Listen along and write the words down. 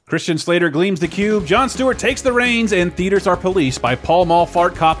Christian Slater gleams the cube, Jon Stewart takes the reins, and theaters are policed by Pall Mall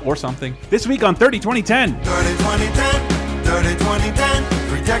Fart Cop or something. This week on 30-20-10. 30-20-10, 30-20-10.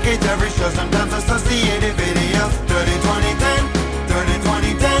 3 decades, every show, sometimes associated videos. 30-20-10,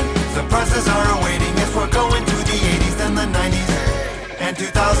 30-20-10. Surprises are awaiting if we're going to the 80s and the 90s and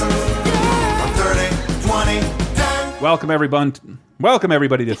 2000s. On 30-20-10. Welcome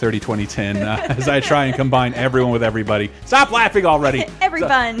everybody to 30-20-10 as I try and combine everyone with everybody. Stop laughing already.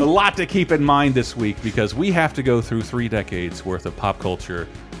 Everyone. A lot to keep in mind this week because we have to go through 3 decades worth of pop culture,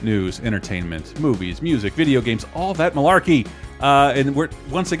 news, entertainment, movies, music, video games, all that malarkey. And we're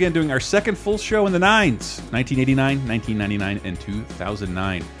once again doing our second full show in the 9s, 1989, 1999, and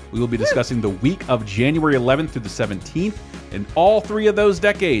 2009. We will be discussing the week of January 11th through the 17th. In all 3 of those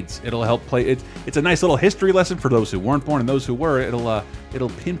decades, it'll help play. It's a nice little history lesson for those who weren't born and those who were. It'll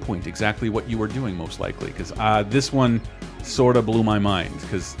pinpoint exactly what you were doing most likely. Because this one sort of blew my mind.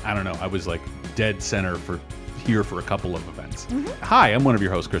 Because I don't know, I was like dead center for a couple of events. Hi, I'm one of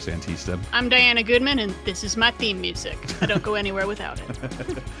your hosts, Chris Antista. I'm Diana Goodman, and this is my theme music. I don't go anywhere without it.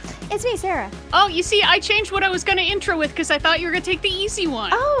 It's me, Sarah. Oh, you see, I changed what I was going to intro with because I thought you were going to take the easy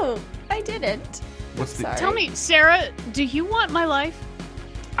one. Oh, I didn't. What's the? Sorry. Tell me, Sarah, do you want my life?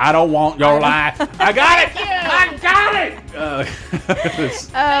 I don't want your life. I got it. I got it.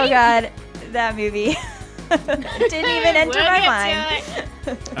 Oh God, that movie didn't even enter my mind.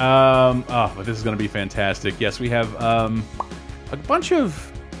 But this is going to be fantastic. Yes, we have a bunch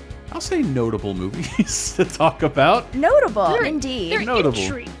of, I'll say, notable movies to talk about. Notable, indeed. They're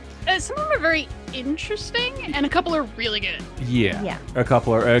Notable. Some of them are very interesting, and a couple are really good. Yeah. A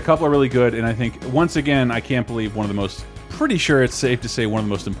couple are really good, and I think once again, I can't believe pretty sure it's safe to say one of the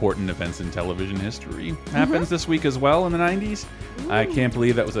most important events in television history happens this week as well in the 90s. I can't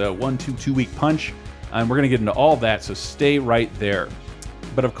believe that was a 2 week punch, and we're going to get into all that, so stay right there.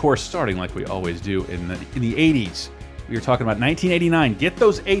 But of course, starting like we always do in the 80s, we were talking about 1989. Get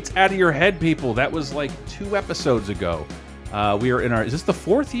those 8s out of your head, people. That was like 2 episodes ago. We are in is this the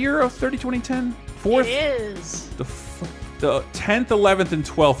 4th year of 30-20-10? 4th? It is. The 10th, 11th, and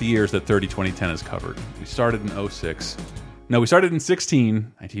 12th years that 30-20-10 is covered. We started in 06. No, we started in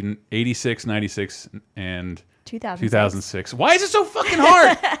 1986, 96, and 2006. Why is it so fucking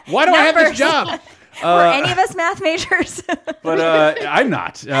hard? Why do I have this job? Were any of us math majors? But I'm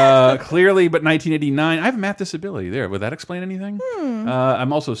not. Clearly, but 1989, I have a math disability there. Would that explain anything?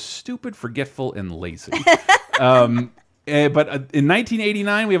 I'm also stupid, forgetful, and lazy. But in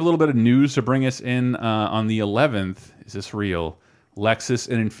 1989, we have a little bit of news to bring us in. On the 11th, is this real? Lexus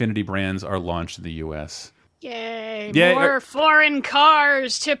and Infiniti brands are launched in the U.S. Yay! More foreign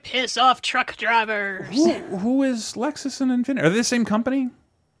cars to piss off truck drivers. Who is Lexus and Infiniti? Are they the same company?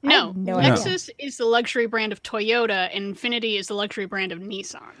 No, no Lexus is the luxury brand of Toyota, and Infiniti is the luxury brand of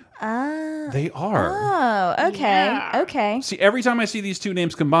Nissan. They are. Oh, okay. Yeah. Okay. See, every time I see these 2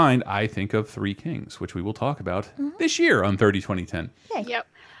 names combined, I think of Three Kings, which we will talk about this year on 30-20-10. Yep.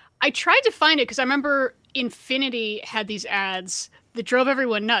 I tried to find it because I remember Infiniti had these ads that drove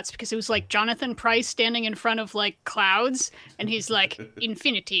everyone nuts because it was like Jonathan Pryce standing in front of like clouds, and he's like,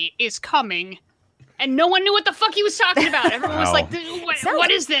 "Infiniti is coming." And no one knew what the fuck he was talking about. Everyone was like,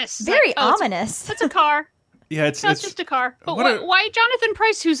 what is this? Very like, ominous. It's a car. Yeah, it's just a car. But why Jonathan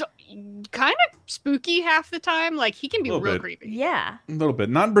Pryce, who's kind of spooky half the time? Like, he can be real creepy. Yeah. A little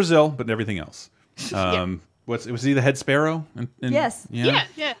bit. Not in Brazil, but everything else. Was he the head sparrow? Yes. Yeah.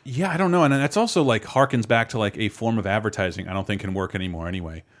 Yeah, I don't know. And that's also like harkens back to like a form of advertising I don't think can work anymore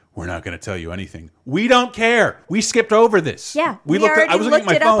anyway. We're not going to tell you anything. We don't care. We skipped over this. Yeah, I was looking at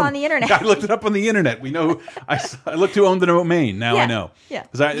my phone. Up on the internet. I looked it up on the internet. We know. I looked who owned the domain. Now I know. Yeah.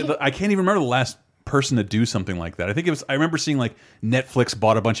 Because I can't even remember the last person to do something like that. I think it was. I remember seeing like Netflix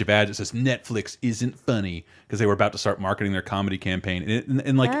bought a bunch of ads that says Netflix isn't funny because they were about to start marketing their comedy campaign,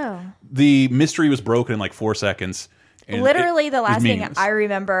 and like the mystery was broken in like 4 seconds. Literally, the last thing I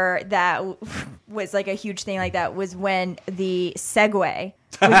remember that was like a huge thing like that was when the Segway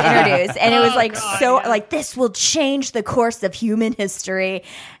was introduced, and it was like like this will change the course of human history.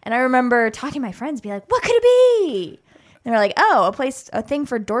 And I remember talking to my friends, be like, "What could it be?" And they're like, "Oh, a thing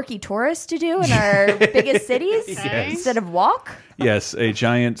for dorky tourists to do in our biggest cities instead of walk." Yes, a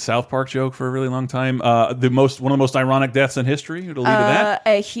giant South Park joke for a really long time. One of the most ironic deaths in history. It'll lead to that.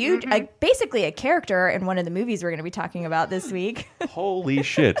 A huge, basically a character in one of the movies we're going to be talking about this week. Holy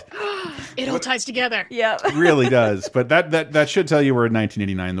shit! It all ties together. Yep, it really does. But that should tell you we're in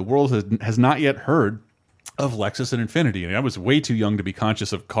 1989. The world has not yet heard of Lexus and Infiniti. I mean, I was way too young to be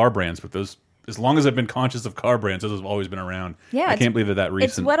conscious of car brands, but those as long as I've been conscious of car brands, this has always been around. Yeah, I can't believe that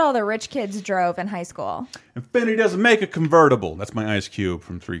recent. It's what all the rich kids drove in high school. Infiniti doesn't make a convertible. That's my Ice Cube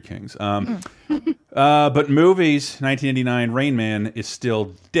from Three Kings. But movies, 1989, Rain Man is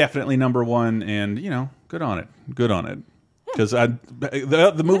still definitely #1, and you know, good on it, good on it. Because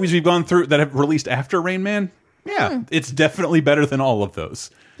the movies we've gone through that have released after Rain Man, it's definitely better than all of those.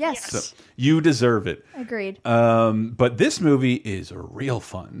 Yes. So you deserve it. Agreed. But this movie is real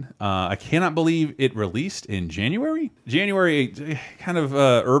fun. I cannot believe it released in January. January, kind of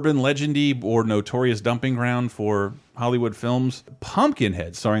urban legendy or notorious dumping ground for Hollywood films.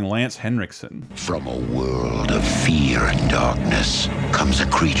 Pumpkinhead, starring Lance Henriksen. From a world of fear and darkness comes a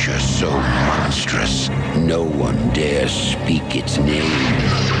creature so monstrous, no one dares speak its name.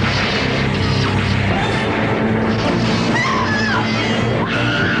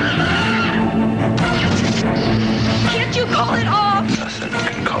 Can't you call it off? Nothing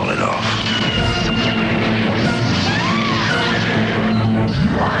can call it off.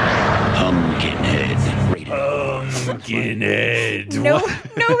 Pumpkinhead. Pumpkinhead.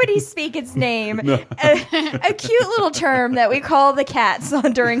 Nobody speak its name. No. A cute little term that we call the cats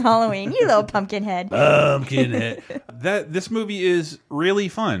during Halloween. You little pumpkinhead. Pumpkinhead. This movie is really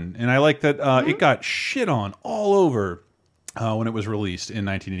fun, and I like that it got shit on all over when it was released in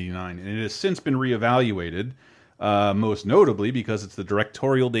 1989, and it has since been reevaluated, most notably because it's the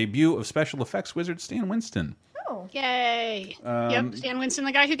directorial debut of special effects wizard Stan Winston. Oh. Yay. Yep, Stan Winston,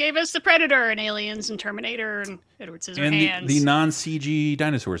 the guy who gave us The Predator and Aliens and Terminator and Edward Scissorhands. And the non-CG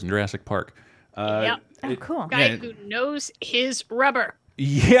dinosaurs in Jurassic Park. Yep. Oh, cool. Guy who knows his rubber.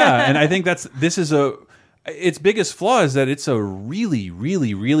 Yeah, and I think its biggest flaw is that it's a really,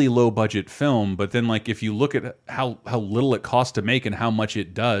 really, really low budget film. But then, like, if you look at how little it costs to make and how much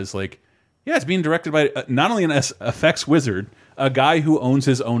it does, like, yeah, it's being directed by not only an effects wizard, a guy who owns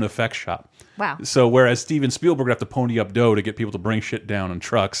his own effects shop. Wow. So whereas Steven Spielberg would have to pony up dough to get people to bring shit down on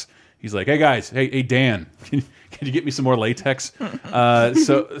trucks, he's like, hey guys, hey Dan, can you get me some more latex?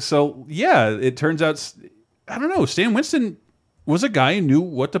 So yeah, it turns out, I don't know, Stan Winston was a guy who knew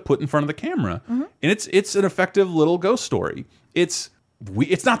what to put in front of the camera, and it's an effective little ghost story. It's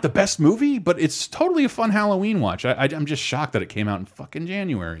not the best movie, but it's totally a fun Halloween watch. I'm just shocked that it came out in fucking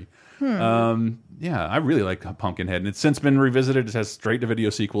January. Yeah, I really like Pumpkinhead, and it's since been revisited. It has straight-to-video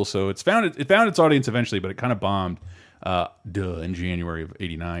sequels, so it found its audience eventually, but it kind of bombed in January of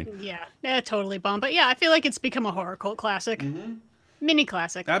 '89. Yeah, totally bombed. But yeah, I feel like it's become a horror cult classic. Mini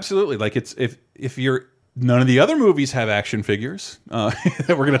classic. Absolutely. Like, if you're... None of the other movies have action figures that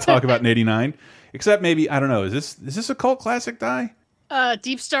we're going to talk about in '89, except maybe, I don't know, is this a cult classic, Di?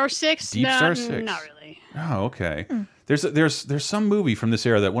 Deep Star 6? Deep Star 6? Not really. Oh, okay. There's some movie from this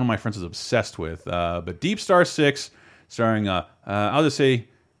era that one of my friends is obsessed with, but Deep Star 6, starring, I'll just say,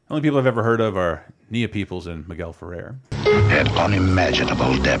 the only people I've ever heard of are Nia Peoples and Miguel Ferrer. At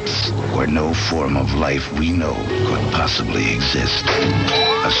unimaginable depths, where no form of life we know could possibly exist,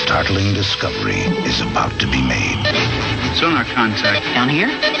 a startling discovery is about to be made. Sonar contact. Down here?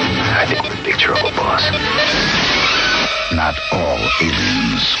 I think the big trouble, boss. Not all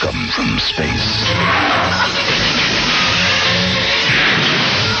aliens come from space.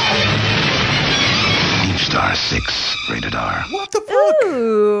 Deep Star 6, rated R. What the fuck?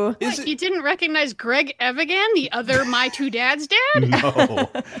 Ooh. You didn't recognize Greg Evigan, the other My Two Dads dad? No.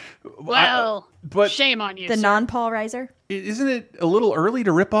 Well, but shame on you, The sir. non-Paul Reiser? Isn't it a little early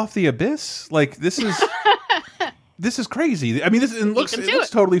to rip off The Abyss? Like, this is... This is crazy. I mean, it looks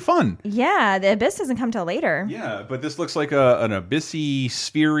totally fun. Yeah, The Abyss doesn't come till later. Yeah, but this looks like an abyssy,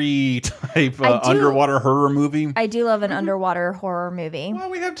 sphery type underwater horror movie. I do love an underwater horror movie.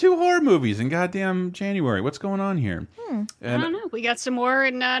 Well, we have 2 horror movies in goddamn January. What's going on here? I don't know. We got some more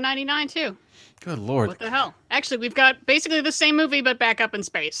in '99 too. Good Lord. What the hell? Actually, we've got basically the same movie, but back up in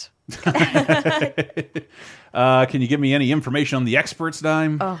space. Can you give me any information on The Experts,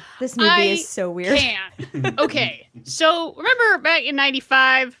 Dime? Oh, this movie is so weird. Can. Okay, so remember back in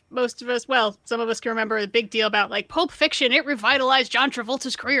 '95, most of us, well, some of us can remember the big deal about like Pulp Fiction. It revitalized John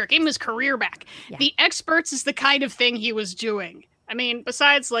Travolta's career, gave him his career back. Yeah. The Experts is the kind of thing he was doing. I mean,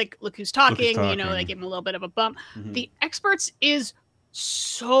 besides like Look Who's Talking, you know, they gave him a little bit of a bump. The Experts is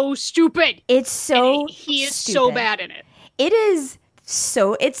so stupid. It's so he is stupid. So bad in it. It is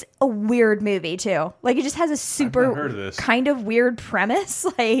so, it's a weird movie too. Like, it just has a super kind of weird premise.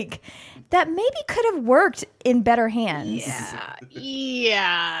 Like, that maybe could have worked in better hands.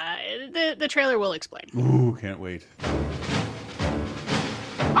 Yeah. The trailer will explain. Ooh, can't wait.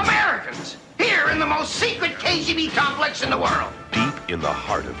 Americans, here in the most secret KGB complex in the world. Deep in the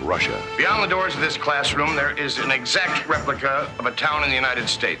heart of Russia. Beyond the doors of this classroom, there is an exact replica of a town in the United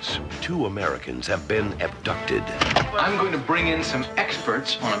States. 2 Americans have been abducted. I'm going to bring in some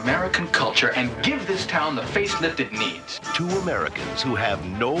experts on American culture and give this town the facelift it needs. 2 Americans who have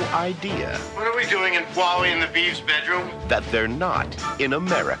no idea. What are we doing in Wally and the Beef's bedroom? That they're not in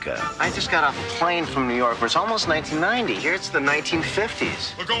America. I just got off a plane from New York where it's almost 1990. Here it's the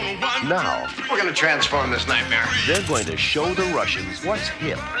 1950s. We're going to one. Now, we're going to transform this nightmare. They're going to show the Russians what's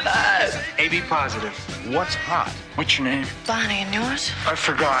hip. Blood. AB positive. What's hot. What's your name? Bonnie, and yours? I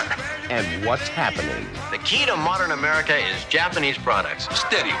forgot. And what's happening. The key to modern America is Japanese products.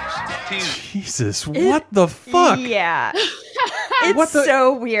 Steadies. Jesus, what the fuck? Yeah. It's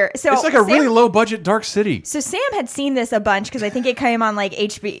so weird. So it's like a really low budget Dark City. So Sam had seen this a bunch because I think it came on like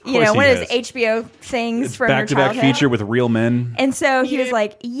HBO, you know, one of those HBO things it's from your childhood. back-to-back feature with real men. And so he was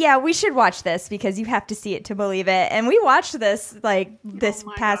like, "Yeah, we should watch this because you have to see it to believe it." And we watched this like this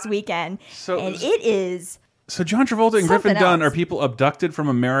past weekend, and it is. So John Travolta and Griffin Dunne else. are people abducted from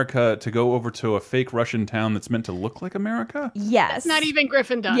America to go over to a fake Russian town that's meant to look like America? Yes. It's not even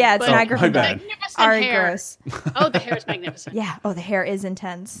Griffin Dunne. Yeah, it's not Griffin Dunne. Magnificent Ari hair. Gross. Oh, the hair is magnificent. Yeah. Oh, the hair is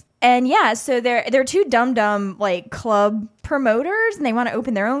intense. And yeah, so they're 2 dum-dum like club promoters, and they want to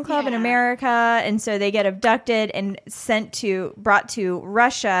open their own club in America, and so they get abducted and brought to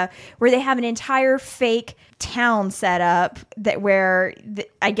Russia, where they have an entire fake town set up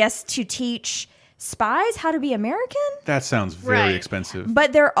I guess to teach spies how to be American. That sounds very expensive.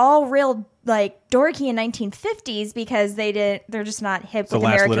 But they're all real like dorky in 1950s because they're just not hip with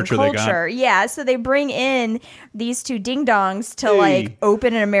American culture. Yeah, so they bring in these 2 ding dongs to like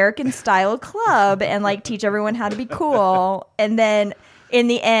open an American style club and like teach everyone how to be cool. And then in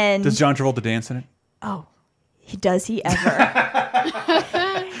the end, does John Travolta dance in it? Oh, does he ever?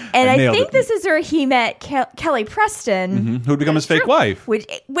 And I think this is where he met Kelly Preston, who would become his fake wife.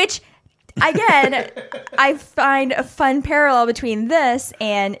 Which again, I find a fun parallel between this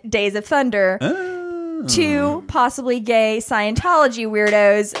and Days of Thunder. 2 possibly gay Scientology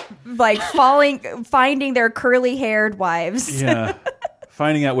weirdos like finding their curly-haired wives. Yeah.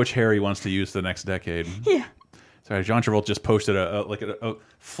 Finding out which hair he wants to use the next decade. Yeah. Sorry, John Travolta just posted a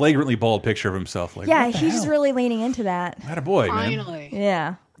flagrantly bald picture of himself. Like, yeah, he's really leaning into that. Attaboy, Finally. man.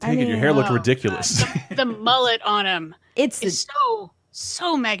 Yeah. Take it, your hair looked ridiculous. The mullet on him is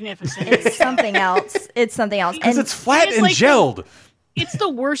so magnificent. It's something else. It's something else. Because it's flat and like gelled. It's the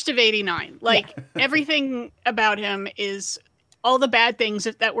worst of 89. Like, everything about him is all the bad things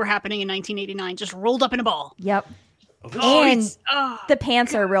that were happening in 1989 just rolled up in a ball. Yep. Oh, and the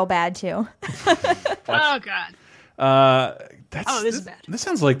pants are real bad, too. Oh, God. This is bad. This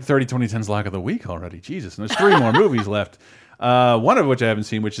sounds like 30-2010's Lock of the Week already. Jesus. And there's 3 more movies left. One of which I haven't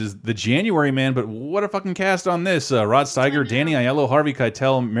seen, which is The January Man, but what a fucking cast on this. Rod Steiger, Danny Aiello, Harvey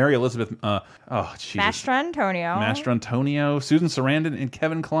Keitel, Mary Elizabeth, Mastrantonio, Susan Sarandon, and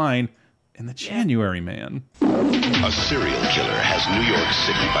Kevin Kline in The January Man. A serial killer has New York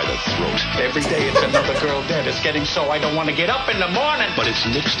City by the throat. Every day it's another girl dead. It's getting so I don't want to get up in the morning. But it's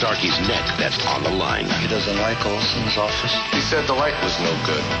Nick Starkey's neck that's on the line. He doesn't like Olson's office. He said the light was no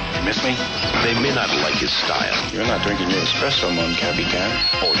good. You miss me? They may not like his style. You're not drinking your espresso, Mon Capitan.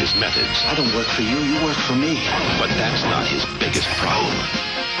 Or his methods. I don't work for you. You work for me. But that's not his biggest problem.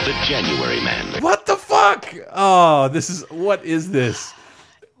 The January Man. What the fuck? Oh, what is this?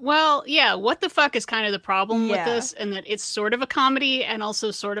 Well, yeah, what the fuck is kind of the problem with this, and that it's sort of a comedy and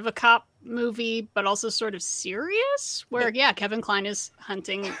also sort of a cop movie, but also sort of serious, where, Kevin Kline is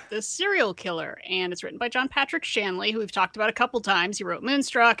hunting this serial killer, and it's written by John Patrick Shanley, who we've talked about a couple times. He wrote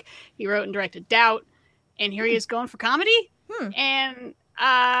Moonstruck, he wrote and directed Doubt, and here he is going for comedy, and,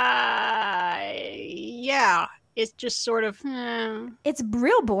 it's just sort of... It's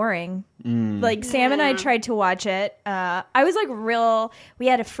real boring. Like, Sam and I tried to watch it. I was like we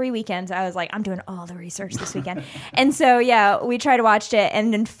had a free weekend, so I was like, I'm doing all the research this weekend. And so, we tried to watch it.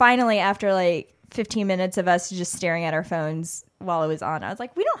 And then finally, after like 15 minutes of us just staring at our phones while it was on, I was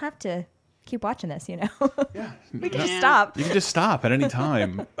like, we don't have to keep watching this, you know? Yeah. We can just stop. You can just stop at any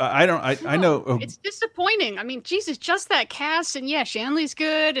time. I know. It's disappointing. I mean, Jesus, just that cast, and Shanley's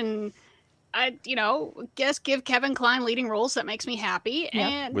good, and... I guess give Kevin Kline leading roles. That makes me happy.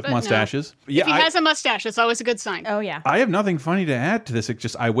 Yep. With mustaches. No. If he has a mustache, it's always a good sign. Oh, yeah. I have nothing funny to add to this.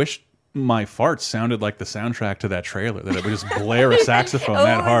 I wish my farts sounded like the soundtrack to that trailer, that it would just blare a saxophone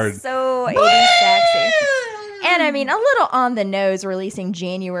that hard. So 80s sexy. And I mean, a little on the nose releasing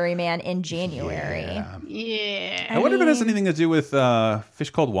January Man in January. Yeah. I wonder if it has anything to do with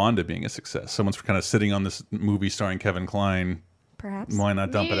Fish Called Wanda being a success. Someone's kind of sitting on this movie starring Kevin Kline. Perhaps. Why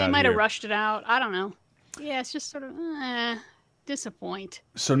not dump it out? They might have rushed it out. I don't know. Yeah, it's just sort of. Disappoint.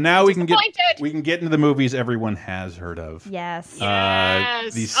 So now we can get into the movies everyone has heard of. Yes.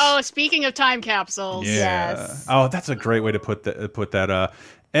 Yes. Speaking of time capsules. Yeah. Yes. Oh, that's a great way to put that.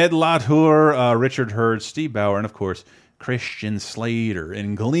 Ed Latour, Richard Hurd, Steve Bauer, and of course Christian Slater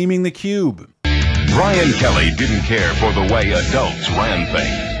in Gleaming the Cube. Brian Kelly didn't care for the way adults ran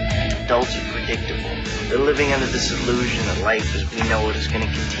things. Adults are predictable. They're living under this illusion that life as we know it is going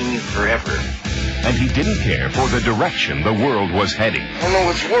to continue forever. And he didn't care for the direction the world was heading. I don't know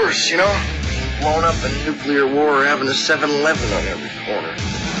what's worse, you know? Blowing up a nuclear war or having a 7-Eleven on every corner.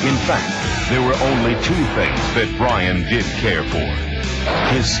 In fact, there were only two things that Brian did care for.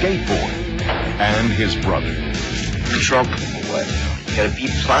 His skateboard and his brother. Trump, what? You got a B+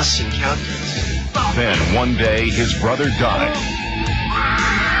 in calculus. Then one day his brother died.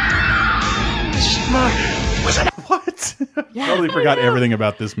 What? Totally forgot everything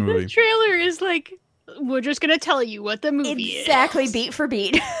about this movie. The trailer is like, we're just going to tell you what the movie is. Exactly, beat for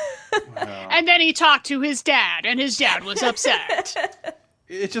beat. Wow. And then he talked to his dad, and his dad was upset.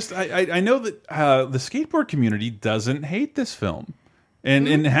 It's just, I know that the skateboard community doesn't hate this film.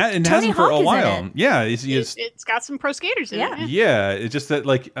 And hasn't for a while. Yeah, it's got some pro skaters in it. Yeah, it's just that,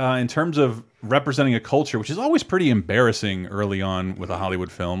 like, in terms of representing a culture, which is always pretty embarrassing early on with a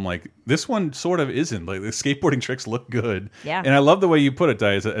Hollywood film, like this one sort of isn't. Like the skateboarding tricks look good. Yeah, and I love the way you put it,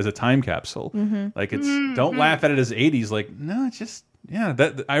 Di, as a time capsule. Like it's don't laugh at it as 80s. Like no, it's just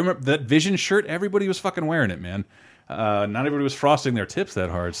That I remember that Vision shirt. Everybody was fucking wearing it, man. Not everybody was frosting their tips that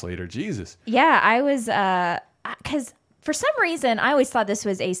hard, Slater. Jesus. Yeah, I was because. For some reason, I always thought this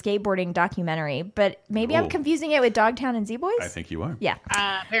was a skateboarding documentary, but maybe I'm confusing it with Dogtown and Z-Boys? I think you are. Yeah.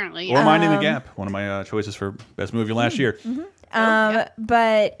 Apparently. Or Minding the Gap, one of my choices for best movie last year.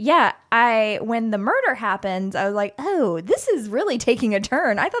 But yeah, when the murder happened, I was like, oh, this is really taking a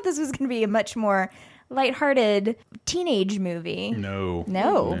turn. I thought this was going to be a much more lighthearted teenage movie. No.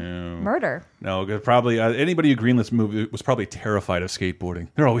 Murder. No, because probably anybody who greenlit this movie was probably terrified of skateboarding.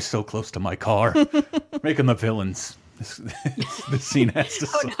 They're always so close to my car. Make them the villains. This scene has to.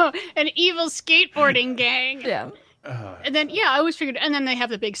 Oh no, an evil skateboarding gang. Yeah. And then I always figured, and then they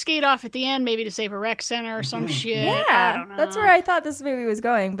have the big skate off at the end, maybe to save a rec center or some shit. Yeah, I don't know. That's where I thought this movie was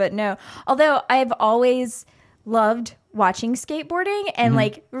going, but no. Although I've always loved watching skateboarding, and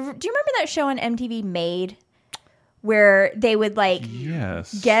like, do you remember that show on MTV, Made? Where they would like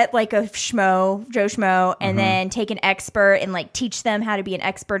get like a Joe Schmo, and then take an expert and like teach them how to be an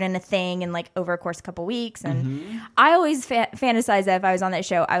expert in a thing, and like over a course of a couple weeks. And I always fantasized that if I was on that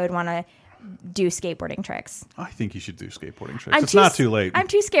show, I would want to do skateboarding tricks. I think you should do skateboarding tricks. It's not too late. I'm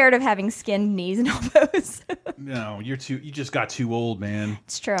too scared of having skinned knees and elbows. No, you just got too old, man.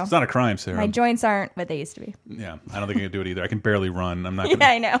 It's true. It's not a crime, Sarah. My joints aren't what they used to be. Yeah, I don't think I can do it either. I can barely run. I'm not. Gonna,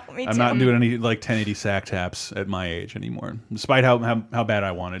 I know. Me too. I'm not doing any like 1080 sack taps at my age anymore, despite how bad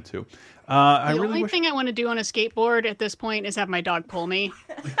I wanted to. The only thing I want to do on a skateboard at this point is have my dog pull me.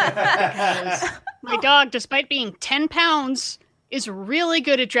 Because my dog, despite being 10 pounds, is really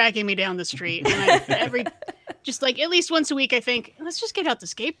good at dragging me down the street. And just like at least once a week, I think, let's just get out the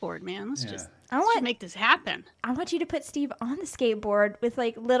skateboard, man. Let's just make this happen. I want you to put Steve on the skateboard with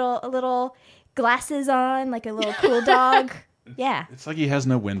like little glasses on, like a little cool dog. Yeah. It's like he has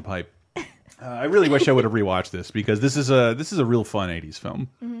no windpipe. I really wish I would have rewatched this because this is a real fun 80s film.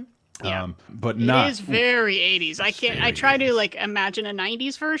 Yeah, but not. It is very 80s. I try to like imagine a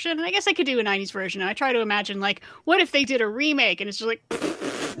 90s version, and I guess I could do a 90s version. And I try to imagine like, what if they did a remake, and it's just like,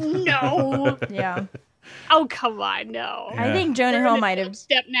 no. Yeah. Oh come on, no. Yeah. I think Jonah Hill might have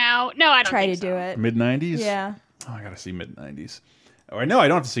step now. No, I don't try think to do it. Mid 90s. Yeah. Oh, I gotta see mid 90s. Or no, I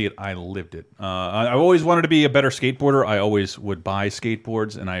don't have to see it. I lived it. I always wanted to be a better skateboarder. I always would buy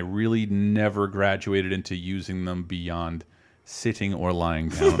skateboards, and I really never graduated into using them beyond sitting or lying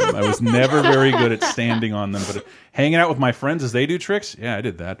down. I was never very good at standing on them, but hanging out with my friends as they do tricks, yeah, I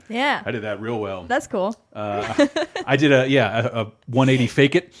did that. Yeah. I did that real well. That's cool. I did a 180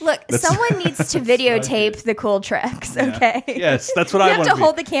 fake it. Look, someone needs to videotape the cool tricks, okay? Yeah. Yes, that's what I want to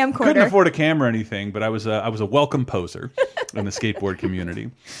hold the camcorder. Couldn't afford a camera or anything, but I was a welcome poser in the skateboard community.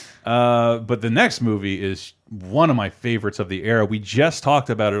 But the next movie is one of my favorites of the era. We just talked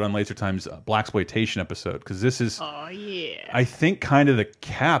about it on Laser Time's Blaxploitation episode because this is, I think, kind of the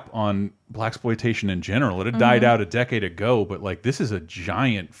cap on Blaxploitation in general. It had died out a decade ago, but like this is a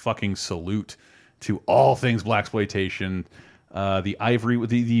giant fucking salute to all things Blaxploitation. The Ivory,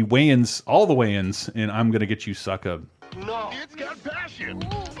 the weigh-ins, all the weigh-ins, and I'm gonna get you sucker. No, it's got passion,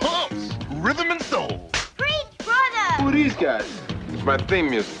 pumps, rhythm and soul. Preach, brother! Who are these guys? It's my theme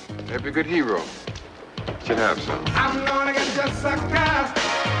music. Every good hero should have some. I'm gonna get just sucker.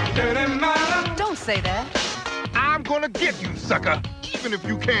 Don't say that. I'm I'm gonna get you, sucker. Even if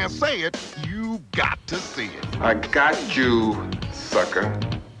you can't say it, you got to see it. I got you, sucker.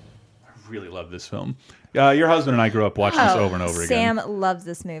 I really love this film. Your husband and I grew up watching this over and over Sam again. Sam loves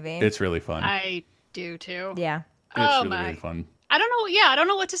this movie. It's really fun. I do too. Yeah. It's really fun. I don't know. Yeah, I don't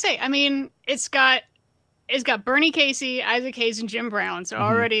know what to say. I mean, it's got Bernie Casey, Isaac Hayes, and Jim Brown. So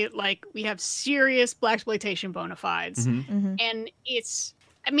already, like, we have serious blaxploitation bona fides, and it's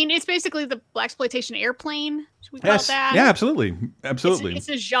basically the blaxploitation airplane. Should we call it that? Yeah, absolutely, absolutely. It's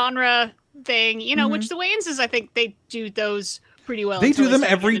a genre thing, which the Wayans I think they do those pretty well. They do them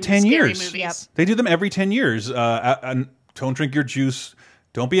every 10 years. Yep. They do them every 10 years. Don't drink your juice.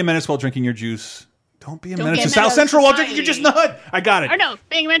 Don't be a menace while drinking your juice. Don't be a menace to South Central while drinking your juice in the hood. I got it. Or no,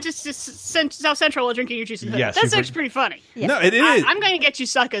 being a menace to South Central while drinking your juice in the hood. Yes, that's actually pretty funny. Yeah. No, it is. I'm going to get you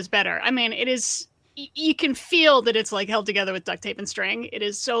suckers better. I mean, it is. You can feel that it's like held together with duct tape and string. It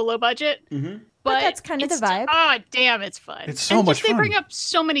is so low budget. But that's kind of the vibe. Oh, damn, it's fun. It's so much fun. They bring up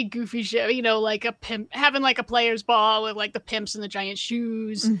so many goofy shit, like a pimp, having like a player's ball with like the pimps and the giant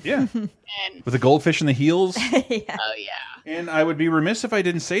shoes. Yeah. With the goldfish in the heels. Oh, yeah. And I would be remiss if I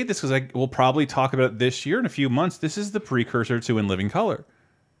didn't say this because I will probably talk about it this year in a few months. This is the precursor to In Living Color.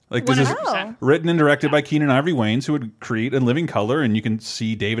 Like, this 100%. Is written and directed by Keenan Ivory Wayans, who would create In Living Color, and you can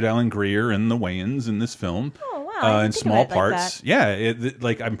see David Allen Greer and the Wayans in this film. Oh, wow. In small parts.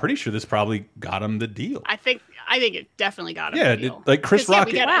 Like I'm pretty sure this probably got him the deal. I think it definitely got him the deal. Like Chris Rock.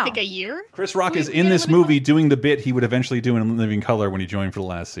 We got, I think, a year. Chris Rock is in this movie doing the bit he would eventually do in Living Color when he joined for the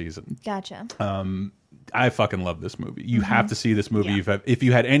last season. Gotcha. I fucking love this movie. You have to see this movie. If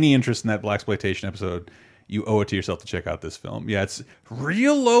you had any interest in that blaxploitation episode, you owe it to yourself to check out this film. Yeah, it's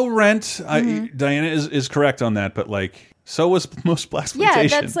real low rent. Diana is correct on that, but like so was most blaxploitation. Yeah,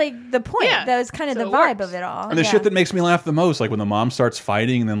 that's like the point. Yeah. That was kind of the vibe of it all. And the shit that makes me laugh the most, like when the mom starts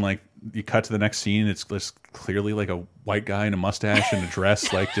fighting, and then like you cut to the next scene, it's just clearly like a white guy in a mustache and a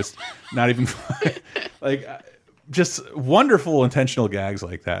dress, like just not even like just wonderful intentional gags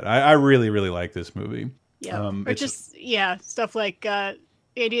like that. I really, really like this movie. Yeah, or just stuff like the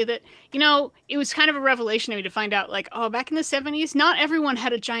idea that it was kind of a revelation to me to find out, like, oh, back in the 70s, not everyone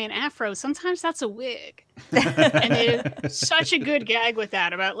had a giant afro. Sometimes that's a wig. And they did such a good gag with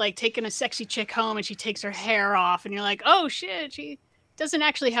that about like taking a sexy chick home and she takes her hair off, and you're like, oh shit, she doesn't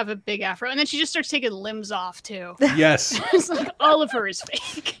actually have a big afro, and then she just starts taking limbs off too. Yes, it's like all of her is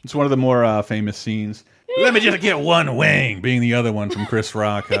fake. It's one of the more famous scenes. Let me just get one wing, being the other one from Chris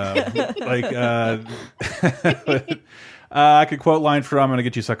Rock. I could quote line for "I'm gonna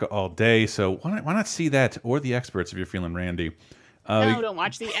get you sucker all day." So why not see that or The Experts if you're feeling randy? No, don't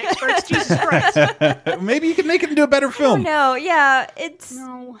watch The Experts. Jesus Christ. Maybe you can make it into a better film. No, yeah, it's.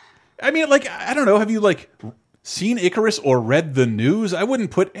 No. I mean, like, I don't know. Have you like seen Icarus or read the news? I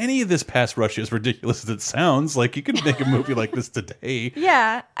wouldn't put any of this past Russia, as ridiculous as it sounds. Like, you could make a movie like this today.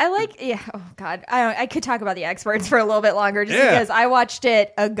 Yeah, I like. Yeah, oh god, I could talk about The Experts for a little bit longer, just because I watched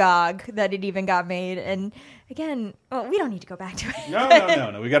it agog that it even got made, and again, we don't need to go back to it.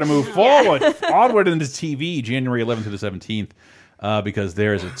 No. We got to move forward, onward into TV, January 11th to the 17th, because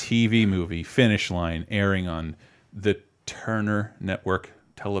there is a TV movie, Finish Line, airing on the Turner Network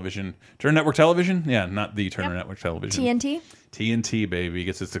Television. Turner Network Television? Yeah, not the Turner Network Television. TNT, baby.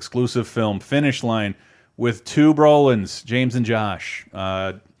 Gets its exclusive film, Finish Line, with two Brolins, James and Josh.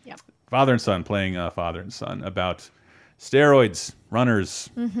 Father and son playing father and son about steroids, runners.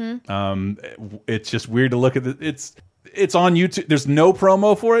 It's just weird to look at. It's on YouTube. There's no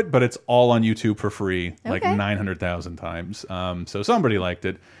promo for it, but it's all on YouTube for free, like 900,000 times. So somebody liked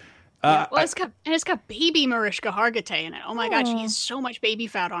it. Well, it's got baby Mariska Hargitay in it. Oh my god, she has so much baby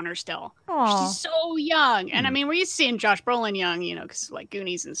fat on her still. She's so young. And I mean, we're used to seeing Josh Brolin young, because like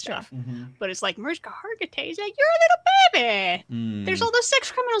Goonies and stuff. But it's like Mariska Hargitay's like, you're a little baby. There's all those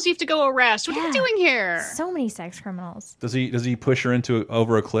sex criminals you have to go arrest. What are you doing here? So many sex criminals. Does he push her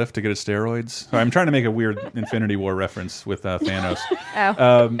over a cliff to get his steroids? Sorry, I'm trying to make a weird Infinity War reference with Thanos.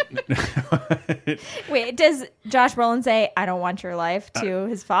 Wait, does Josh Brolin say, "I don't want your life" to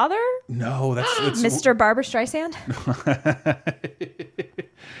his father? No, that's Mr. Barbara Streisand.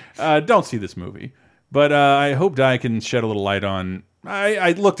 Don't see this movie, but I hope Di can shed a little light on.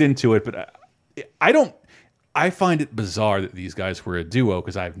 I looked into it, but I don't. I find it bizarre that these guys were a duo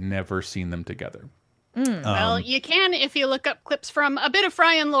because I've never seen them together. Well, you can if you look up clips from A Bit of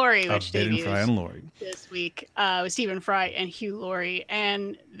Fry and Laurie, which debuted this week with Stephen Fry and Hugh Laurie,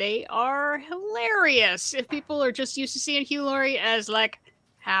 and they are hilarious. If people are just used to seeing Hugh Laurie as like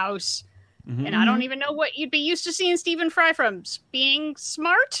House, And I don't even know what you'd be used to seeing Stephen Fry from. Being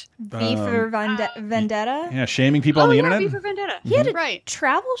smart? V for Vendetta? Yeah, shaming people on the internet. V for Vendetta. He had a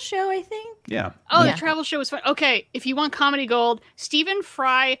travel show, I think. Yeah. Oh, the travel show was fun. Okay, if you want comedy gold, Stephen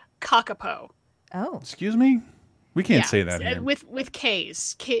Fry Kakapo. Oh. Excuse me? We can't say that here. With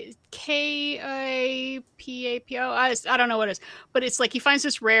K's. K-A-P-A-P-O. I don't know what it is. But it's like he finds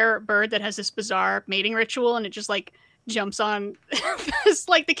this rare bird that has this bizarre mating ritual, and it just like jumps on this,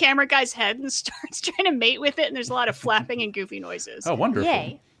 like the camera guy's head and starts trying to mate with it, and there's a lot of flapping and goofy noises. Oh, wonderful.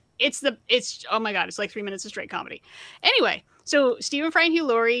 Yay. It's oh my god, it's like 3 minutes of straight comedy. Anyway, so Stephen Fry and Hugh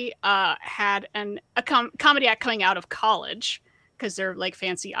Laurie had a comedy act coming out of college, because they're like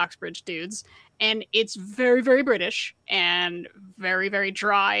fancy Oxbridge dudes, and it's very, very British and very, very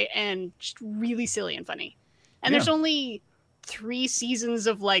dry and just really silly and funny. And there's only 3 seasons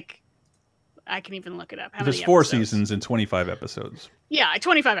of like, I can even look it up. There's 4 seasons and 25 episodes. Yeah,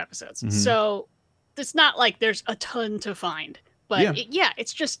 25 episodes. Mm-hmm. So it's not like there's a ton to find. But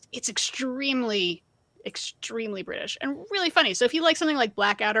it's extremely, extremely British and really funny. So if you like something like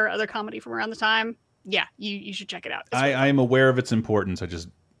Blackout or other comedy from around the time, you should check it out. I am aware of its importance. I just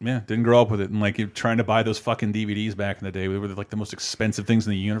didn't grow up with it. And like you're trying to buy those fucking DVDs back in the day. They were like the most expensive things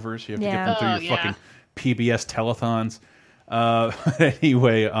in the universe. You have to get them through your fucking PBS telethons.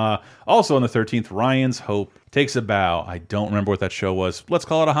 Anyway, also on the 13th, Ryan's Hope takes a bow. I don't remember what that show was. Let's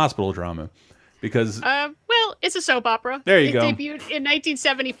call it a hospital drama. Because well, it's a soap opera. There you go. It debuted in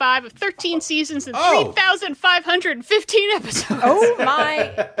 1975 of 13 seasons and 3,515 episodes. Oh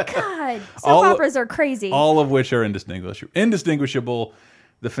my god. Soap operas are crazy. All of which are indistinguishable.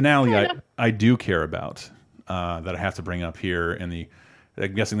 The finale I do care about, that I have to bring up here in the,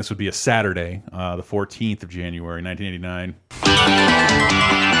 I'm guessing this would be a Saturday, the 14th of January, 1989.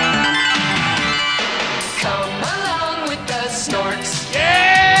 Come along with the Snorks.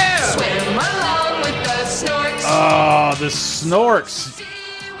 Yeah! Swim along with the Snorks. Oh, the Snorks.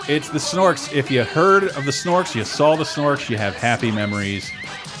 It's the Snorks. If you heard of the Snorks, you saw the Snorks, you have happy memories.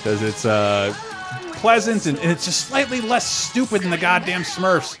 Because it's pleasant and it's just slightly less stupid than the goddamn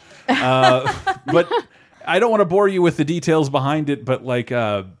Smurfs. But I don't want to bore you with the details behind it, but like,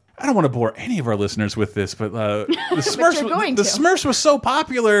 I don't want to bore any of our listeners with this, but the Smurfs, the Smurfs was so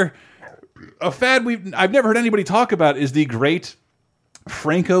popular. A fad I've never heard anybody talk about is the great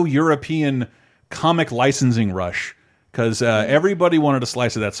Franco-European comic licensing rush, because everybody wanted a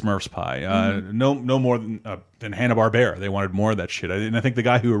slice of that Smurfs pie. No more than Hanna-Barbera. They wanted more of that shit. And I think the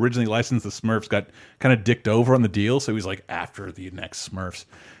guy who originally licensed the Smurfs got kind of dicked over on the deal, so he's like, after the next Smurfs.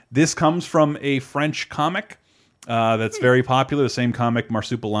 This comes from a French comic that's very popular. The same comic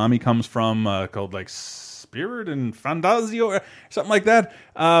Marsupilami comes from, called like Spirit and Fandazio or something like that.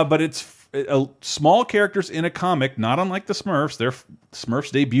 But it's small characters in a comic, not unlike the Smurfs. Their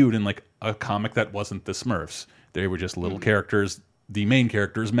Smurfs debuted in like a comic that wasn't the Smurfs. They were just little characters. The main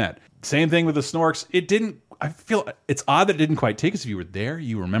characters met. Same thing with the Snorks. It didn't. I feel it's odd that it didn't quite take us. If you were there,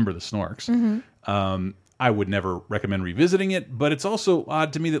 you remember the Snorks. I would never recommend revisiting it, but it's also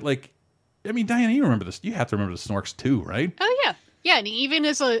odd to me that, like, I mean, Diana, you remember this? You have to remember the Snorks too, right? Oh yeah, yeah. And even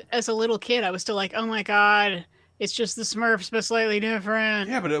as a little kid, I was still like, oh my god, it's just the Smurfs, but slightly different.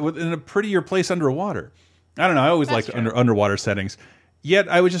 Yeah, but in a prettier place underwater. I don't know. I always liked underwater settings. Yet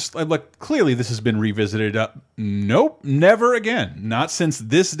I was like, clearly this has been revisited. Nope, never again. Not since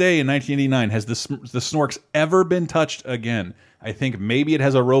this day in 1989 has the Snorks ever been touched again. I think maybe it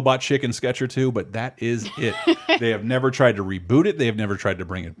has a robot chicken sketch or two, but that is it. They have never tried to reboot it. They have never tried to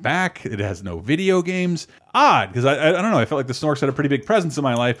bring it back. It has no video games. Odd, because I don't know. I felt like the Snorks had a pretty big presence in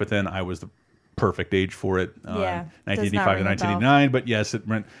my life, but then I was the perfect age for it. 1985 to 1989. But yes, it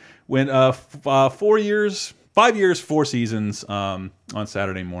went 5 years, 4 seasons on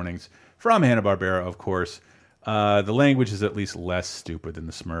Saturday mornings from Hanna-Barbera, of course. The language is at least less stupid than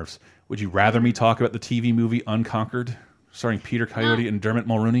the Smurfs. Would you rather me talk about the TV movie Unconquered, starring Peter Coyote and Dermot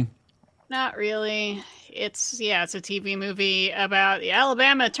Mulroney? Not really. It's a TV movie about the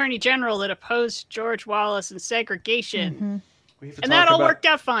Alabama Attorney General that opposed George Wallace and segregation. And that all worked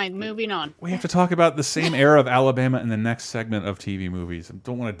out fine. Moving on. We have to talk about the same era of Alabama in the next segment of TV movies. I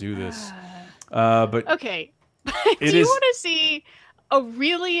don't want to do this. But okay. Do you want to see a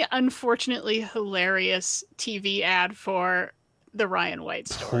really unfortunately hilarious TV ad for the Ryan White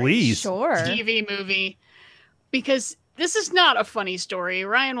story? Please. Sure. TV movie. Because this is not a funny story.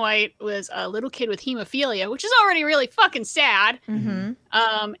 Ryan White was a little kid with hemophilia, which is already really fucking sad. And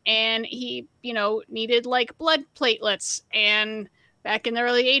he, needed like blood platelets. And back in the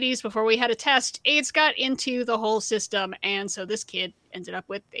early 80s, before we had a test, AIDS got into the whole system. And so this kid ended up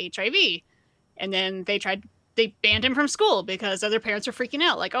with HIV. And then they tried they banned him from school because other parents are freaking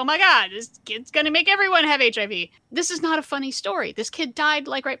out. Like, oh my God, this kid's going to make everyone have HIV. This is not a funny story. This kid died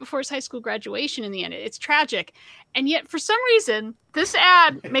like right before his high school graduation in the end. It's tragic. And yet, for some reason, this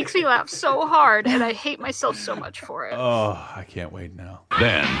ad makes me laugh so hard, and I hate myself so much for it. Oh, I can't wait now.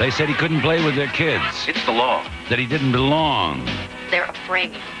 Then they said he couldn't play with their kids. It's the law. That he didn't belong. They're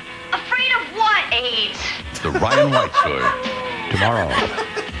afraid. Afraid of what, AIDS? The Ryan White Story. Tomorrow.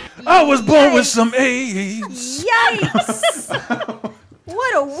 I was born with some AIDS. Yikes!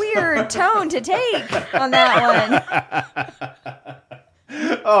 What a weird tone to take on that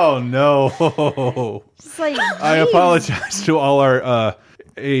one. Oh, no. Just like, I apologize to all our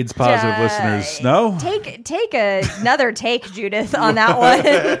AIDS positive listeners. No? Take another take, Judith, on that one.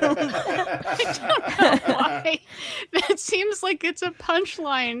 I don't know why. That seems like it's a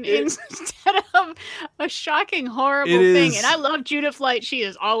punchline instead of a shocking, horrible thing. And I love Judith Light. She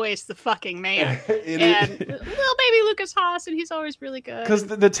is always the fucking man. And little baby Lucas Haas, and he's always really good. Because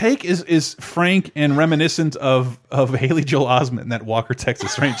the take is frank and reminiscent of Haley Joel Osment in that Walker,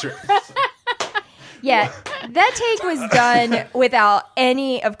 Texas Ranger. Yeah, that take was done without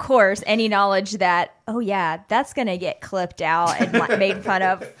any knowledge that, oh yeah, that's going to get clipped out and made fun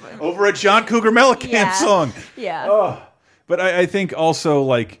of. Over a John Cougar Mellencamp song. Yeah. Oh. But I think also,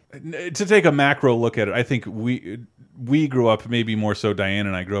 like, to take a macro look at it, I think we grew up, maybe more so Diane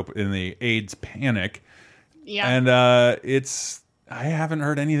and I grew up in the AIDS panic. Yeah. And I haven't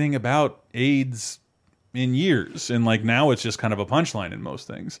heard anything about AIDS in years. And like now it's just kind of a punchline in most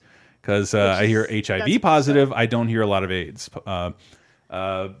things. Because I hear HIV positive, I don't hear a lot of AIDS. But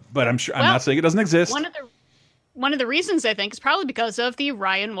I'm sure I'm not saying it doesn't exist. One of the reasons I think is probably because of the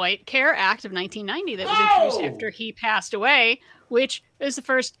Ryan White Care Act of 1990 that was introduced after he passed away, which is the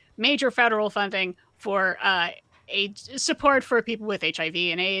first major federal funding for AIDS support for people with HIV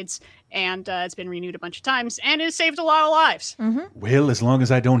and AIDS, and it's been renewed a bunch of times and it saved a lot of lives. Mm-hmm. Well, as long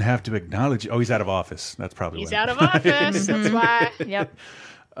as I don't have to acknowledge. Oh, he's out of office. That's probably he's out of office. That's why. Yep.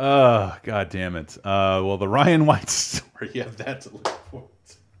 Oh, God damn it. Well, the Ryan White story, you have that to look forward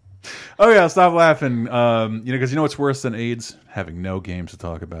to. Oh, yeah, stop laughing. Because you know what's worse than AIDS? Having no games to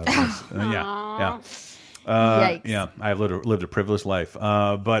talk about. Yeah. I've lived a privileged life.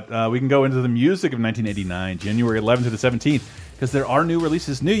 But we can go into the music of 1989, January 11th to the 17th, because there are new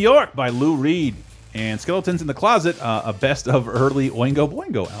releases. New York by Lou Reed and Skeletons in the Closet, a best of early Oingo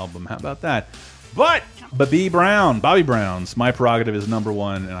Boingo album. How about that? But Bobby Brown's My Prerogative is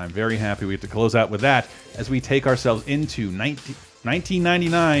 #1, and I'm very happy we have to close out with that as we take ourselves into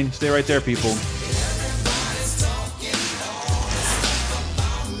 1999. Stay right there, people.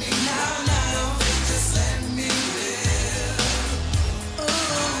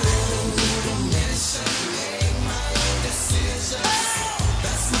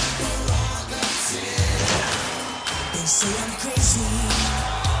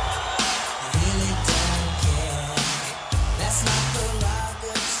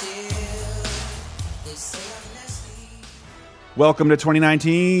 Welcome to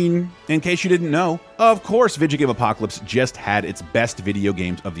 2019. In case you didn't know, of course, Video Game Apocalypse just had its Best Video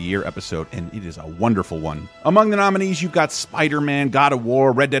Games of the Year episode, and it is a wonderful one. Among the nominees, you've got Spider-Man, God of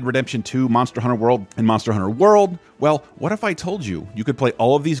War, Red Dead Redemption 2, Monster Hunter World, and Monster Hunter World. Well, what if I told you could play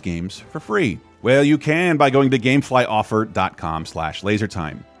all of these games for free? Well, you can by going to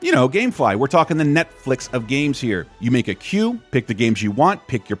GameFlyOffer.com/LaserTime. You know, GameFly, we're talking the Netflix of games here. You make a queue, pick the games you want,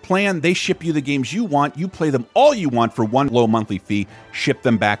 pick your plan, they ship you the games you want, you play them all you want for one low monthly fee, ship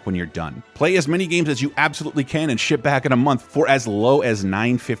them back when you're done. Play as many games as you absolutely can and ship back in a month for as low as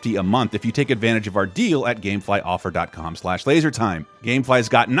 $9.50 a month if you take advantage of our deal at GameFlyOffer.com/LaserTime. GameFly's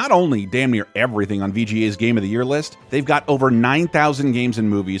got not only damn near everything on VGA's Game of the Year list, they've got over 9,000 games and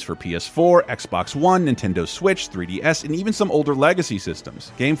movies for PS4, Xbox One, Nintendo Switch, 3DS, and even some older legacy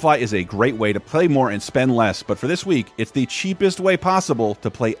systems. GameFly is a great way to play more and spend less, but for this week, it's the cheapest way possible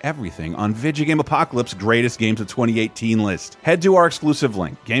to play everything on Video Game Apocalypse's Greatest Games of 2018 list. Head to our exclusive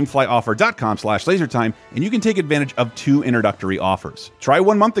link, GameFlyOffer.com/LaserTime, and you can take advantage of 2 introductory offers. Try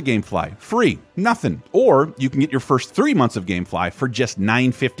 1 month of GameFly, free, nothing. Or you can get your first 3 months of GameFly for just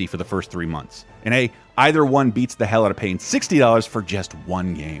 $9.50 for the first 3 months. And hey, either one beats the hell out of paying $60 for just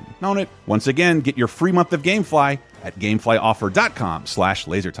 1 game. Own it. Once again, get your free month of GameFly at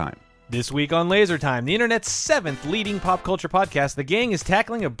GameFlyOffer.com/LaserTime. This week on LaserTime, the internet's 7th leading pop culture podcast, the gang is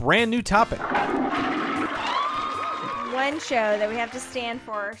tackling a brand new topic. One show that we have to stand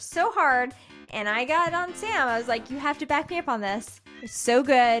for so hard, and I got on Sam. I was like, you have to back me up on this. It's so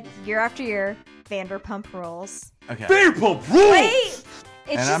good, year after year. Vanderpump Rules. Okay. Vanderpump Rules! Wait!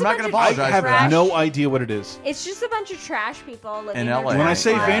 It's I'm not going to apologize. I have no idea what it is. It's just a bunch of trash people living in LA. When I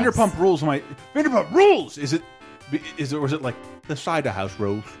say Vanderpump Rules, Vanderpump Rules? Is it or is it like the cider house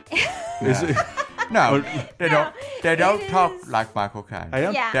rules? Is it? No, they don't talk like Michael Caine.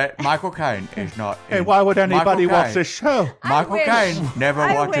 Michael Caine is not. Hey, why would anybody watch this show? Michael Caine never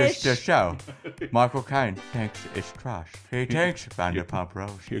watches the show. Michael Caine thinks it's trash. He thinks Vanderpump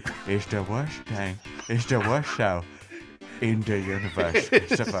Rules is the worst thing. It's the worst show in the universe.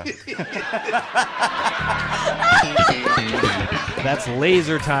 That's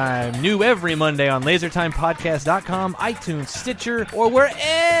Laser Time. New every Monday on lasertimepodcast.com, iTunes, Stitcher, or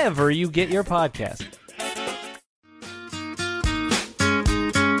wherever you get your podcast.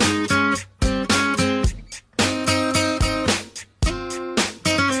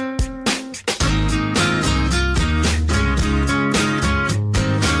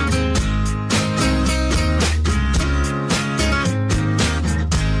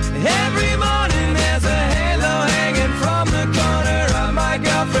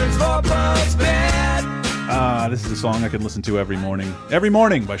 This is a song I can listen to every morning. Every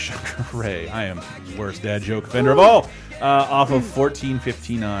morning by Sugar Ray. I am the worst dad joke offender of all. Off of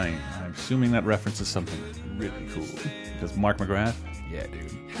 1459. I'm assuming that references something really cool. Because Mark McGrath? Yeah,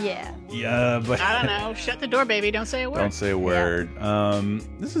 dude. Yeah. Yeah, but I don't know. Shut the door, baby. Don't say a word. Don't say a word. Yeah.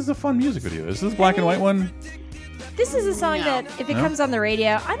 This is a fun music video. Is this a black and white one? This is a song that, if it comes on the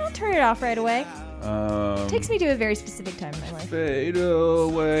radio, I don't turn it off right away. It takes me to a very specific time in my life. Fade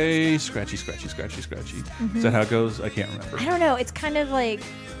away. Scratchy, scratchy, scratchy, scratchy. Mm-hmm. Is that how it goes? I can't remember. I don't know. It's kind of like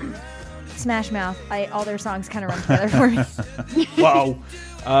Smash Mouth. All their songs kind of run together for me. Wow.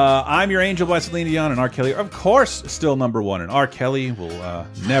 I'm Your Angel by Celine Dion and R. Kelly. Of course, still #1. And R. Kelly will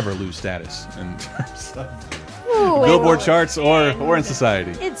never lose status in terms of Billboard charts or in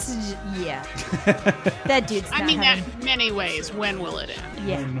society. It's, yeah. That dude's not that many ways. When will it end?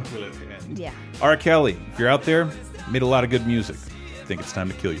 Yeah. When will it end? Yeah. R. Kelly, if you're out there, made a lot of good music. I think it's time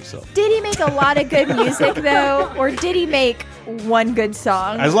to kill yourself. Did he make a lot of good music, though? Or did he make one good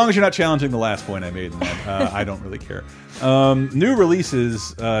song? As long as you're not challenging the last point I made in that, I don't really care. New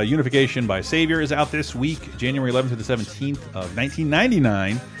releases, Unification by Savior is out this week, January 11th to the 17th of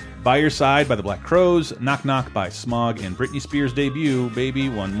 1999. By Your Side by the Black Crowes, Knock Knock by Smog, and Britney Spears' debut, Baby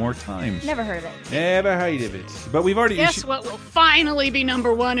One More Time. Never heard of it. Never heard of it. But we've already... Guess what will finally be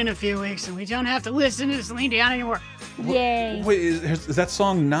 #1 in a few weeks, and we don't have to listen to Celine Dion anymore. Yay. Wait, is that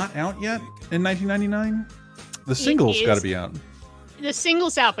song not out yet in 1999? The single's got to be out. The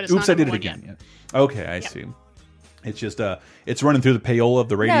single's out, but it's Oops, not I Did It Again. Yet. Yeah. Okay, I see. It's just, it's running through the payola of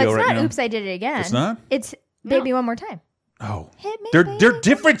the radio right now. No, it's not Oops, I Did It Again. It's not? It's Baby One More Time. Oh, Hit me, they're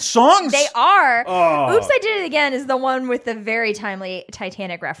different songs. They are. Oh. Oops, I Did It Again is the one with the very timely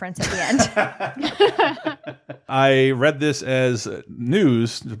Titanic reference at the end. I read this as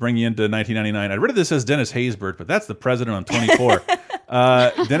news to bring you into 1999. I read this as Dennis Haysbert, but that's the president on 24.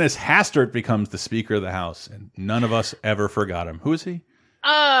 Dennis Hastert becomes the Speaker of the House, and none of us ever forgot him. Who is he?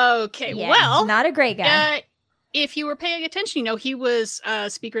 Okay, yeah, well, not a great guy. If you were paying attention, he was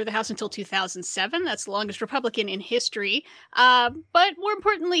Speaker of the House until 2007. That's the longest Republican in history. But more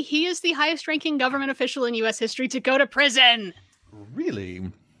importantly, he is the highest-ranking government official in U.S. history to go to prison. Really?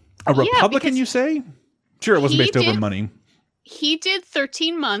 A Republican, you say? Sure, it wasn't based over money. He did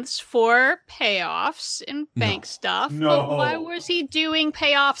 13 months for payoffs and bank stuff. No. But why was he doing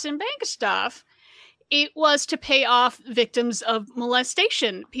payoffs and bank stuff? It was to pay off victims of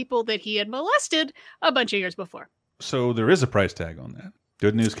molestation, people that he had molested a bunch of years before. So there is a price tag on that.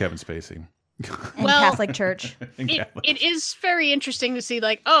 Good news, Kevin Spacey. And Catholic Church. It is very interesting to see,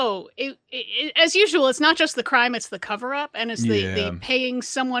 as usual, it's not just the crime, it's the cover-up, and it's the paying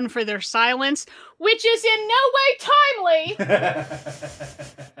someone for their silence, which is in no way timely.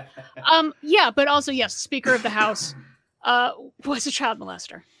 But also, yes, Speaker of the House was a child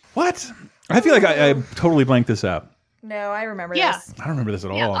molester. What? I feel like I totally blanked this out. No, I remember this. I don't remember this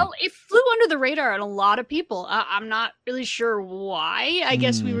at all. Oh, it flew under the radar on a lot of people. I'm not really sure why. I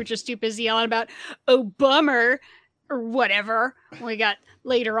guess we were just too busy yelling about, oh, bummer, or whatever, when we got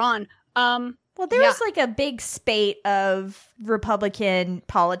later on. Well, there was a big spate of Republican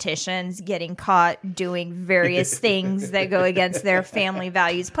politicians getting caught doing various things that go against their family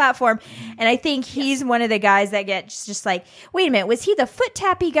values platform. And I think he's one of the guys that gets just like, wait a minute, was he the foot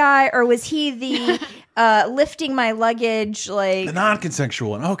tappy guy or was he the lifting my luggage, the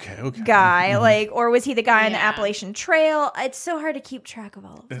non-consensual one? Okay. Guy, or was he the guy on the Appalachian Trail? It's so hard to keep track of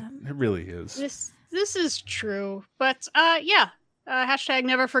all of them. It really is. This is true. But, hashtag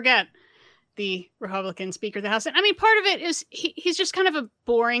never forget. the Republican Speaker of the House. And I mean, part of it is he's just kind of a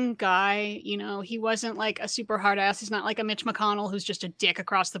boring guy. You know, he wasn't like a super hard ass. He's not like a Mitch McConnell who's just a dick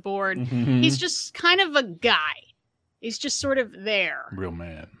across the board. Mm-hmm. He's just kind of a guy. He's just sort of there. Real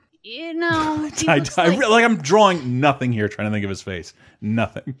man. You know, I'm drawing nothing here, trying to think of his face.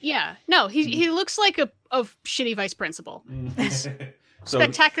 Nothing. Yeah. No, he looks like a shitty vice principal. He's So,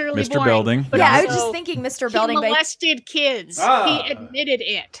 spectacularly Mr. boring. Belding. Yeah, I was just thinking Mr. Belding. He molested kids. He admitted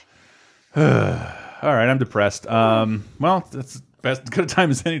it. All right, I'm depressed. Well, that's as good a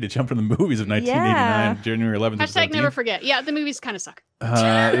time as any to jump from the movies of 1989, January 11th. Hashtag never forget. Yeah, the movies kind of suck.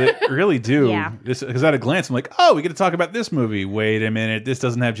 They really do. Yeah. Because at a glance, I'm like, oh, we get to talk about this movie. Wait a minute, this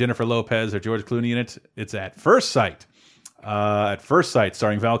doesn't have Jennifer Lopez or George Clooney in it. It's At First Sight. At First Sight,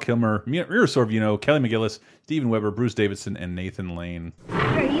 starring Val Kilmer, Mira Sorvino, Kelly McGillis, Steven Weber, Bruce Davidson, and Nathan Lane.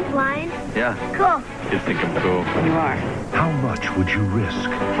 Are you blind? Yeah. Cool. You think I'm cool? You are. How much would you risk?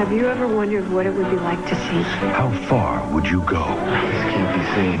 Have you ever wondered what it would be like to see? How far would you go? This can't be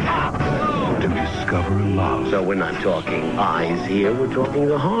seen. To discover love. So we're not talking eyes here, we're talking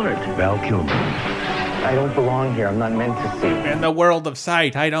the heart. Val Kilmer. I don't belong here. I'm not meant to see. In the world of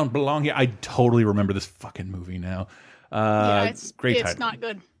sight, I don't belong here. I totally remember this fucking movie now. Great title. It's not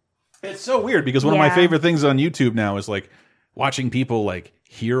good. It's so weird because one of my favorite things on YouTube now is like watching people like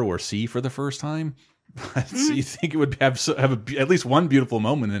hear or see for the first time. So you think it would have at least one beautiful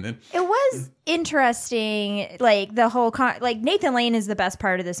moment in it. It was interesting, like the whole like Nathan Lane is the best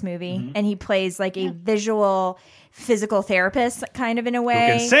part of this movie, and he plays like a visual physical therapist kind of in a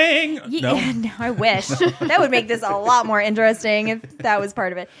way. Who can sing? Yeah, no, I wish. That would make this a lot more interesting if that was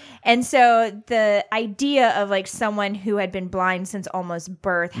part of it. And so the idea of like someone who had been blind since almost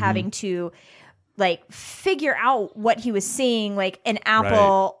birth having to like figure out what he was seeing, like an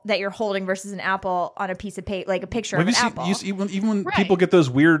apple that you're holding versus an apple on a piece of paper, like a picture of an apple. Even when people get those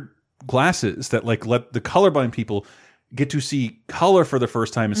weird glasses that like let the colorblind people get to see color for the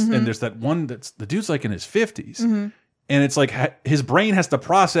first time, and there's that one that's the dude's like in his 50s, and it's like his brain has to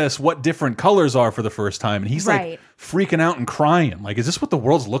process what different colors are for the first time, and he's like freaking out and crying. Like, is this what the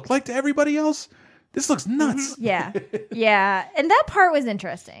world's look like to everybody else? This looks nuts. Yeah. And that part was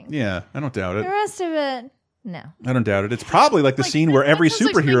interesting. Yeah, I don't doubt it. The rest of it, no. I don't doubt it. It's probably like the scene where every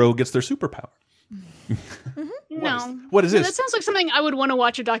superhero gets their superpower. No. What is this? That sounds like something I would want to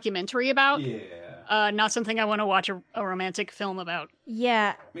watch a documentary about. Yeah. Not something I want to watch a romantic film about.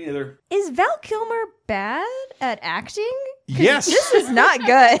 Yeah. Me either. Is Val Kilmer bad at acting? Yes. This is not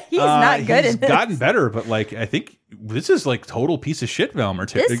good. He's not good in this. He's gotten better, but like I think this is like total piece of shit Val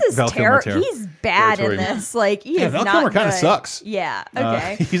Kilmer. He's bad in this. Like he is Val not Kilmer kind of good. sucks. Yeah.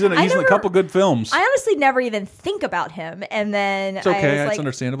 Okay. He's in a couple good films. I honestly never even think about him, and then it's okay. I was like, it's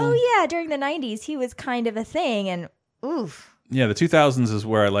understandable. Oh yeah, during the '90s he was kind of a thing, and oof. Yeah, the 2000s is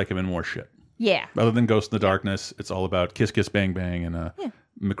where I like him in more shit. Yeah. Other than Ghost in the Darkness, it's all about Kiss Kiss Bang Bang and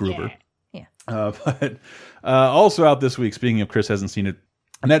MacGruber. Yeah. But also out this week, speaking of Chris hasn't seen it,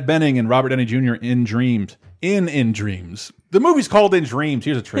 Annette Bening and Robert Downey Jr. in Dreams. In Dreams. The movie's called In Dreams.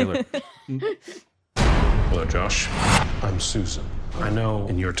 Here's a trailer. Hello, Josh. I'm Susan. I know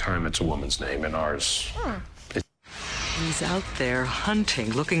in your time it's a woman's name, in ours... He's out there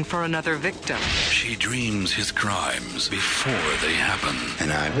hunting, looking for another victim. She dreams his crimes before they happen.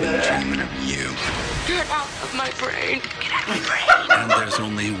 And I've been dreaming of you. Get out of my brain. Get out of my brain. And there's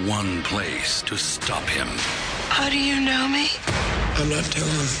only one place to stop him. How do you know me? I'm not telling.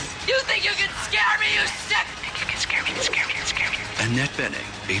 You think you can scare me, you sick? You can scare me, scare me, scare me. Annette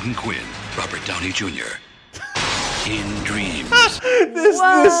Bening, Aidan Quinn, Robert Downey Jr. In Dreams. This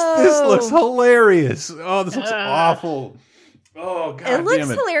looks hilarious. Oh, this looks awful. Oh, God It looks damn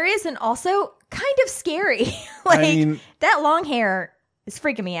it. hilarious and also kind of scary. Like, I mean, that long hair is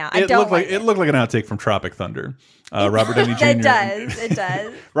freaking me out. It looked like an outtake from Tropic Thunder. Robert Downey Jr. It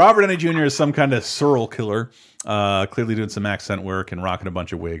does. Robert Downey Jr. is some kind of serial killer, clearly doing some accent work and rocking a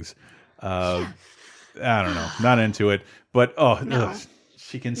bunch of wigs. I don't know, not into it, but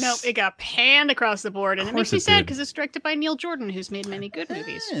she can. No, it got panned across the board, and it makes me sad because it's directed by Neil Jordan, who's made many good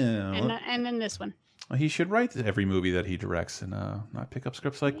movies, and then this one. Well, he should write every movie that he directs and not pick up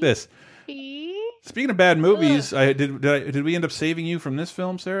scripts like this. Speaking of bad movies, did we end up saving you from this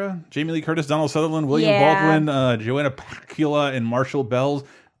film, Sarah? Jamie Lee Curtis, Donald Sutherland, William Baldwin, Joanna Pacula, and Marshall Bells,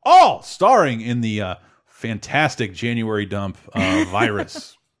 all starring in the fantastic January dump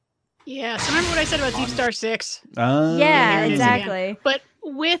Virus. Yeah, so remember what I said about Deep Star 6? Yeah, exactly. But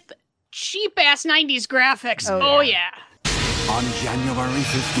with cheap-ass 90s graphics. Oh yeah. On January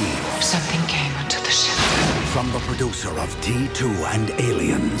 15th, something came onto the ship. From the producer of T2 and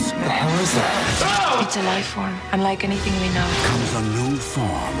Aliens. The hell is that? It's a life form, unlike anything we know. Comes a new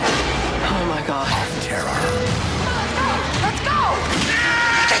form Oh my God. Terror. Let's go!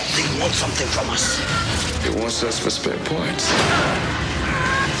 That thing wants something from us. It wants us for spare parts.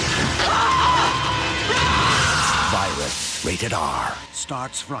 Virus. Rated R.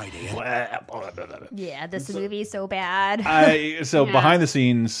 Starts Friday. Yeah, this movie is so bad. Behind the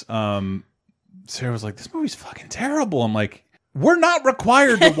scenes, Sarah was like, "This movie's fucking terrible." I'm like, "We're not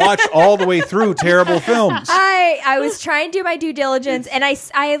required to watch all the way through terrible films." I was trying to do my due diligence, and I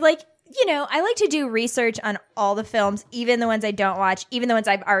like, you know, I like to do research on all the films, even the ones I don't watch, even the ones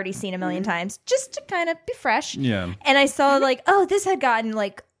I've already seen a million times, just to kind of be fresh. Yeah. And I saw like, oh, this had gotten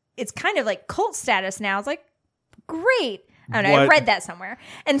like, it's kind of like cult status now. It's like, great. I don't know. I read that somewhere.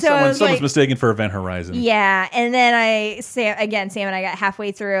 And so someone's like, mistaken for Event Horizon. Yeah. And then Sam and I got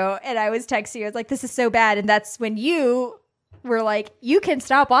halfway through, and I was texting you. I was like, this is so bad. And that's when you were like, you can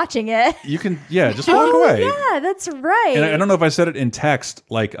stop watching it. You can, just walk away. Yeah, that's right. And I don't know if I said it in text.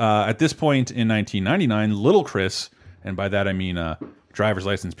 Like, at this point in 1999, little Chris, and by that I mean driver's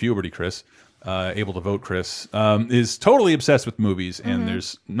license puberty Chris, able to vote Chris, is totally obsessed with movies. And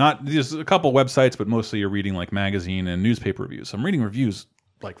there's a couple websites, but mostly you're reading like magazine and newspaper reviews. So I'm reading reviews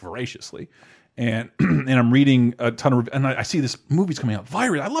like voraciously. And I'm reading a ton of, and I see this movie's coming out.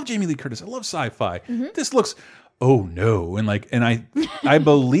 Virus. I love Jamie Lee Curtis. I love sci-fi. This looks, oh no. And I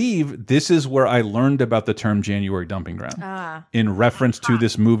believe this is where I learned about the term January dumping ground in reference to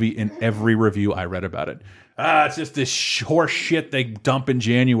this movie in every review I read about it. It's just this horse shit they dump in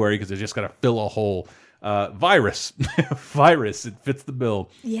January because they just got to fill a hole. Virus. Virus. It fits the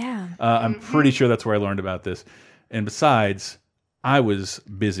bill. Yeah. I'm pretty sure that's where I learned about this. And besides, I was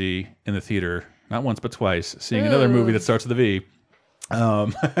busy in the theater, not once but twice, seeing another movie that starts with a V.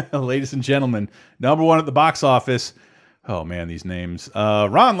 Ladies and gentlemen, #1 at the box office. Oh man, these names.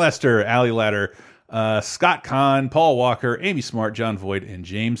 Ron Lester, Ali Latter, Scott Kahn, Paul Walker, Amy Smart, John Voight, and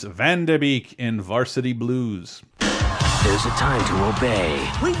James Van Der Beek in Varsity Blues. There's a time to obey.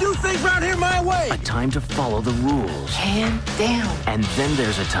 We do things around here my way. A time to follow the rules. Hand down. And then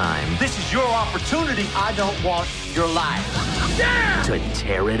there's a time This is your opportunity. I don't want your life. Yeah! to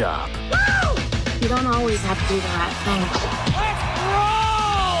tear it up. Woo! You don't always have to do the right thing. Let's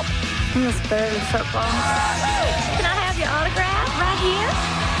roll! I'm the spirit of football. Can I have your autograph right here?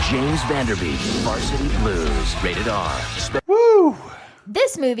 James Van Der Beek, Varsity Blues, rated R. Woo!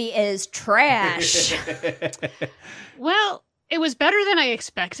 This movie is trash. Well, it was better than I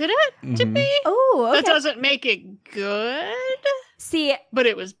expected it to be. Oh, okay. That doesn't make it good. See, but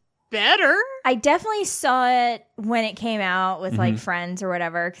it was better. I definitely saw it when it came out with like friends or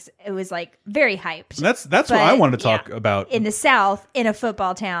whatever, because it was like very hyped. That's what I wanted to talk about. In the South, in a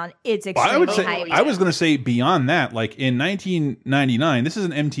football town, it's extremely hyped. I was going to say beyond that, like in 1999, this is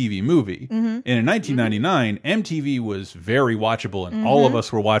an MTV movie. And in 1999, MTV was very watchable and all of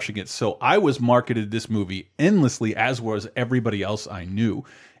us were watching it. So I was marketed this movie endlessly, as was everybody else I knew.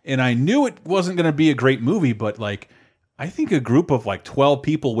 And I knew it wasn't going to be a great movie, but like, I think a group of like 12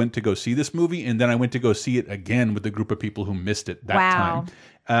 people went to go see this movie, and then I went to go see it again with the group of people who missed it that time.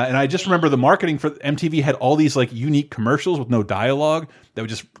 And I just remember the marketing for MTV had all these like unique commercials with no dialogue that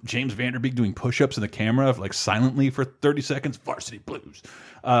was just James Van Der Beek doing push-ups in the camera like silently for 30 seconds. Varsity Blues.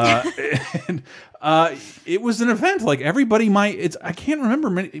 And it was an event. Like everybody I can't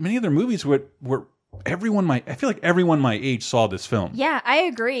remember many other movies where I feel like everyone my age saw this film. Yeah, I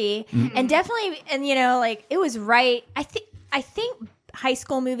agree. And definitely, and you know, like it was right. I think high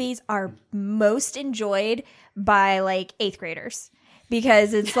school movies are most enjoyed by like 8th graders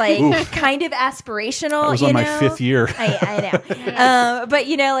because it's like kind of aspirational. I was on my 5th year. I know. But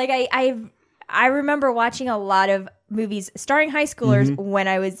you know, like I remember watching a lot of movies starring high schoolers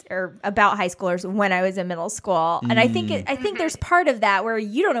or about high schoolers when I was in middle school, and I think there's part of that where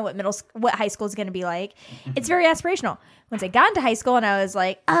you don't know what high school is going to be like. It's very aspirational. Once I got into high school and I was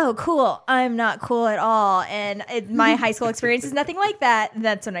like, oh, cool, I'm not cool at all, and my high school experience is nothing like that.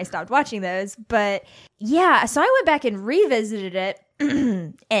 That's when I stopped watching those. But yeah, so I went back and revisited it.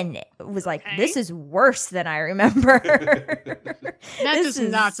 And it was like, this is worse than I remember. That does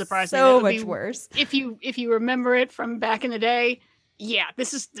not surprise me. So much worse. If you remember it from back in the day, yeah,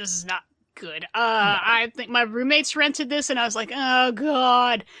 this is not good. I think my roommates rented this, and I was like, oh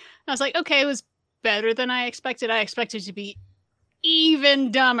god. I was like, okay, it was better than I expected. I expected it to be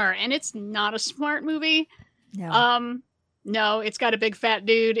even dumber, and it's not a smart movie. No, it's got a big fat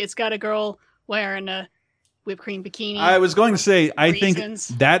dude. It's got a girl wearing a whipped cream bikini. I was going to say, I think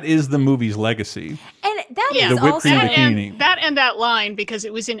that is the movie's legacy. And that is the whipped also cream bikini. And that line, because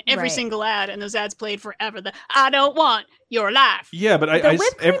it was in every single ad, and those ads played forever. I don't want your life. Yeah, but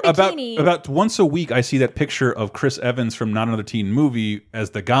about once a week I see that picture of Chris Evans from Not Another Teen Movie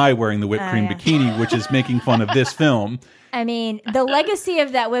as the guy wearing the whipped cream bikini, which is making fun of this film. I mean, the legacy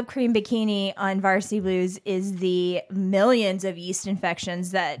of that whipped cream bikini on Varsity Blues is the millions of yeast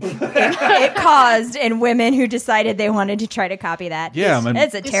infections that it caused in women who decided they wanted to try to copy that. Yeah,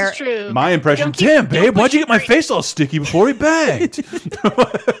 it's a terrible. My impression. Damn, babe, why'd you get my face all sticky before we banged?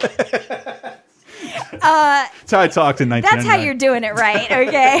 That's how I talked in 1999. That's how you're doing it right,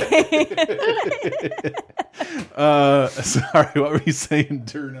 okay? Sorry, what were you saying,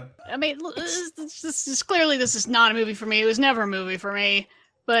 Durna? I mean, this is clearly this is not a movie for me. It was never a movie for me,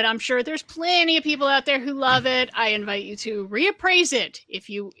 but I'm sure there's plenty of people out there who love it. I invite you to reappraise it if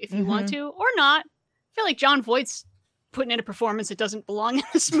you want to, or not. I feel like Jon Voight's putting in a performance that doesn't belong in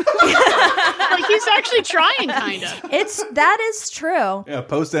this movie. Like he's actually trying, kind of. That is true. Yeah,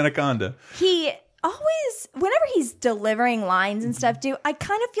 post Anaconda. He always, whenever he's delivering lines and stuff, I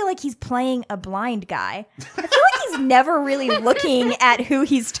kind of feel like he's playing a blind guy. I feel like he's never really looking at who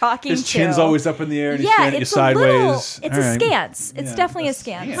he's talking to. His chin's always up in the air and he's staring at you sideways. It's a scance. It's definitely a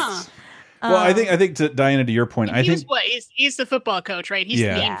scance. Huh. Well, I think to Diana, to your point, he's the football coach, right? He's the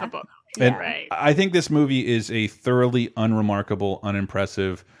main football coach. And right. I think this movie is a thoroughly unremarkable,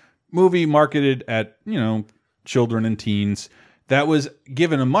 unimpressive movie marketed at, children and teens that was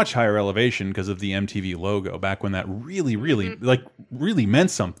given a much higher elevation because of the MTV logo back when that really meant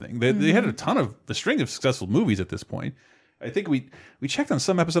something. They had a ton of the string of successful movies at this point. I think we checked on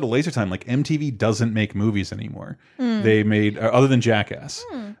some episode of Laser Time, like MTV doesn't make movies anymore. They made, other than Jackass,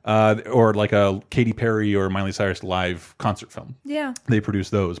 or like a Katy Perry or Miley Cyrus live concert film. Yeah. They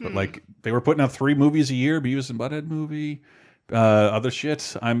produced those, but like they were putting out 3 movies a year, Beavis and Butthead movie, other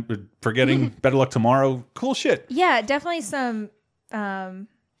shit. I'm forgetting Better Luck Tomorrow. Cool shit. Yeah, definitely some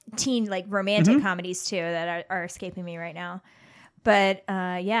teen like romantic comedies too that are escaping me right now. But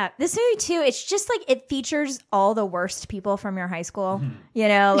this movie too, it's just like it features all the worst people from your high school.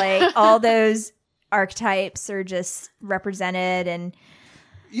 Like all those archetypes are just represented. And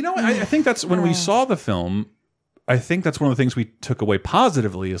I think that's when we saw the film, I think that's one of the things we took away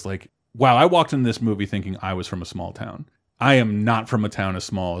positively is like, wow, I walked into this movie thinking I was from a small town. I am not from a town as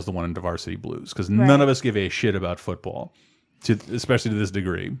small as the one in Varsity Blues because none of us give a shit about football. Especially to this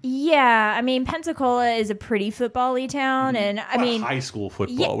degree. Yeah, I mean, Pensacola is a pretty football-y town, and I mean high school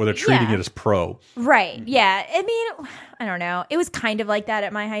football where they're treating it as pro. Right. Yeah. I mean, I don't know. It was kind of like that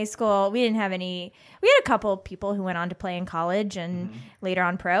at my high school. We didn't have any. We had a couple people who went on to play in college and later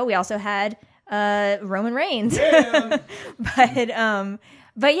on pro. We also had Roman Reigns. Yeah.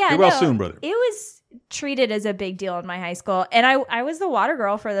 But yeah, get well soon, brother. It was treated as a big deal in my high school, and I was the water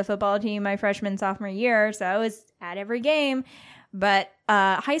girl for the football team my freshman sophomore year, so I was at every game. But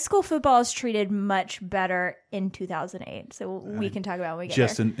high school football is treated much better in 2008, so we can talk about when we get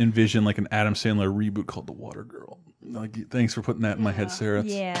just there. Envision like an Adam Sandler reboot called The Water Girl. Like, thanks for putting that in my head, Sarah.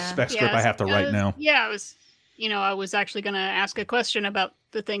 It's spec script I have to write now. Yeah, I was actually going to ask a question about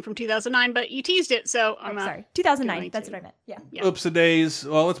the thing from 2009, but you teased it, so I'm not. Sorry, 2009. That's what I meant. Yeah. Oops-a-days.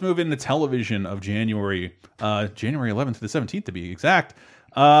 Well, let's move into television of January 11th to the 17th to be exact.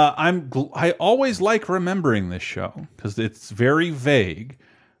 I always like remembering this show because it's very vague.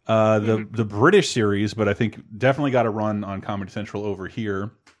 The British series, but I think definitely got a run on Comedy Central over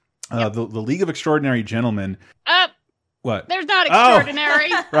here. The League of Extraordinary Gentlemen. What? There's not extraordinary.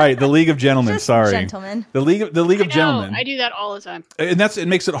 Oh, right, the League of Gentlemen. Just sorry, gentlemen. The League of Gentlemen. I do that all the time, and it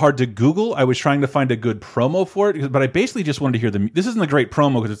makes it hard to Google. I was trying to find a good promo for it, but I basically just wanted to hear this isn't a great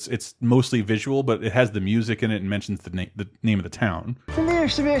promo because it's mostly visual, but it has the music in it and mentions the name of the town. There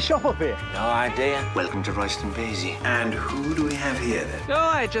used to be a shop up here. No idea. Welcome to Royston Vasey. And who do we have here then? Oh,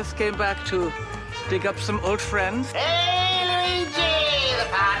 I just came back to dig up some old friends. Hey, Luigi, the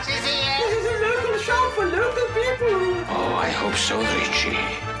party's here. This is a local shop for local people. Oh, I hope so, Richie.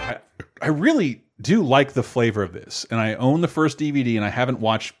 I really do like the flavor of this, and I own the first DVD, and I haven't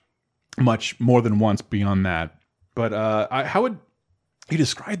watched much more than once beyond that. But how would you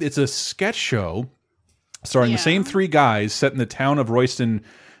describe it? It's a sketch show starring the same 3 guys set in the town of Royston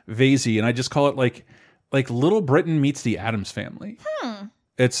Vasey, and I just call it like Little Britain meets the Addams Family.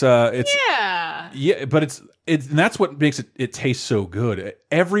 It's but it's and that's what makes it taste so good.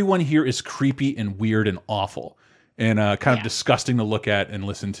 Everyone here is creepy and weird and awful and kind of disgusting to look at and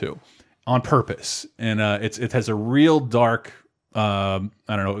listen to on purpose. And it has a real dark, I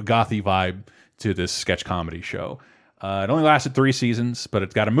don't know, gothy vibe to this sketch comedy show. It only lasted 3 seasons, but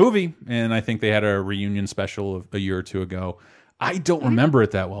it's got a movie, and I think they had a reunion special a year or 2 ago. I don't remember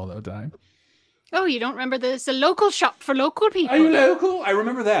it that well though, Di. Oh, you don't remember this? A local shop for local people. Are you local? I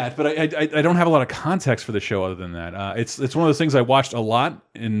remember that, but I don't have a lot of context for the show other than that. It's one of those things I watched a lot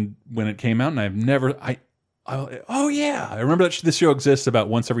when it came out, and I've never oh yeah, I remember that this show exists about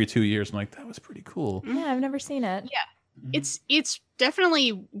once every 2 years. I'm like, that was pretty cool. Yeah, I've never seen it. Yeah, it's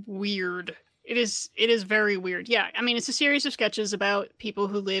definitely weird. It is very weird. Yeah, I mean, it's a series of sketches about people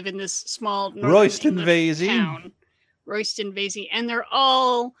who live in this small Royston Vasey town, Royston Vasey, and they're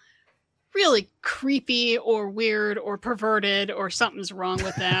all really creepy or weird or perverted or something's wrong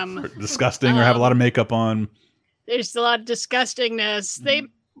with them. Or disgusting or have a lot of makeup on. There's a lot of disgustingness. They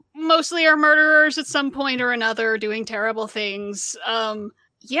mostly are murderers at some point or another, doing terrible things.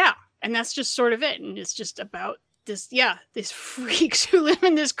 Yeah, and that's just sort of it. And it's just about these freaks who live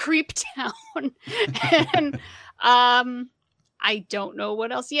in this creep town. And I don't know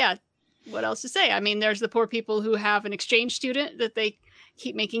what else to say. I mean, there's the poor people who have an exchange student that they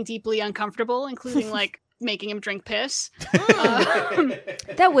keep making deeply uncomfortable, including like making him drink piss.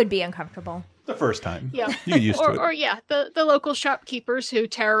 That would be uncomfortable. The first time. Yeah. You get used to it. Or the local shopkeepers who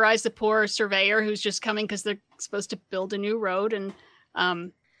terrorize the poor surveyor who's just coming because they're supposed to build a new road, and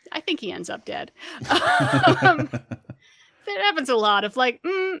I think he ends up dead. That happens a lot of like,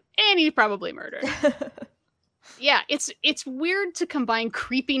 and he's probably murdered. Yeah, it's weird to combine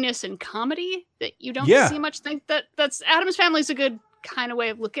creepiness and comedy that you don't see much. Think that's Addams Family's a good kind of way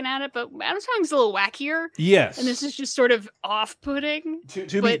of looking at it, but Addams Family's a little wackier. Yes, and this is just sort of off-putting.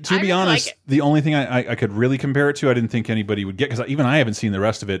 To be honest, the only thing I could really compare it to, I didn't think anybody would get, because even I haven't seen the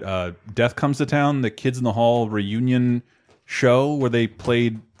rest of it. Death Comes to Town, the Kids in the Hall reunion show where they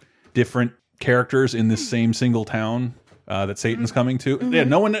played different characters in this same single town that Satan's coming to. Yeah,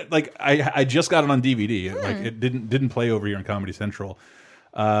 no one like I just got it on DVD. Like it didn't play over here on Comedy Central.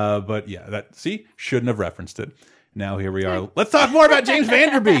 But yeah, shouldn't have referenced it. Now here we are. Let's talk more about James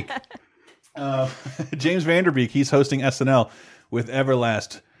Vanderbeek. James Vanderbeek, he's hosting SNL with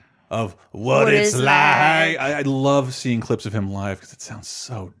Everlast of What It's Like. I love seeing clips of him live because it sounds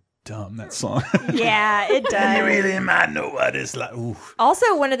so dumb, that song. Yeah, it does. You really might know what it's like. Oof.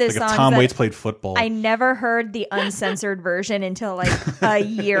 Also, one of those like songs if Tom Waits played football. I never heard the uncensored version until like a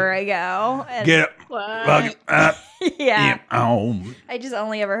year ago. And Get up. yeah. I just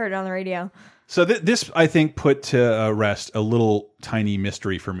only ever heard it on the radio. So this, I think, put to rest a little tiny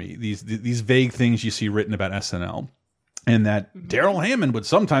mystery for me. These vague things you see written about SNL, and that Daryl Hammond would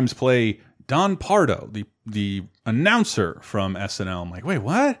sometimes play Don Pardo, the announcer from SNL. I'm like, wait,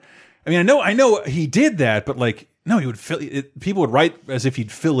 what? I mean, I know he did that, but like, no, he would people would write as if he'd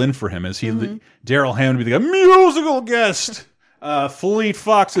fill in for him, as he Daryl Hammond would be like a musical guest. Fleet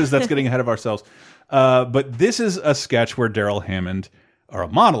Foxes. That's getting ahead of ourselves. But this is a sketch where Daryl Hammond. Or a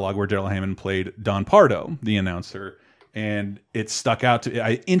monologue where Daryl Hammond played Don Pardo, the announcer, and it stuck out to.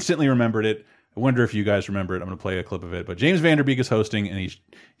 I instantly remembered it. I wonder if you guys remember it. I'm going to play a clip of it. But James Vanderbeek is hosting, and he's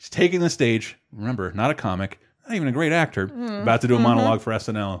taking the stage. Remember, not a comic, not even a great actor. About to do a monologue for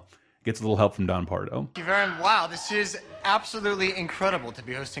SNL. Gets a little help from Don Pardo. Thank you very much. Wow, this is absolutely incredible to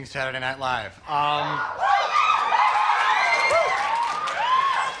be hosting Saturday Night Live.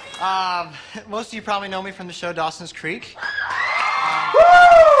 Most of you probably know me from the show Dawson's Creek.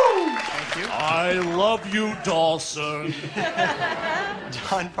 Thank you. I love you, Dawson.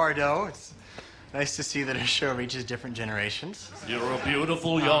 Don Pardo. It's nice to see that our show reaches different generations. You're a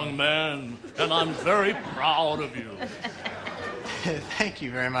beautiful young man, and I'm very proud of you. Thank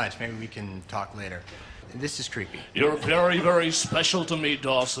you very much. Maybe we can talk later. This is creepy. You're very, very special to me,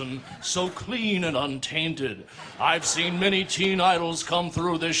 Dawson. So clean and untainted. I've seen many teen idols come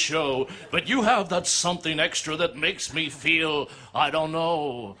through this show, but you have that something extra that makes me feel, I don't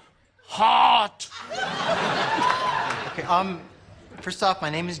know, hot. Okay, first off, my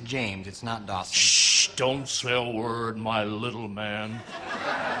name is James. It's not Dawson. Shh, don't say a word, my little man.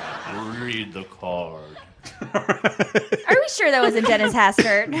 Read the card. Are we sure that wasn't Dennis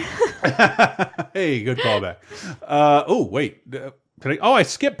Haskert? Hey, good callback. Oh, wait. I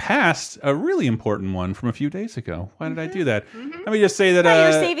skipped past a really important one from a few days ago. Why did I do that? Let me just say that...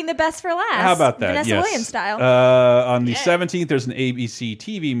 you're saving the best for last. How about that? Vanessa Williams style. On the 17th, there's an ABC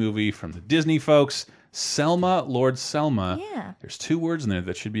TV movie from the Disney folks, Selma, Lord Selma. Yeah. There's 2 words in there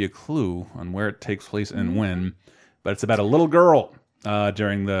that should be a clue on where it takes place and when. But it's about a little girl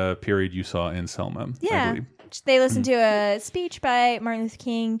during the period you saw in Selma. Yeah. I believe. They listen to a speech by Martin Luther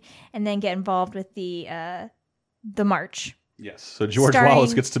King and then get involved with the march. Yes. So George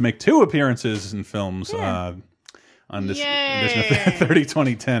Wallace gets to make 2 appearances in films on this edition of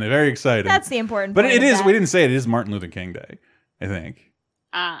 30-2010. Very exciting. That's the important But point it is, that. we didn't say it is Martin Luther King Day, I think.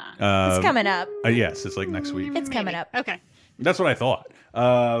 It's coming up. Yes, it's like next week. It's coming up. Okay. That's what I thought.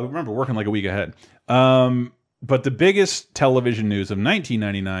 Remember, working like a week ahead. But the biggest television news of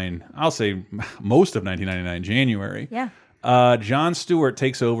 1999, I'll say most of 1999, January. Yeah. Jon Stewart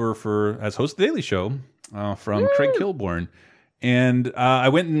takes over as host of The Daily Show from Craig Kilborn. And I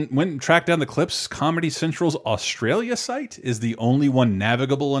went and tracked down the clips. Comedy Central's Australia site is the only one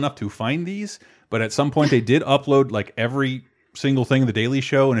navigable enough to find these. But at some point, they did upload like every single thing of The Daily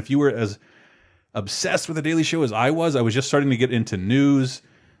Show. And if you were as obsessed with The Daily Show as I was just starting to get into news.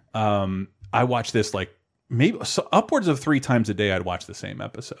 I watched this like maybe upwards of 3 times a day. I'd watch the same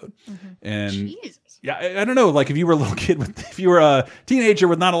episode. And Jesus. Yeah, I don't know. Like if you were a little kid, if you were a teenager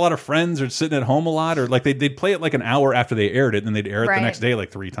with not a lot of friends or sitting at home a lot, or like they'd play it like an hour after they aired it, and then they'd air it the next day like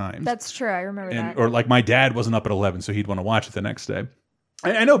 3 times. That's true. I remember that. Or like my dad wasn't up at 11, so he'd want to watch it the next day.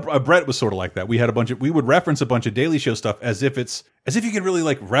 I know Brett was sort of like that. We would reference a bunch of Daily Show stuff as if you could really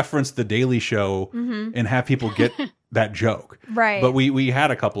like reference the Daily Show and have people get that joke. Right. But we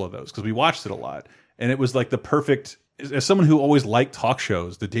had a couple of those because we watched it a lot, and it was like the perfect. As someone who always liked talk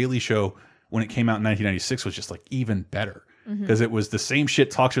shows, the Daily Show when it came out in 1996 was just like even better because it was the same shit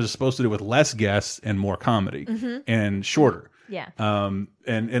talk shows are supposed to do with less guests and more comedy and shorter. Yeah.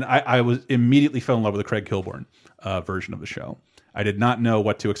 And I was immediately fell in love with the Craig Kilborn version of the show. I did not know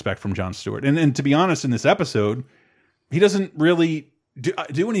what to expect from Jon Stewart. And to be honest, in this episode, he doesn't really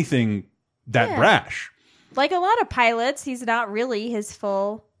do anything that brash. Like a lot of pilots, he's not really his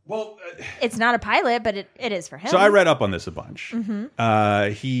full... Well, it's not a pilot, but it is for him. So I read up on this a bunch.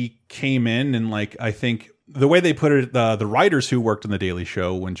 He came in and like, I think the way they put it, the writers who worked on The Daily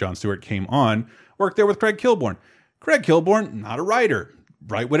Show when Jon Stewart came on worked there with Craig Kilborn. Craig Kilborn, not a writer.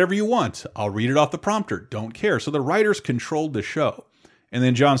 Write whatever you want. I'll read it off the prompter. Don't care. So the writers controlled the show. And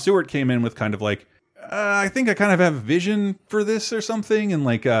then Jon Stewart came in with kind of like, I think I kind of have a vision for this or something. And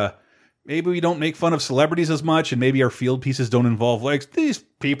like, maybe we don't make fun of celebrities as much. And maybe our field pieces don't involve like, these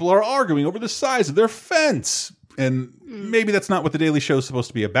people are arguing over the size of their fence. And maybe that's not what The Daily Show is supposed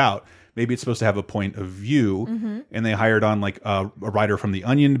to be about. Maybe it's supposed to have a point of view. And they hired on like a writer from The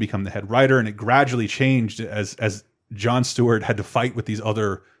Onion to become the head writer. And it gradually changed as Jon Stewart had to fight with these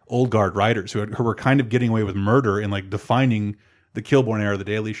other old guard writers who were kind of getting away with murder and like defining the Kilborn era of The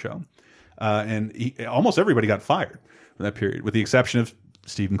Daily Show. And almost everybody got fired from that period, with the exception of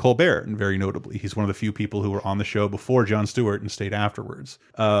Stephen Colbert. And very notably, he's one of the few people who were on the show before Jon Stewart and stayed afterwards.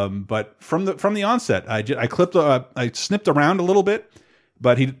 But from the onset, I snipped around a little bit,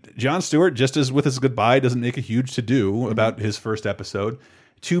 but Jon Stewart, just as with his goodbye, doesn't make a huge to-do about his first episode.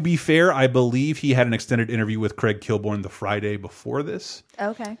 To be fair, I believe he had an extended interview with Craig Kilborn the Friday before this.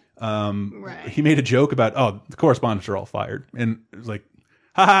 Okay. Right. He made a joke about, the correspondents are all fired. And it was like,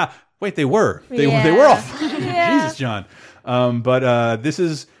 haha, wait, they were. They were all fired. Jesus, John. But this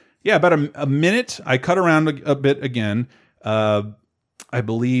is, about a minute. I cut around a bit again. I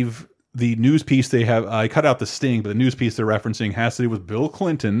believe the news piece they have, I cut out the sting, but the news piece they're referencing has to do with Bill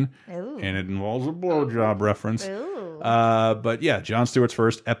Clinton. Ooh. And it involves a blowjob reference. Ooh. But yeah, Jon Stewart's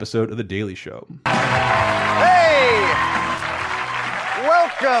first episode of The Daily Show. Hey!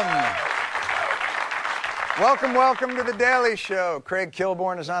 Welcome to The Daily Show. Craig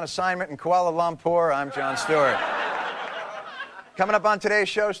Kilborn is on assignment in Kuala Lumpur. I'm Jon Stewart. Coming up on today's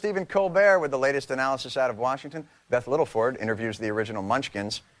show, Stephen Colbert with the latest analysis out of Washington. Beth Littleford interviews the original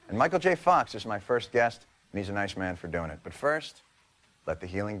Munchkins. And Michael J. Fox is my first guest, and he's a nice man for doing it. But first, let the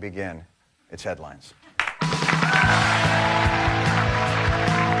healing begin. It's headlines.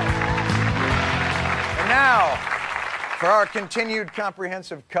 And now, for our continued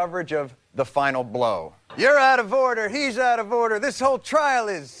comprehensive coverage of The Final Blow. You're out of order, he's out of order, this whole trial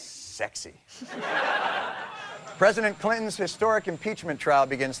is sexy. President Clinton's historic impeachment trial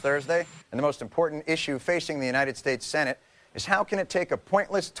begins Thursday, and the most important issue facing the United States Senate is how can it take a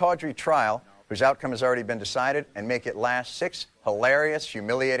pointless, tawdry trial whose outcome has already been decided and make it last 6 hilarious,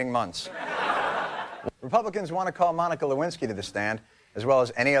 humiliating months. Republicans want to call Monica Lewinsky to the stand, as well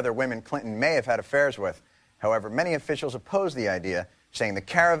as any other women Clinton may have had affairs with. However, many officials oppose the idea, saying the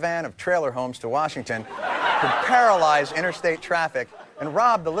caravan of trailer homes to Washington could paralyze interstate traffic and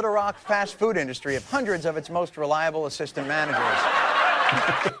rob the Little Rock fast food industry of hundreds of its most reliable assistant managers.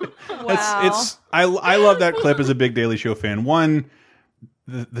 Wow. I love that clip as a big Daily Show fan. One,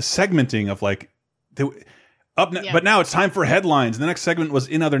 the segmenting of like, but now it's time for headlines. And the next segment was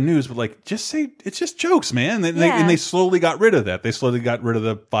in other news, but like, just say it's just jokes, man. And they slowly got rid of that. They slowly got rid of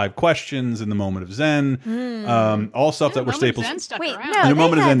the 5 questions in the Moment of Zen, all stuff that were staples. Wait, no, the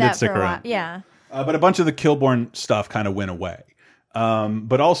Moment of Zen did stick around. Yeah. But a bunch of the Kilborn stuff kind of went away.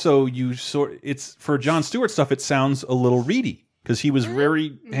 But also it's for Jon Stewart stuff. It sounds a little reedy. because he was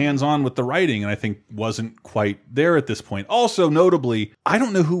very hands-on with the writing, and I think wasn't quite there at this point. Also, notably, I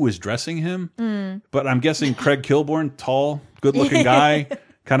don't know who was dressing him, but I'm guessing Craig Kilborn, tall, good-looking guy,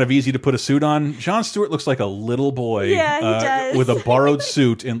 kind of easy to put a suit on. Jon Stewart looks like a little boy with a borrowed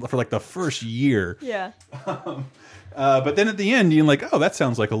suit for like the first year. Yeah. But then at the end, you're like, oh, that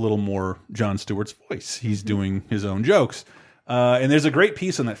sounds like a little more Jon Stewart's voice. He's doing his own jokes. And there's a great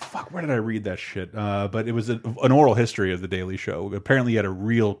piece on that. Fuck, where did I read that shit? But it was an oral history of The Daily Show. Apparently, he had a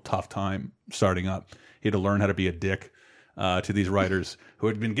real tough time starting up. He had to learn how to be a dick to these writers who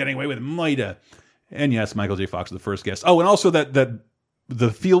had been getting away with murder. And yes, Michael J. Fox was the first guest. Oh, and also that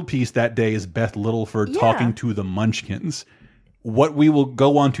the field piece that day is Beth Littleford talking to the Munchkins. What we will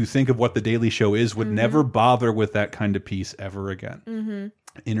go on to think of what The Daily Show is would never bother with that kind of piece ever again.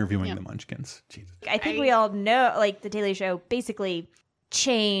 Interviewing the Munchkins. Jesus. I think we all know, like, The Daily Show basically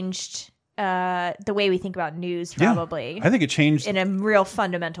changed the way we think about news, probably. Yeah, I think it changed in a real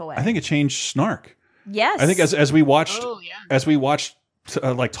fundamental way. I think it changed snark. Yes. I think as we watched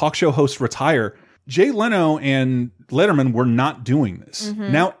like talk show hosts retire, Jay Leno and Letterman were not doing this.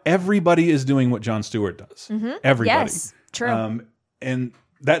 Now everybody is doing what Jon Stewart does. Everybody. Yes, true. And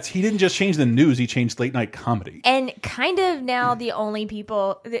he didn't just change the news, he changed late night comedy. And kind of now the only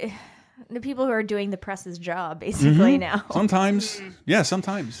people, the people who are doing the press's job, basically now. Sometimes,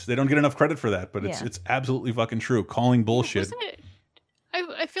 sometimes. They don't get enough credit for that, but it's absolutely fucking true. Calling bullshit. Wasn't it?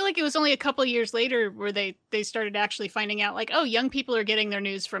 I feel like it was only a couple of years later where they started actually finding out, like, oh, young people are getting their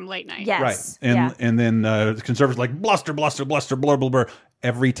news from late night. Yes. Right. And then the conservatives like, bluster, bluster, bluster, blah, blah, blah.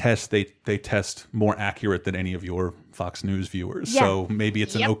 Every test they test more accurate than any of your Fox News viewers. Yeah. So maybe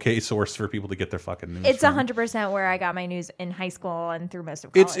it's an okay source for people to get their fucking news. It's 100% where I got my news in high school and through most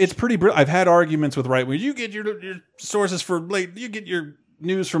of college. It's pretty brilliant. I've had arguments with right wing. You get your sources you get your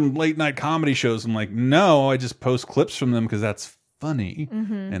news from late night comedy shows. I'm like, no, I just post clips from them because that's funny,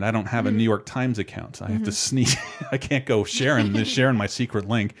 and I don't have a New York Times account. I have to sneak. I can't go sharing my secret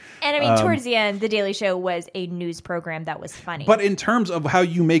link. And I mean, towards the end, The Daily Show was a news program that was funny. But in terms of how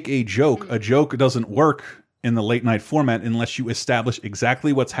you make a joke doesn't work in the late night format unless you establish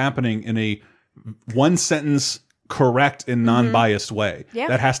exactly what's happening in a one sentence correct and non-biased way. Yeah.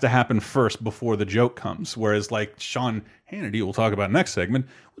 That has to happen first before the joke comes. Whereas like Sean Hannity, we'll talk about next segment,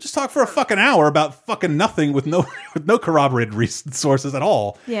 we'll just talk for a fucking hour about fucking nothing with no corroborated sources at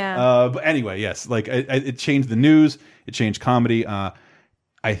all. Yeah. But anyway, yes, like it changed the news, it changed comedy.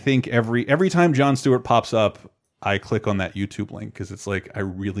 I think every time Jon Stewart pops up, I click on that YouTube link because it's like I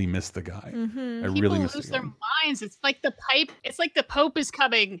really miss the guy. I really miss lose the guy. their minds. It's like the Pope is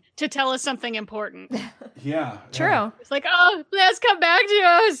coming to tell us something important. Yeah, true. It's like, oh, let's come back to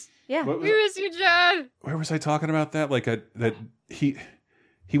us. Yeah, we miss you, John. Where was I talking about that? Like that he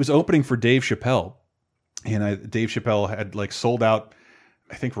was opening for Dave Chappelle, and Dave Chappelle had like sold out,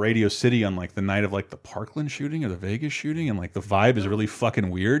 I think, Radio City on like the night of like the Parkland shooting or the Vegas shooting, and like the vibe is really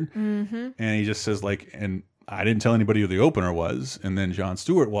fucking weird. And he just says like, and I didn't tell anybody who the opener was, and then Jon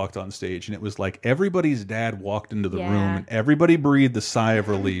Stewart walked on stage, and it was like everybody's dad walked into the room, and everybody breathed a sigh of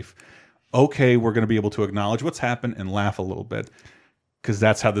relief. Okay, we're going to be able to acknowledge what's happened and laugh a little bit. Because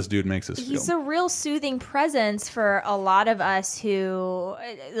that's how this dude makes us feel. He's a real soothing presence for a lot of us who,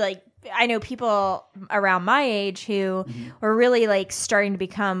 like, I know people around my age who were really, like, starting to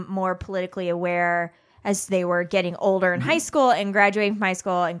become more politically aware as they were getting older in high school and graduating from high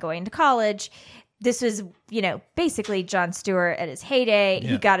school and going to college. This was, basically Jon Stewart at his heyday.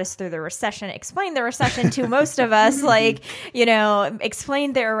 Yeah. He got us through the recession, explained the recession to most of us, like,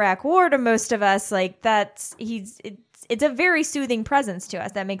 explained the Iraq War to most of us. Like, it's a very soothing presence to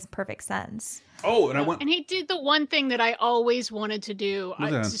us. That makes perfect sense. Oh, and he did the one thing that I always wanted to do,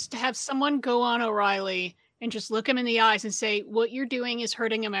 just to have someone go on O'Reilly and just look him in the eyes and say, what you're doing is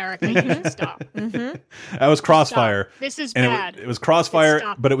hurting America. You should stop. That was Crossfire. Stop. This is bad. It was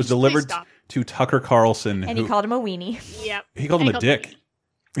Crossfire, but it was delivered to Tucker Carlson. And he called him a weenie. Yep. He called him a dick.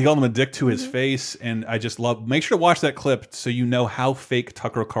 He called him a dick to his face, and I just make sure to watch that clip so you know how fake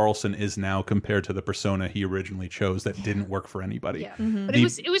Tucker Carlson is now compared to the persona he originally chose that didn't work for anybody. Yeah. But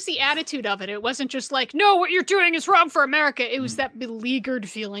it was the attitude of it. It wasn't just like, no, what you're doing is wrong for America. It was that beleaguered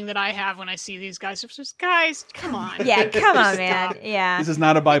feeling that I have when I see these guys. It's just, guys, come on. Yeah, come on, man. Yeah. This is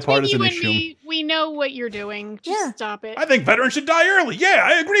not a bipartisan issue. We know what you're doing. Just stop it. I think veterans should die early. Yeah,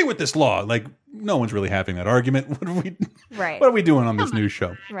 I agree with this law. Like, no one's really having that argument. What are we doing on this news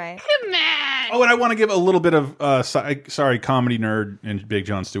show? Right. Come on. Oh, and I want to give a little bit of sorry, comedy nerd and big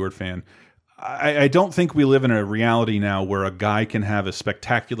Jon Stewart fan. I don't think we live in a reality now where a guy can have a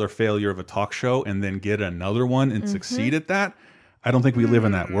spectacular failure of a talk show and then get another one and succeed at that. I don't think we live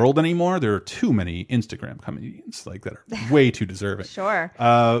in that world anymore. There are too many Instagram comedians like that are way too deserving. Sure.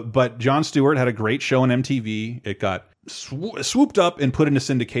 But Jon Stewart had a great show on MTV. It got swooped up and put into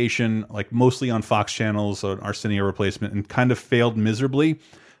syndication, like mostly on Fox channels, an Arsenio replacement, and kind of failed miserably.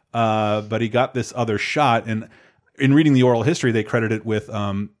 But he got this other shot, and in reading the oral history, they credit it with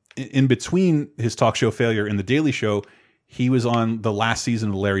in between his talk show failure in The Daily Show, he was on the last season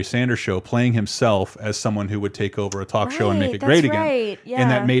of the Larry Sanders Show playing himself as someone who would take over a talk show and make it great again. Yeah.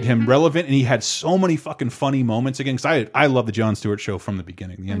 And that made him relevant. And he had so many fucking funny moments again. Because I love the Jon Stewart Show from the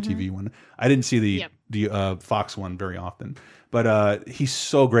beginning, the MTV one. I didn't see the Fox one very often. But he's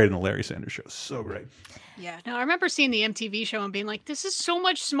so great in the Larry Sanders Show. So great. Yeah. No, I remember seeing the MTV show and being like, this is so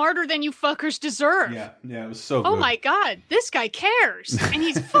much smarter than you fuckers deserve. Yeah, it was so good. Oh my God, this guy cares. And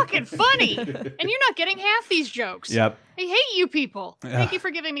he's fucking funny. And you're not getting half these jokes. Yep. I hate you people. Thank you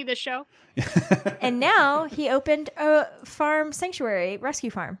for giving me this show. And now he opened a farm sanctuary, rescue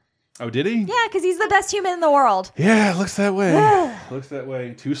farm. Oh, did he? Yeah, because he's the best human in the world. Yeah, it looks that way. Looks that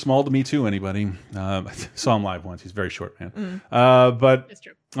way. Too small to me too, anybody. I saw him live once. He's very short, man. But that's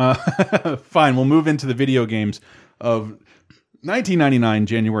true. Fine, we'll move into the video games of 1999,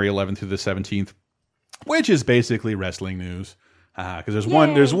 January 11th through the 17th, which is basically wrestling news. Because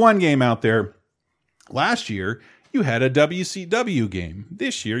there's one game out there. Last year, you had a WCW game.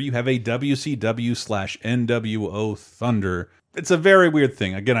 This year, you have a WCW/NWO Thunder. It's a very weird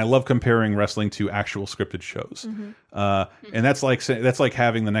thing. Again, I love comparing wrestling to actual scripted shows, and that's like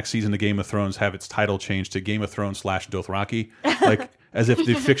having the next season of Game of Thrones have its title changed to Game of Thrones /Dothraki, like as if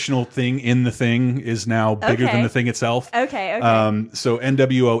the fictional thing in the thing is now bigger than the thing itself. Okay. So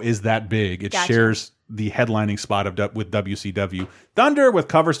NWO is that big. It shares the headlining spot with WCW. Thunder with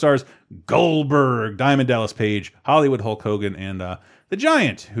cover stars Goldberg, Diamond Dallas Page, Hollywood Hulk Hogan, and the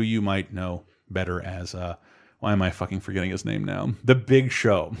Giant, who you might know better as. Why am I fucking forgetting his name now? The Big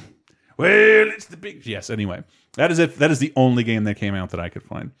Show. Well, it's the Big... Yes, anyway. That is it. That is the only game that came out that I could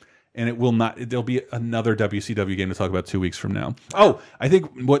find. And it will not... There'll be another WCW game to talk about 2 weeks from now. Oh, I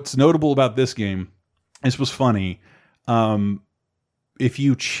think what's notable about this game, this was funny. If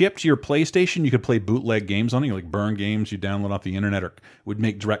you chipped your PlayStation, you could play bootleg games on it. You like burn games you download off the internet or would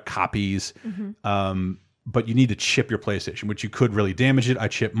make direct copies. But you need to chip your PlayStation, which you could really damage it. I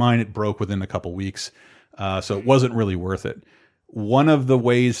chipped mine. It broke within a couple weeks. So it wasn't really worth it. One of the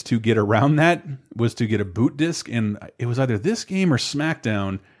ways to get around that was to get a boot disc, and it was either this game or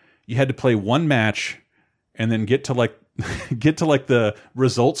SmackDown. You had to play one match and then get to like the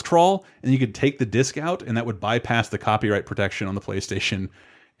results crawl, and you could take the disc out, and that would bypass the copyright protection on the PlayStation,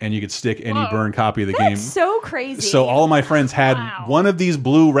 and you could stick any burn copy of the game. So crazy. So all of my friends had one of these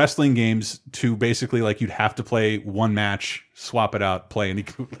blue wrestling games to basically like you'd have to play one match, swap it out, play, and you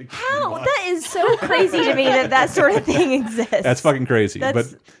could, like, how? That is so crazy to me that sort of thing exists. That's fucking crazy.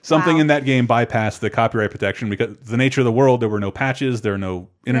 But something in that game bypassed the copyright protection because the nature of the world, there were no patches, there were no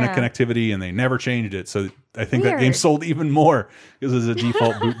internet connectivity, and they never changed it. So I think that game sold even more because it was a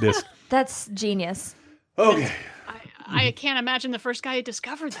default boot disc. That's genius. Okay. I can't imagine the first guy who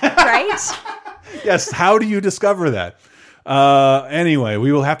discovered that. Right? Yes. How do you discover that? Anyway,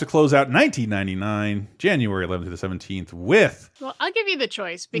 we will have to close out 1999, January 11th to the 17th with... Well, I'll give you the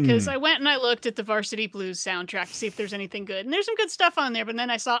choice because I went and I looked at the Varsity Blues soundtrack to see if there's anything good. And there's some good stuff on there, but then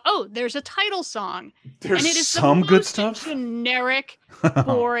I saw, there's a title song. There's and it is some the good most stuff? Generic,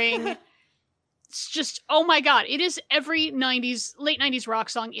 boring... It's just, oh my God, it is every late 90s rock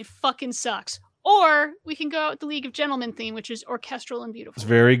song. It fucking sucks. Or we can go out with the League of Gentlemen theme, which is orchestral and beautiful. It's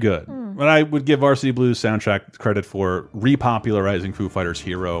very good. But I would give Varsity Blues soundtrack credit for repopularizing Foo Fighters'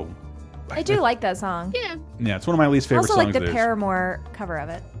 Hero. I do like that song. Yeah, it's one of my least favorite songs. Also like the Paramore cover of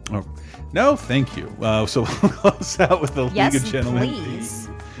it. Oh, no, thank you. So we'll close out with the League of Gentlemen please.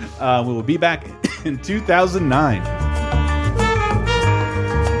 theme. We will be back in 2009.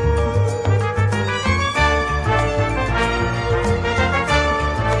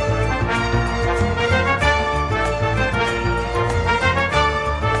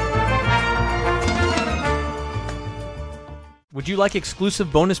 Would you like exclusive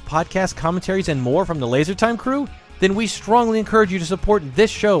bonus podcast commentaries and more from the LaserTime crew? Then we strongly encourage you to support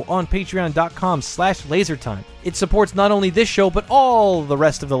this show on patreon.com/lasertime. It supports not only this show, but all the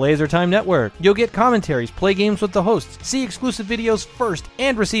rest of the LaserTime network. You'll get commentaries, play games with the hosts, see exclusive videos first,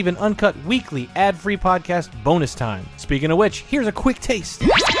 and receive an uncut weekly ad-free podcast bonus time. Speaking of which, here's a quick taste.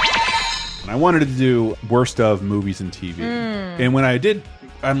 I wanted to do worst of movies and TV. And when I did,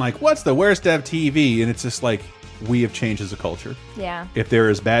 I'm like, what's the worst of TV? And it's just like, we have changed as a culture. Yeah. If there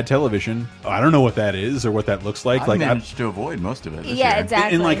is bad television, I don't know what that is or what that looks like. I managed to avoid most of it this yeah, year.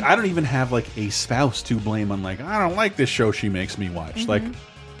 exactly. And like, I don't even have like a spouse to blame on. Like, I don't like this show she makes me watch. Like,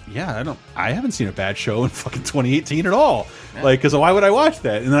 yeah, I haven't seen a bad show in fucking 2018 at all. Yeah. Like, because why would I watch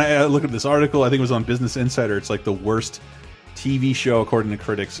that? And then I look at this article. I think it was on Business Insider. It's like the worst TV show according to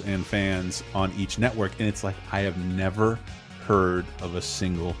critics and fans on each network, and it's like I have never heard of a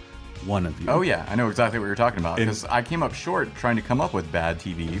single one of you. Oh yeah, I know exactly what you're talking about because I came up short trying to come up with bad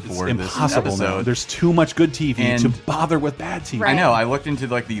TV for it's this impossible episode. now. There's too much good TV to bother with bad TV. I know. I looked into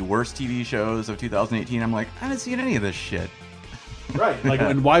like the worst TV shows of 2018. I'm like, I haven't seen any of this shit. Right. Like,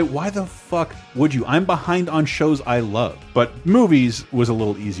 and why the fuck would you? I'm behind on shows I love, but movies was a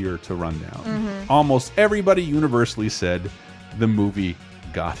little easier to run down. Almost everybody universally said the movie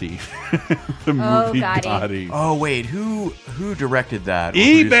Gotti. The movie Gotti. Oh wait, who directed that?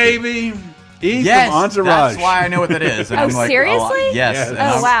 E baby. E yes, from Entourage. That's why I know what that is. And oh, I'm like, seriously? Yes.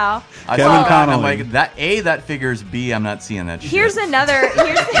 Oh, wow. Kevin Connolly. I'm like, that figures. B, I'm not seeing that shit. Here's another.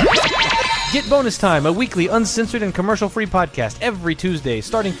 Get Bonus Time, a weekly uncensored and commercial-free podcast every Tuesday,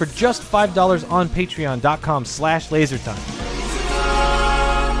 starting for just $5 on patreon.com/lasertime.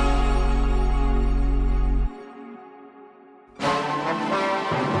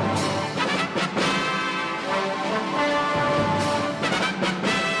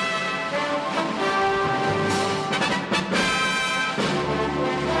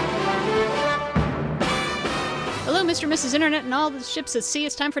 Mr. and Mrs. Internet and all the ships at sea,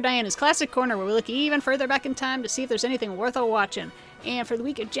 it's time for Diana's Classic Corner, where we look even further back in time to see if there's anything worth a watching. And for the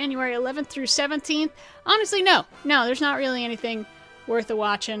week of January 11th through 17th, honestly, no, there's not really anything worth a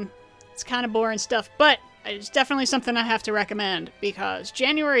watching. It's kind of boring stuff, but it's definitely something I have to recommend, because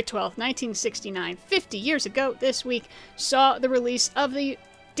January 12th, 1969, 50 years ago this week, saw the release of the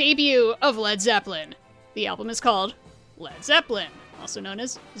debut of Led Zeppelin. The album is called Led Zeppelin, also known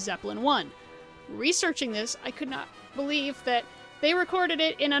as Zeppelin 1. Researching this, I could not believe that they recorded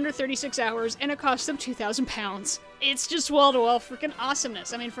it in under 36 hours and it cost them £2,000. It's just wall-to-wall freaking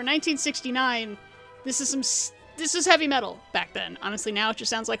awesomeness. I mean, for 1969, this is heavy metal back then. Honestly, now it just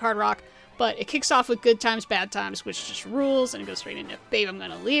sounds like hard rock, but it kicks off with Good Times, Bad Times, which just rules, and it goes straight into Babe, I'm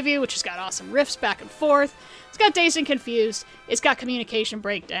Gonna Leave You, which has got awesome riffs back and forth. It's got Dazed and Confused. It's got Communication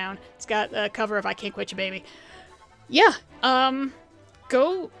Breakdown. It's got a cover of I Can't Quit You, Baby. Yeah,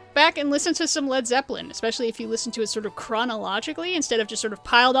 go back and listen to some Led Zeppelin, especially if you listen to it sort of chronologically instead of just sort of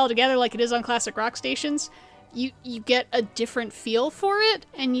piled all together like it is on classic rock stations. You get a different feel for it,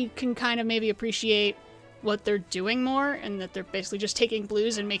 and you can kind of maybe appreciate what they're doing more, and that they're basically just taking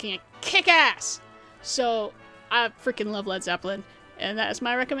blues and making it kick-ass. So I freaking love Led Zeppelin, and that is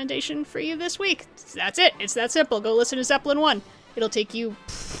my recommendation for you this week. That's it. It's that simple. Go listen to Zeppelin 1. It'll take you,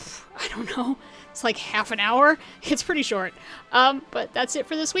 I don't know, it's like half an hour. It's pretty short. But that's it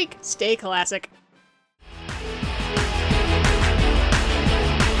for this week. Stay classic.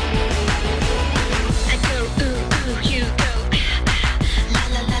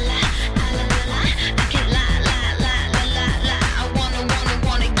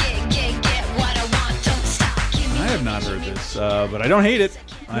 I have not heard this, but I don't hate it.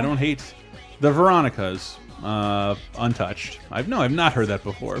 I don't hate the Veronicas. Untouched. I've not heard that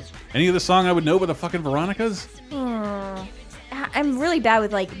before. Any of the song I would know but the fucking Veronicas? I'm really bad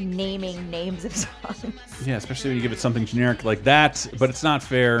with like naming names of songs. Yeah, especially when you give it something generic like that, but it's not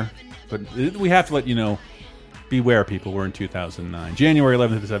fair. But we have to let you know, beware people, we're in 2009. January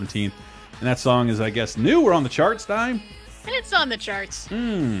 11th to 17th. And that song is, I guess, new. We're on the charts, Dime. It's on the charts.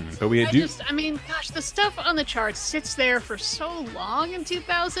 But we do. I mean, gosh, the stuff on the charts sits there for so long in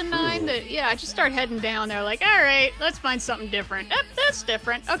 2009 that, yeah, I just start heading down there like, all right, let's find something different. That's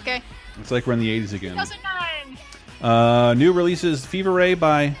different. Okay. It's like we're in the 80s again. 2009. New releases, Fever Ray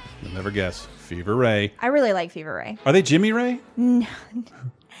by, you'll never guess, Fever Ray. I really like Fever Ray. Are they Jimmy Ray? No.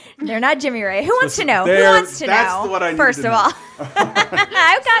 They're not Jimmy Ray. Who wants to know? That's what I need First to of know. all.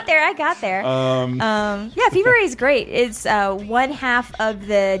 I got there. Yeah, Fever Ray is great. It's one half of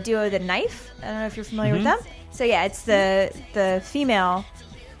the duo The Knife. I don't know if you're familiar with them. So yeah, it's the female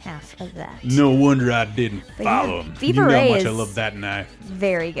half of that. No wonder I didn't follow them. Fever you know Ray how much is I love that knife.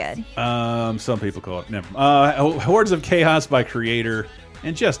 Very good. Some people call it. Never. Hordes of Chaos by Creator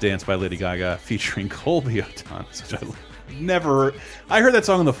and Just Dance by Lady Gaga featuring Colby O'Donis, which I heard that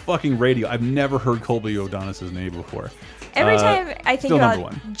song on the fucking radio. I've never heard Colby O'Donis' name before. Every time I think about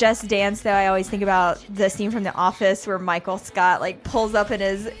 #1. Just Dance, though, I always think about the scene from The Office where Michael Scott like pulls up in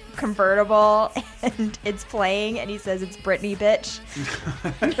his convertible and it's playing and he says it's Britney, bitch.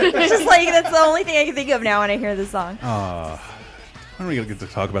 It's just like that's the only thing I can think of now when I hear this song. Why When are we going to get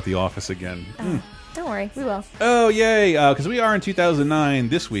to talk about The Office again? Don't worry, we will. Oh, yay. Because we are in 2009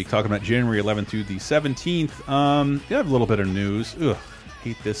 this week, talking about January 11th through the 17th. We have a little bit of news. Ugh,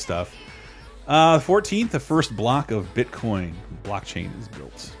 hate this stuff. 14th, the first block of Bitcoin blockchain is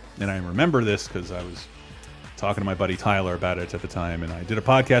built. And I remember this because I was talking to my buddy Tyler about it at the time. And I did a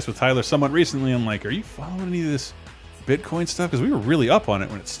podcast with Tyler somewhat recently. I'm like, are you following any of this Bitcoin stuff? Because we were really up on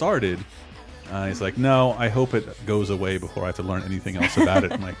it when it started. He's like, no, I hope it goes away before I have to learn anything else about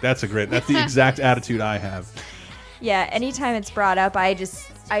it. I'm like, that's the exact attitude I have. Yeah, anytime it's brought up, I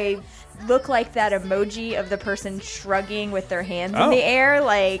look like that emoji of the person shrugging with their hands in the air.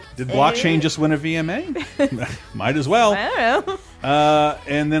 Like, did blockchain just win a VMA? Might as well. I don't know.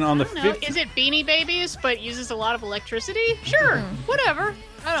 And then on the 15th, is it Beanie Babies but uses a lot of electricity? Sure, whatever.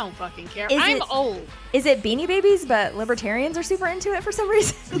 I don't fucking care. I'm old. Is it Beanie Babies but libertarians are super into it for some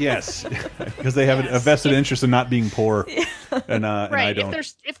reason? Yes, because they have a vested interest in not being poor. And I don't.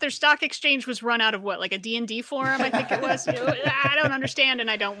 If their stock exchange was run out of what, like a D&D forum, I think it was. I don't understand, and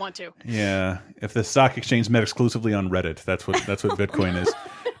I don't want to. Yeah, if the stock exchange met exclusively on Reddit, that's what Bitcoin is.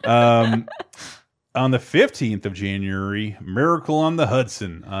 On the 15th of January, Miracle on the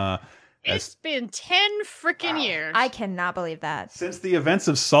Hudson. It's been 10 freaking years. I cannot believe that. Since the events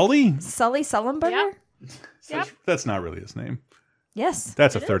of Sully? Sully Sullenberger? Yep. That's not really his name. Yes.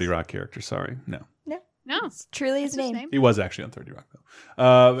 That's a 30 Rock character, sorry. No. It's truly his name. He was actually on 30 Rock,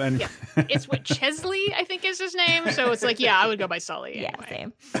 though. It's what Chesley, I think, is his name. So it's like, yeah, I would go by Sully. Anyway. Yeah,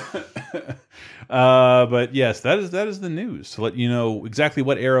 same. But yes, that is the news to let you know exactly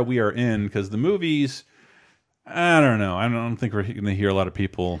what era we are in, because the movies, I don't know. I don't think we're going to hear a lot of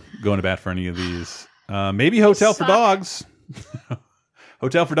people going to bat for any of these. Maybe Hotel for Dogs.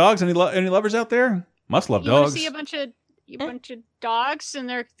 Hotel for Dogs. Any lovers out there? Must love dogs. You want to see a bunch of dogs,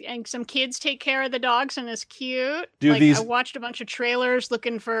 and some kids take care of the dogs, and it's cute. I watched a bunch of trailers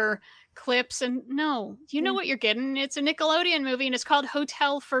looking for clips, and no, you know what you're getting. It's a Nickelodeon movie, and it's called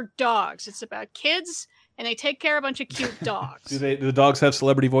Hotel for Dogs. It's about kids, and they take care of a bunch of cute dogs. Do the dogs have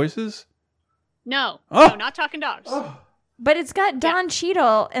celebrity voices? No, no, not talking dogs. Oh. But it's got Don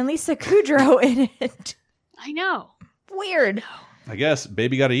Cheadle and Lisa Kudrow in it. I know. Weird. I guess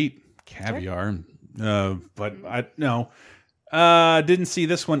baby got to eat caviar. Sure. But I didn't see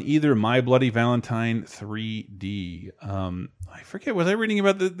this one either. My Bloody Valentine 3D. I forget. Was I reading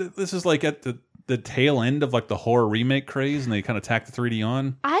about this is like at the tail end of like the horror remake craze, and they kind of tacked the 3D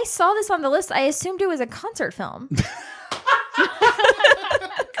on? I saw this on the list. I assumed it was a concert film.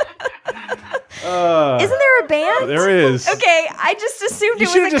 Isn't there a band? There is. Okay, I just assumed it was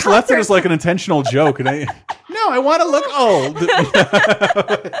a concert. You should have just left it as like an intentional joke. And I want to look old.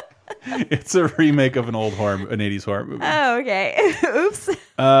 It's a remake of an 80s horror movie. Oh, okay. Oops.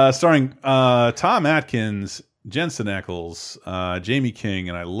 Starring Tom Atkins, Jensen Ackles, Jamie King,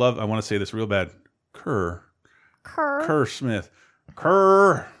 and I want to say this real bad, Kerr Smith.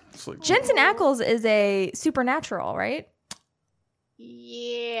 Like, Jensen Ackles is a Supernatural, right?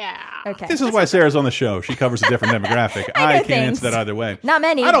 Yeah. Okay. This is why Sarah's on the show. She covers a different demographic. I can't answer that either way. Not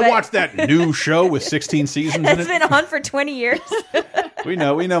many. I don't watch that new show with 16 seasons in it. It's been on for 20 years. We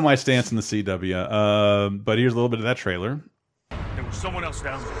know my stance in the CW. But here's a little bit of that trailer. There was someone else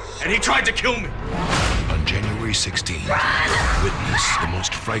down there, and he tried to kill me. On January 16th, witness the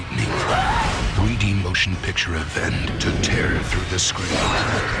most frightening 3D motion picture event to tear through the screen.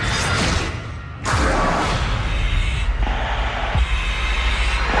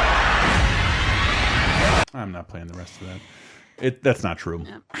 I'm not playing the rest of that. That's not true.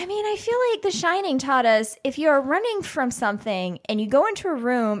 I mean, I feel like The Shining taught us if you're running from something and you go into a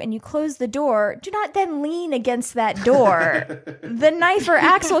room and you close the door, do not then lean against that door. The knife or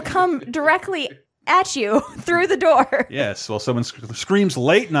axe will come directly at you through the door. Yes, well, someone screams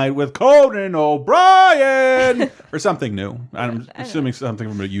late night with Conan O'Brien or something new. I'm assuming something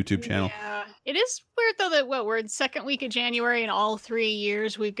from a YouTube channel. Yeah. It is weird, though, that we're in the second week of January, and all 3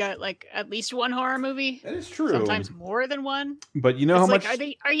 years we've got like at least one horror movie. That is true. Sometimes more than one. But you know how much?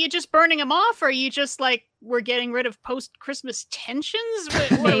 Are you just burning them off, or are you just like we're getting rid of post-Christmas tensions?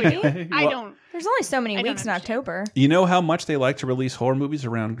 What are we doing? I don't. There's only so many weeks in October. You know how much they like to release horror movies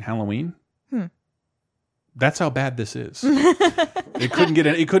around Halloween? That's how bad this is. It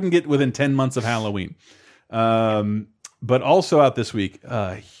couldn't get within 10 months of Halloween. But also out this week,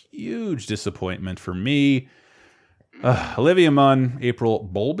 huge disappointment for me. Olivia Munn, April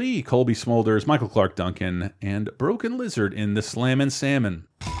Bowlby, Colby Smulders, Michael Clark Duncan, and Broken Lizard in The Slammin' Salmon.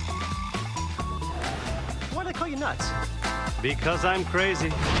 Why do they call you nuts? Because I'm crazy.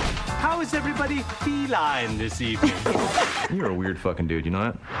 How is everybody feline this evening? You're a weird fucking dude, you know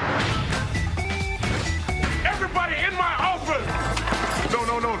that? Everybody in my office!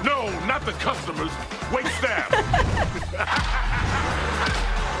 No, not the customers. Wait staff.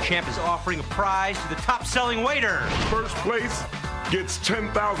 Champ is offering a prize to the top-selling waiter. First place gets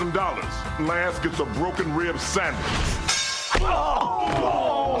 $10,000. Last gets a broken rib sandwich. Oh,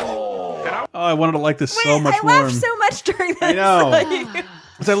 I wanted to like this so much more. I laughed so much during this. I know. Like,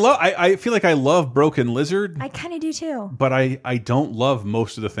 'Cause I feel like I love Broken Lizard. I kind of do too. But I don't love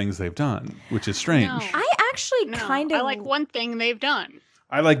most of the things they've done, which is strange. No. I actually kind of I like one thing they've done.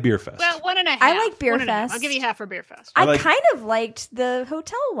 I like Beer Fest. Well, 1.5. I like Beer 1.5. Fest. I'll give you half for Beer Fest. I kind of liked the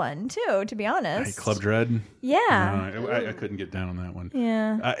hotel one too, to be honest. Club Dread. Yeah. No, I couldn't get down on that one.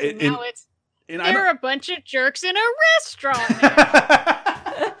 Yeah. Now it's they're a bunch of jerks in a restaurant.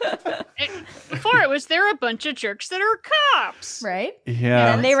 Before it was they're a bunch of jerks that are cops. Right? Yeah.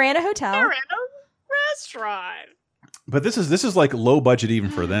 And then they ran a hotel. They're in a restaurant. But this is like low budget even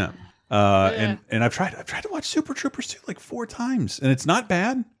for them. And I've tried to watch Super Troopers 2 like 4 times, and it's not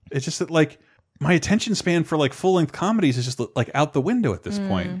bad. It's just that like my attention span for like full length comedies is just like out the window at this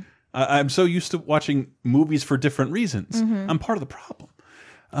point. I'm so used to watching movies for different reasons. I'm part of the problem.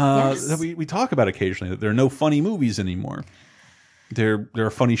 That we talk about occasionally that there are no funny movies anymore. There are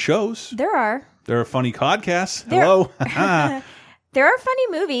funny shows. There are. There are funny podcasts. Hello. There are funny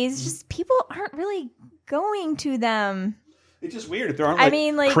movies. Just people aren't really going to them. It's just weird. If there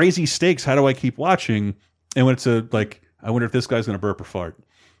aren't like crazy stakes, how do I keep watching? And when it's I wonder if this guy's going to burp or fart.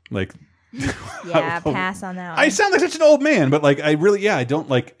 Like, yeah, pass on that one. I sound like such an old man, but like, I don't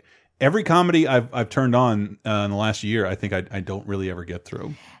like every comedy I've turned on in the last year. I think I don't really ever get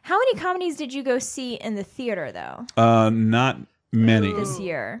through. How many comedies did you go see in the theater though? Not many this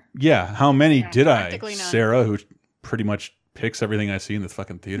year. Yeah, how many did I? None. Sarah, who pretty much picks everything I see in the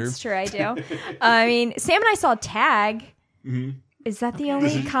fucking theater. That's true, I do. I mean, Sam and I saw Tag. Is that the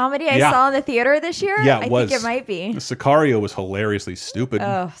only comedy I saw in the theater this year? Yeah, I think it might be. Sicario was hilariously stupid.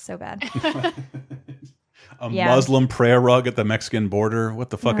 Oh, so bad. A Muslim prayer rug at the Mexican border. What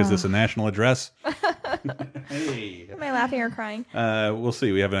the fuck is this? A national address? Hey. Am I laughing or crying? We'll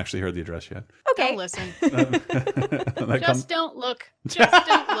see. We haven't actually heard the address yet. Okay. Don't listen. Just don't look. Just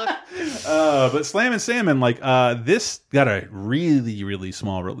don't look. But Slam and Salmon, this got a really, really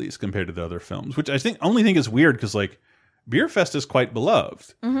small release compared to the other films, which I only think is weird because Beer Fest is quite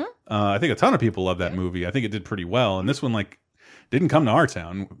beloved. I think a ton of people love that movie. I think it did pretty well, and this one didn't come to our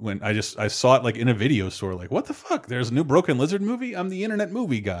town. When I saw it in a video store. What the fuck? There's a new Broken Lizard movie. I'm the internet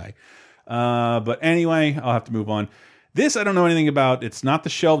movie guy. But anyway, I'll have to move on. This I don't know anything about. It's not the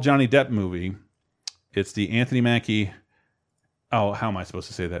shelved Johnny Depp movie. It's the Anthony Mackie. Oh, how am I supposed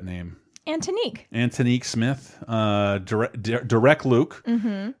to say that name? Antonique Smith, Direct Luke,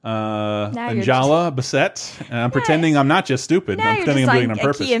 Anjala Bassett. I'm pretending I'm not just stupid. I'm pretending I'm doing it on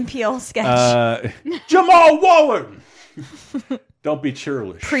purpose. Key and Peele sketch. Jamal Waller. Don't be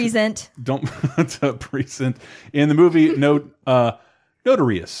churlish. Present. Don't present in the movie.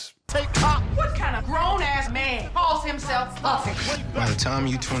 Notarius. What kind of grown-ass man calls himself Puffy? By the time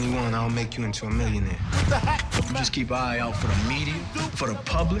you're 21, I'll make you into a millionaire. You just keep an eye out for the media, for the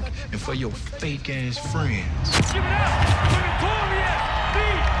public, and for your fake-ass friends. Give it up for Notorious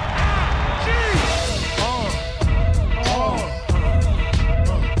B.I.G.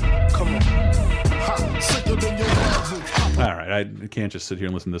 Come on. Sicker than your All right, I can't just sit here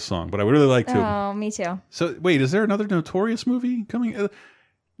and listen to this song, but I would really like to. Oh, me too. So, wait, is there another Notorious movie coming?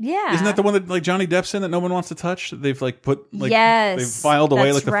 Yeah, isn't that the one that Johnny Depp's in that no one wants to touch? They've put yes, they've filed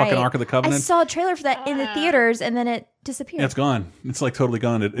away the fucking Ark of the Covenant. I saw a trailer for that in the theaters, and then it disappeared. Yeah, it's gone. It's totally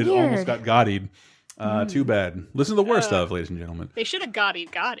gone. It almost got Gotti'd. Too bad. Listen to the worst of, ladies and gentlemen. They should have Gotti.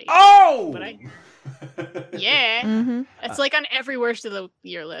 Oh, but yeah, it's on every worst of the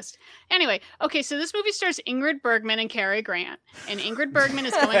year list. Anyway, okay, so this movie stars Ingrid Bergman and Cary Grant, and Ingrid Bergman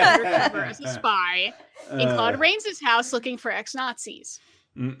is going undercover as a spy in Claude Rains' house looking for ex-Nazis.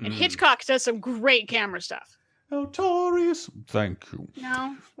 And Hitchcock does some great camera stuff. Notorious. Thank you.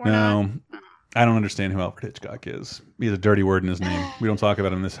 No, we're not. I don't understand who Alfred Hitchcock is. He has a dirty word in his name. We don't talk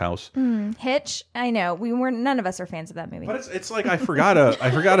about him in this house. Hitch. I know. None of us are fans of that movie. But it's I forgot a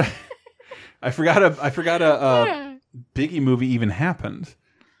Biggie movie even happened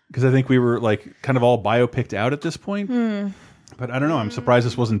because I think we were kind of all biopicked out at this point. But I don't know. I'm surprised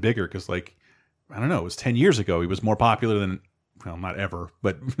this wasn't bigger because I don't know. It was 10 years ago. He was more popular than. Well, not ever,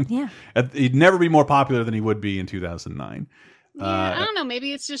 but yeah, he'd never be more popular than he would be in 2009. Yeah, I don't know.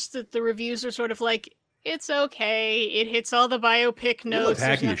 Maybe it's just that the reviews are sort of it's okay. It hits all the biopic notes.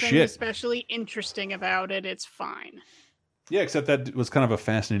 There's nothing especially interesting about it. It's fine. Yeah, except that was kind of a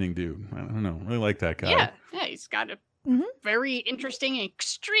fascinating dude. I don't know. Really like that guy. Yeah, he's got a very interesting and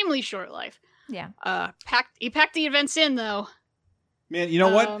extremely short life. Yeah. He packed the events in though. Man, you know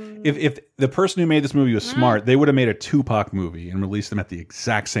what? If the person who made this movie was smart, they would have made a Tupac movie and released them at the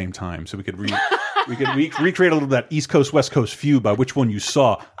exact same time, so we could recreate a little of that East Coast West Coast feud by which one you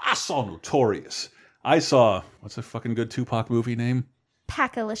saw. I saw Notorious. I saw what's a fucking good Tupac movie name?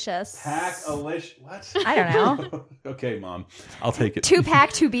 Packalicious. Packalicious. What? I don't know. Okay, Mom, I'll take it.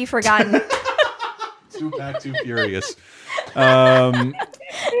 Tupac to be forgotten. Tupac Too Furious. Yeah,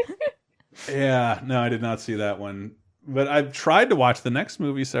 no, I did not see that one. But I've tried to watch the next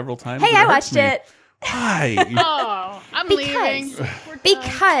movie several times. Hey, I watched it. Why? Oh, I'm leaving.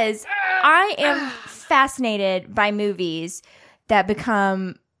 Because I am fascinated by movies that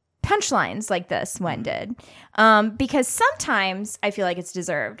become punchlines like this one did. Because sometimes I feel like it's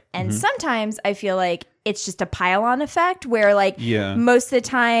deserved. And sometimes I feel like it's just a pile-on effect where most of the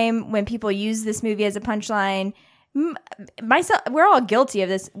time when people use this movie as a punchline, myself, we're all guilty of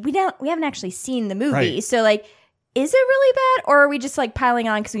this. We haven't actually seen the movie. Right. So like, is it really bad, or are we just like piling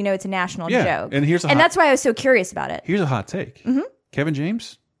on because we know it's a national joke? And that's why I was so curious about it. Here's a hot take. Kevin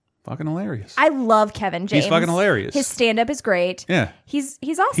James, fucking hilarious. I love Kevin James. He's fucking hilarious. His stand-up is great. Yeah, he's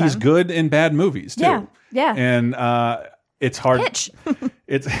awesome. He's good in bad movies too. Yeah. And it's hard. Pitch.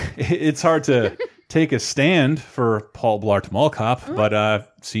 it's hard to take a stand for Paul Blart Mall Cop,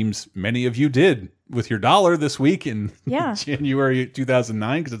 but seems many of you did with your dollar this week in January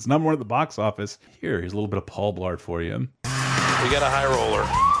 2009 because it's #1 at the box office. Here's a little bit of Paul Blart for you. We got a high roller.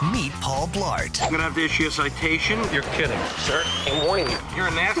 Meet Paul Blart. I'm gonna have to issue a citation. You're kidding, sir. I'm warning you. You're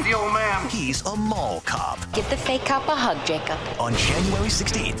a nasty old man. He's a mall cop. Give the fake cop a hug, Jacob. On January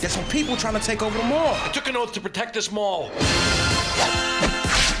 16th. There's some people trying to take over the mall. I took an oath to protect this mall.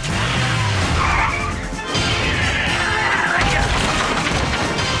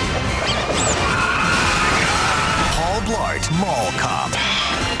 Blart Mall Cop.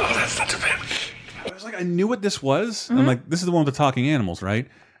 Oh, that's not too bad. I was like, I knew what this was. I'm like, this is the one with the talking animals, right?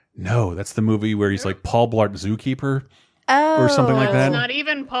 No, that's the movie where he's like Paul Blart Zookeeper or something like that. It's not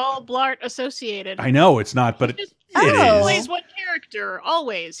even Paul Blart associated. I know it's not, but it is. Plays what character?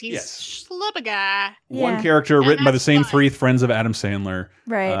 Always. He's Schlubba guy. One character written by the same three friends of Adam Sandler,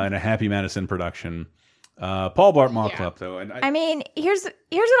 right? In a Happy Madison production. Paul Blart Mall Cop, though. And I mean, here's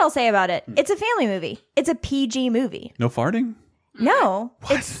what I'll say about it. It's a family movie. It's a PG movie. No farting? No.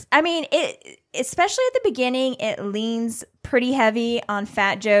 It especially at the beginning, it leans pretty heavy on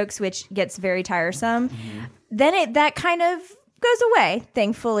fat jokes, which gets very tiresome. Then that kind of goes away,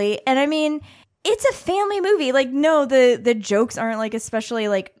 thankfully. And I mean, it's a family movie. Like, no, the jokes aren't like especially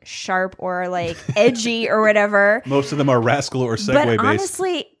like sharp or like edgy or whatever. Most of them are Rascal or Segway based. But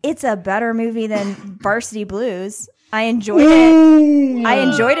honestly, it's a better movie than Varsity Blues. I enjoyed it. I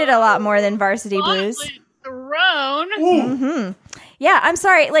enjoyed it a lot more than Varsity Blues. Yeah, I'm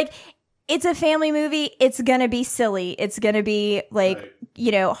sorry. Like, it's a family movie. It's gonna be silly. It's gonna be like,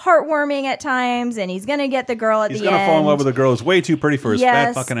 heartwarming at times, and he's gonna get the girl at the end. He's gonna fall in love with a girl who's way too pretty for his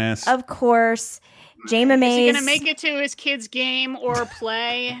fat fucking ass. Of course. Jama Mays. Is he gonna make it to his kid's game or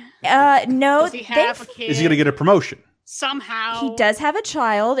play? No. Does he have a kid? Is he gonna get a promotion? Somehow. He does have a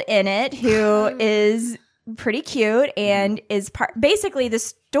child in it who is pretty cute and is basically the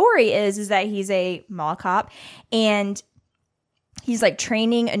story is that he's a mall cop and he's like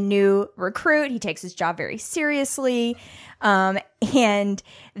training a new recruit. He takes his job very seriously. And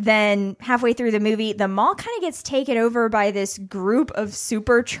then halfway through the movie, the mall kind of gets taken over by this group of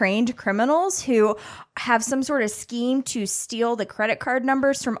super trained criminals who have some sort of scheme to steal the credit card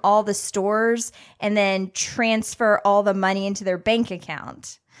numbers from all the stores and then transfer all the money into their bank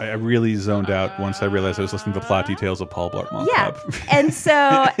account. I really zoned out once I realized I was listening to the plot details of Paul Blart Mall Cop. And so,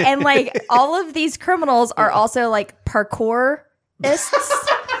 and like all of these criminals are also like parkourists.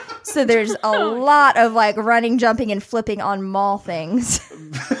 So there's a lot of like running, jumping, and flipping on mall things.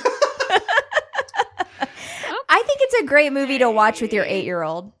 I think it's a great movie to watch with your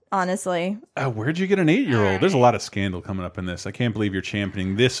 8-year-old, honestly. Where'd you get an 8-year-old? There's a lot of scandal coming up in this. I can't believe you're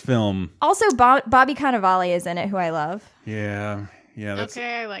championing this film. Also, Bobby Cannavale is in it, who I love. Yeah, that's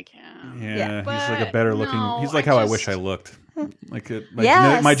okay. I like him. Yeah, he's like a better looking. He's like I wish I looked. Like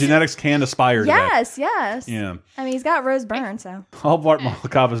my genetics can aspire to that. Yes. Yeah. I mean, he's got Rose Byrne, so. Paul Blart Mall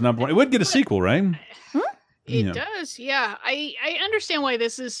Cop is #1. It would get a sequel, right? It does, yeah. I understand why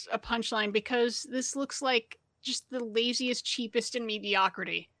this is a punchline because this looks like just the laziest, cheapest, and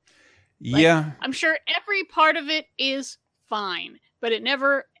mediocrity. Yeah. I'm sure every part of it is fine, but it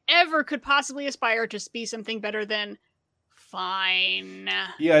never, ever could possibly aspire to be something better than fine.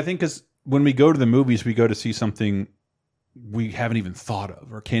 Yeah, I think because when we go to the movies, we go to see something we haven't even thought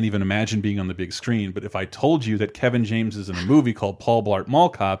of or can't even imagine being on the big screen. But if I told you that Kevin James is in a movie called Paul Blart Mall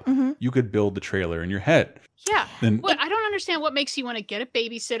Cop, you could build the trailer in your head. Yeah. Then I don't understand what makes you want to get a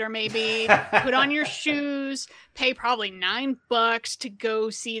babysitter, maybe put on your shoes, pay probably $9 to go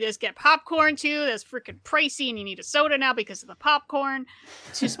see this, get popcorn too. That's freaking pricey, and you need a soda now because of the popcorn.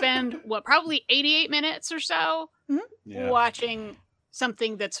 To spend probably 88 minutes or so watching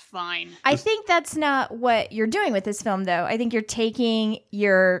something that's fine. I think that's not what you're doing with this film, though. I think you're taking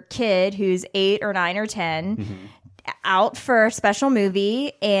your kid who's 8 or 9 or 10 out for a special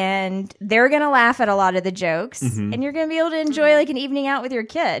movie, and they're going to laugh at a lot of the jokes, and you're going to be able to enjoy like an evening out with your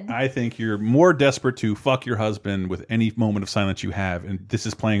kid. I think you're more desperate to fuck your husband with any moment of silence you have, and this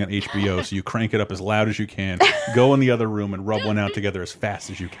is playing on HBO, so you crank it up as loud as you can, go in the other room and rub one out together as fast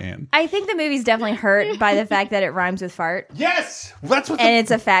as you can. I think the movie's definitely hurt by the fact that it rhymes with fart. Yes! That's what and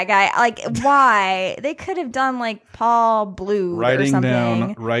it's a fat guy. Like, why? They could have done like Paul Blue or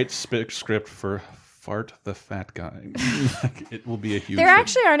something. Write script for Fart the Fat Guy. It will be a huge There hit.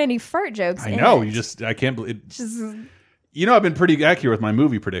 actually aren't any fart jokes I in know. it. I can't believe it. You know, I've been pretty accurate with my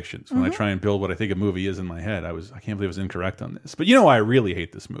movie predictions. When I try and build what I think a movie is in my head, I can't believe I was incorrect on this. But you know why I really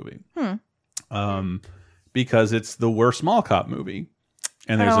hate this movie? Because it's the worst Mall Cop movie.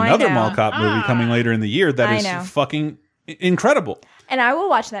 And there's another Mall Cop movie coming later in the year that is fucking incredible. And I will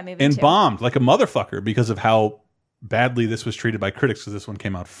watch that movie and too. bombed like a motherfucker because of how badly this was treated by critics, because this one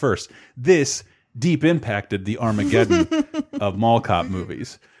came out first. This deep impacted the Armageddon of Mall Cop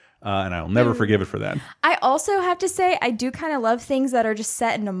movies. And I'll never forgive it for that. I also have to say, I do kind of love things that are just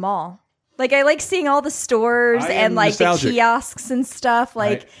set in a mall. Like, I like seeing all the stores and like nostalgic. The kiosks and stuff.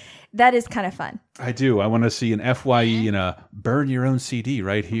 Like, that is kind of fun. I do. I want to see an FYE and a burn your own CD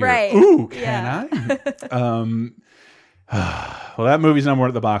right here. Right. Ooh, can I? Well, that movie's number one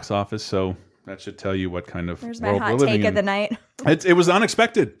at the box office, so that should tell you what kind of There's world my we're hot living take in. of the night. It was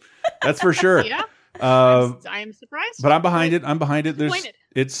unexpected. That's for sure. Yeah. I'm surprised. But I'm behind it. I'm behind it.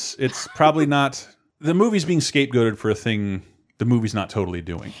 It's probably not the movie's being scapegoated for a thing the movie's not totally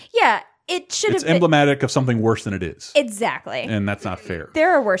doing. Yeah, it should have It's been emblematic of something worse than it is. Exactly. And that's not fair.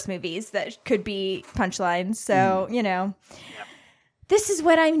 There are worse movies that could be punchlines. So, you know, this is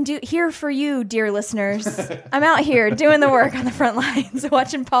what I'm here for you, dear listeners. I'm out here doing the work on the front lines,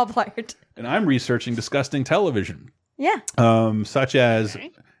 watching Paul Blart. And I'm researching disgusting television. Yeah. Such as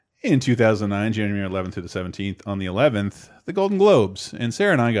in 2009, January 11th through the 17th, on the 11th, the Golden Globes. And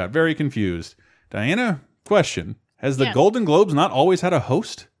Sarah and I got very confused. Diana, question. Has the Golden Globes not always had a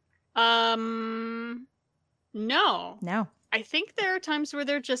host? No. No. I think there are times where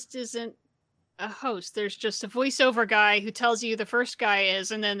there just isn't a host. There's just a voiceover guy who tells you the first guy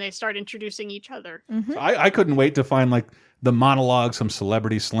is, and then they start introducing each other. So I couldn't wait to find like the monologue, some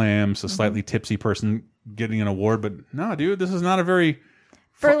celebrity slams, a slightly tipsy person getting an award. But no, dude, this is not a very...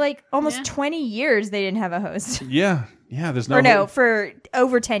 For like almost 20 years, they didn't have a host. Yeah. There's no... Or no, for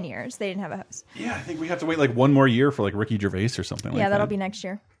over 10 years, they didn't have a host. Yeah, I think we have to wait like one more year for like Ricky Gervais or something like that. Yeah, that'll be next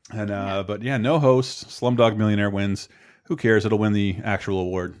year. And but yeah, no host. Slumdog Millionaire wins. Who cares? It'll win the actual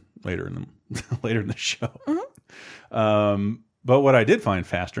award later in the show. But what I did find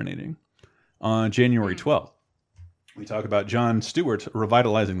fascinating on January 12th, we talk about Jon Stewart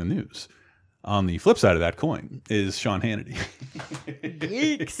revitalizing the news. On the flip side of that coin is Sean Hannity.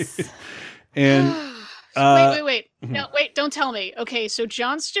 Yikes. And wait. No, wait, don't tell me. Okay, so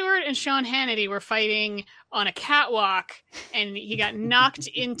Jon Stewart and Sean Hannity were fighting on a catwalk, and he got knocked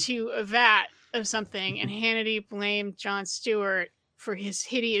into a vat of something, and Hannity blamed Jon Stewart for his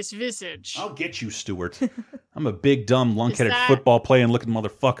hideous visage. I'll get you, Stewart. I'm a big, dumb, lunk-headed football playing looking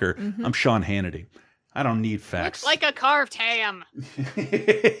motherfucker. I'm Sean Hannity. I don't need facts. Looks like a carved ham.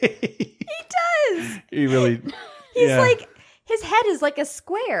 He does. He really... He's like... His head is like a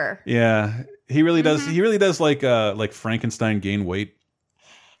square. Yeah. He really does. He really does like Frankenstein gain weight.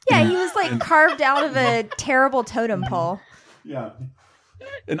 Yeah, he was like carved out of a terrible totem pole. Yeah.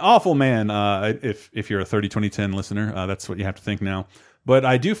 An awful man. If you're a 30-20-10 listener, that's what you have to think now. But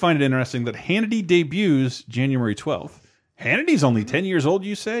I do find it interesting that Hannity debuts January 12th. Hannity's only 10 years old,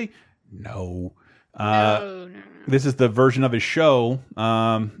 you say? No. No. This is the version of his show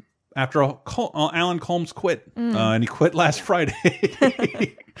after Alan Colmes quit. And he quit last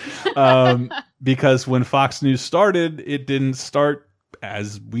Friday. Because when Fox News started, it didn't start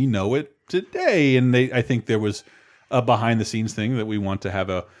as we know it today. And I think there was a behind-the-scenes thing that we want to have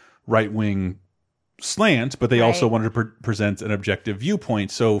a right-wing slant, but they also wanted to present an objective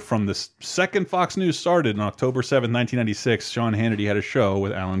viewpoint. So from the second Fox News started on October 7th, 1996, Sean Hannity had a show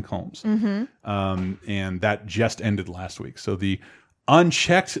with Alan Colmes. And that just ended last week. So the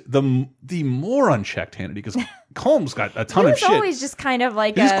unchecked, the more unchecked Hannity, because Colmes got a ton of shit. He was always just kind of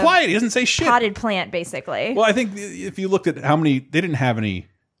like he's quiet. He doesn't say shit. Potted plant, basically. Well, I think if you looked at how many, they didn't have any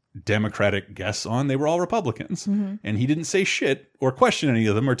Democratic guests on, they were all Republicans. And he didn't say shit or question any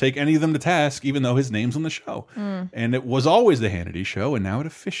of them or take any of them to task, even though his name's on the show. And it was always the Hannity Show, and now it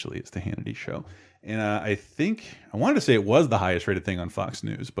officially is the Hannity Show. And I wanted to say it was the highest rated thing on Fox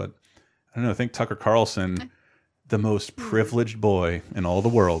News, but I don't know, I think Tucker Carlson, the most privileged boy in all the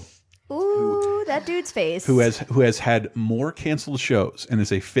world. Ooh, that dude's face. Who has had more canceled shows and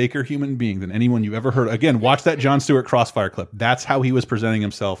is a faker human being than anyone you ever heard. Again, watch that Jon Stewart Crossfire clip. That's how he was presenting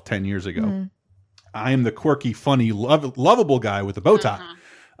himself 10 years ago. I am the quirky, funny, lovable guy with a bow tie.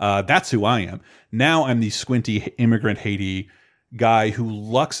 That's who I am. Now I'm the squinty immigrant Haiti guy who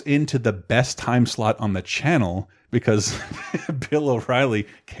lucks into the best time slot on the channel because Bill O'Reilly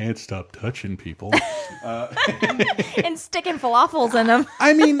can't stop touching people. And sticking falafels in them.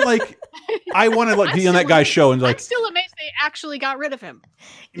 I mean, like, I want to like be on that guy's show and like. I'm still amazed they actually got rid of him.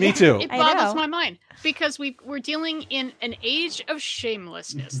 Me too. It boggles my mind because we're dealing in an age of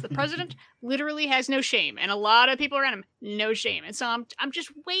shamelessness. The president literally has no shame, and a lot of people around him no shame. And so I'm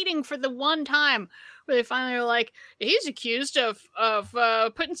just waiting for the one time where they finally are like, he's accused of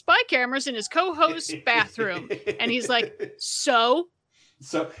putting spy cameras in his co-host's bathroom, and he's like, so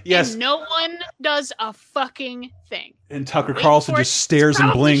yes, and no one does a fucking thing. And Tucker Carlson just stares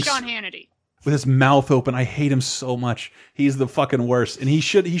and blinks. Sean Hannity. With his mouth open. I hate him so much. He's the fucking worst. And he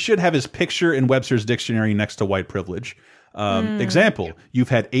should have his picture in Webster's dictionary next to white privilege. Example, you've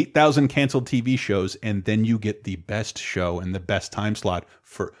had 8,000 canceled TV shows, and then you get the best show and the best time slot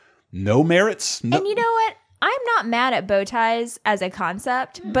for no merits. No. And you know what? I'm not mad at bow ties as a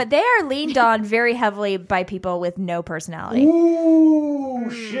concept, but they are leaned on very heavily by people with no personality. Ooh,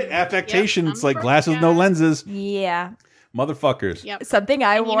 shit. Affectation. It's like glasses, no lenses. Yeah. Motherfuckers. Yep. Something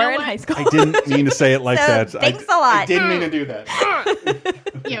I wore in high school. I didn't mean to say it like that. Thanks a lot. I didn't mean to do that.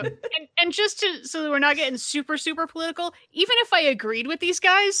 And just so that we're not getting super, super political, even if I agreed with these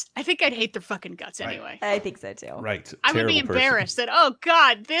guys, I think I'd hate their fucking guts anyway. I think so too. Right. I would be embarrassed that, oh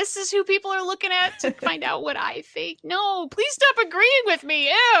God, this is who people are looking at to find out what I think. No, please stop agreeing with me.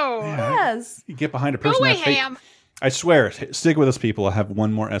 Ew. Yeah, yes. You get behind a person. Go away, Ham. I swear, stick with us, people. I have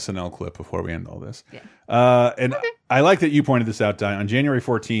one more SNL clip before we end all this. Yeah. And I like that you pointed this out, Di. On January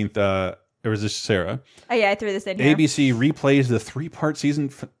 14th, there was this, Sarah. Oh, yeah, I threw this in here. ABC replays the 3-part season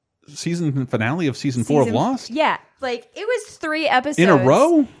finale of season 4 of Lost. Yeah, like it was 3 episodes. In a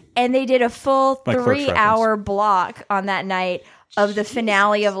row? And they did a full 3-hour block on that night of the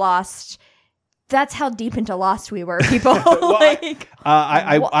finale of Lost. That's how deep into Lost we were, people. Well,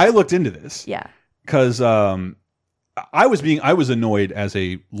 I looked into this. Yeah. Because I was annoyed as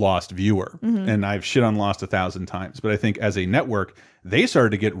a Lost viewer, and I've shit on Lost 1,000 times. But I think as a network, they started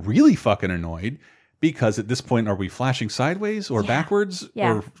to get really fucking annoyed because at this point, are we flashing sideways or backwards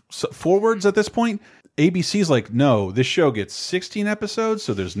or forwards at this point? ABC's like, no, this show gets 16 episodes,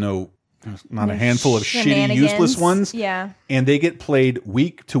 so there's not a handful of shitty, useless ones. Yeah. And they get played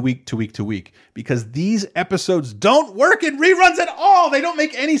week to week to week to week because these episodes don't work in reruns at all. They don't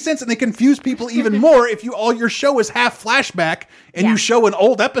make any sense, and they confuse people even more if all your show is half flashback and you show an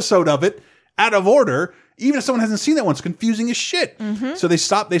old episode of it out of order. Even if someone hasn't seen that one, it's confusing as shit. So they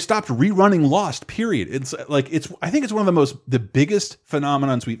stopped rerunning Lost, period. It's like, I think it's one of the biggest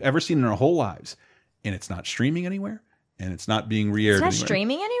phenomenons we've ever seen in our whole lives. And it's not streaming anywhere, and it's not being re-aired anywhere. It's not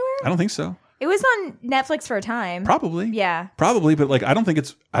streaming anywhere? I don't think so. It was on Netflix for a time. Probably. Yeah. Probably, but like I don't think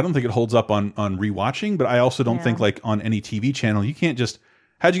it holds up on rewatching, but I also don't think like on any TV channel you can't just,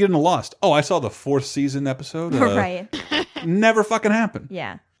 how'd you get into Lost? Oh, I saw the 4th season episode. Right. Never fucking happened.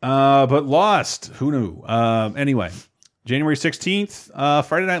 Yeah. But Lost, who knew? Anyway, January 16th,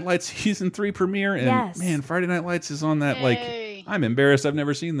 Friday Night Lights season 3 premiere, and man, Friday Night Lights is on that. Like, I'm embarrassed I've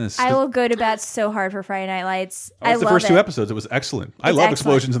never seen this. I will go to bat so hard for Friday Night Lights. I love the first 2 episodes. It was excellent. I love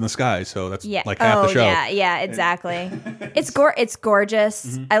explosions in the sky, so that's like half the show. Yeah, exactly. It's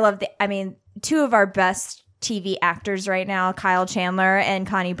gorgeous. I love 2 of our best TV actors right now, Kyle Chandler and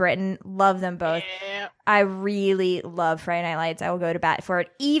Connie Britton. Love them both. Yeah. I really love Friday Night Lights. I will go to bat for it,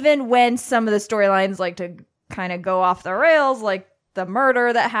 even when some of the storylines like to kind of go off the rails, like the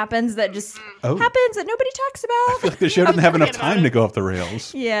murder that happens that just happens that nobody talks about. I feel like the show didn't have enough time to go off the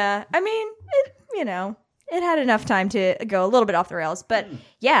rails. Yeah. I mean, it had enough time to go a little bit off the rails. But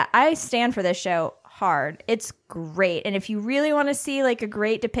yeah, I stand for this show hard. It's great. And if you really want to see like a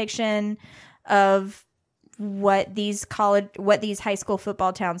great depiction of what these high school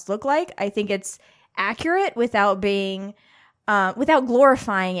football towns look like, I think it's accurate without being without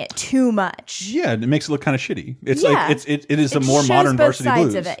glorifying it too much. Yeah, it makes it look kind of shitty. It's like it is a more modern Varsity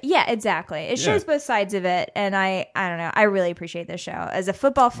Blues. Of it. Yeah, exactly. It shows both sides of it, and I don't know. I really appreciate this show as a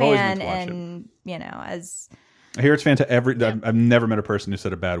football fan, and as I hear it's fantastic. I've never met a person who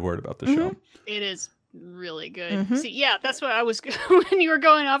said a bad word about the show. It is really good. See, yeah, that's what I was when you were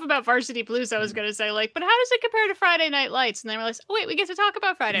going off about Varsity Blues. I was going to say, like, but how does it compare to Friday Night Lights? And then I realized, oh, wait, we get to talk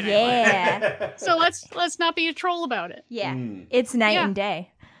about Friday Night Lights. So let's not be a troll about it. Yeah, it's night and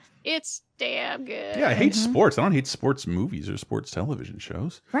day. It's damn good. Yeah, I hate sports. I don't hate sports movies or sports television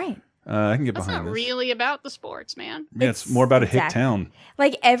shows. Right. I can get That's behind not this. really about the sports, man. Yeah, it's more about a hick town.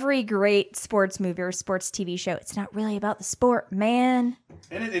 Like every great sports movie or sports TV show, it's not really about the sport, man.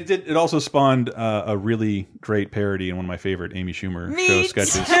 And it also spawned a really great parody in one of my favorite Amy Schumer show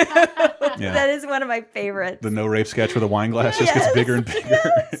sketches. Yeah. That is one of my favorites. The no rape sketch where the wine glass just gets bigger and bigger.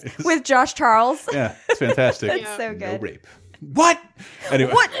 With Josh Charles. Yeah, it's fantastic. It's so good. No rape. What?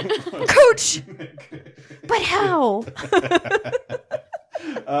 Anyway. What? Coach! But how?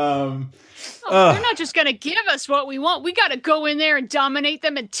 They're not just going to give us what we want. We got to go in there and dominate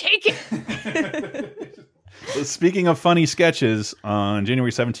them and take it. So speaking of funny sketches, on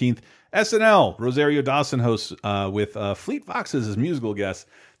January 17th, SNL, Rosario Dawson hosts with Fleet Foxes as musical guests.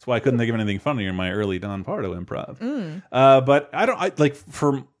 That's why I couldn't think of anything funnier in my early Don Pardo improv. But like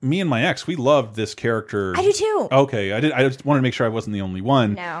for me and my ex, we loved this character. I do too. Okay, I just wanted to make sure I wasn't the only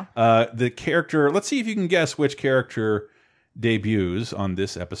one. No. The character. Let's see if you can guess which character debuts on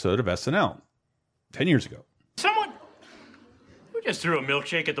this episode of SNL 10 years ago. Someone who just threw a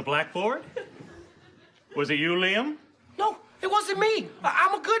milkshake at the blackboard? Was it you, Liam? No, it wasn't me.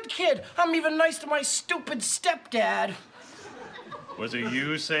 I'm a good kid. I'm even nice to my stupid stepdad. Was it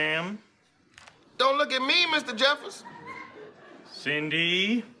you, Sam? Don't look at me, Mr. Jeffers.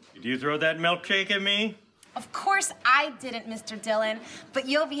 Cindy, did you throw that milkshake at me? Of course I didn't, Mr. Dillon, but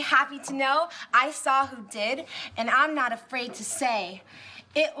you'll be happy to know I saw who did, and I'm not afraid to say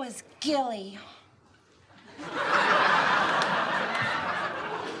it was Gilly.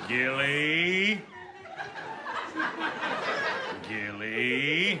 Gilly?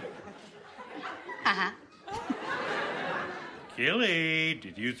 Gilly? Uh-huh. Gilly,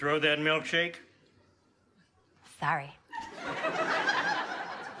 did you throw that milkshake? Sorry.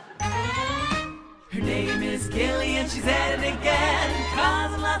 Her name is Gilly and she's at it again,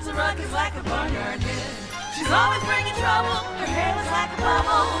 causing lots of ruckus like a barnyard hen. She's always bringing trouble, her hair looks like a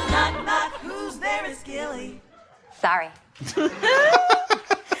bubble. Knock, knock, who's there? It's Gilly. Sorry.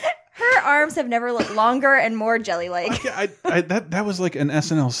 Her arms have never looked longer and more jelly-like. That was like an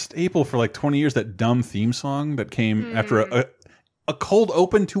SNL staple for like 20 years, that dumb theme song that came after a cold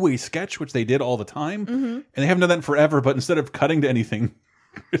open to a sketch, which they did all the time. And they haven't done that in forever, but instead of cutting to anything,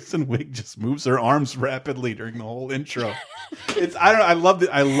 Kristen Wiig just moves her arms rapidly during the whole intro. I love it.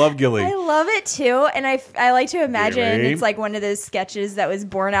 I love Gilly. I love it too, and I like to imagine Gilly. it's like one of those sketches that was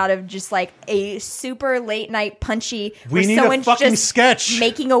born out of just like a super late night punchy. We where need a someone's fucking just sketch.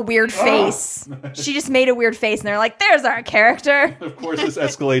 making a weird face. She just made a weird face, and they're like, "There's our character." Of course, this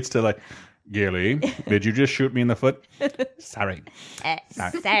escalates to like, Gilly, did you just shoot me in the foot? Sorry.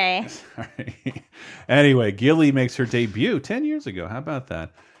 Sorry. Sorry. Anyway, Gilly makes her debut 10 years ago. How about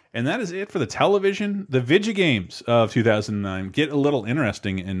that? And that is it for the television. The video games of 2009 get a little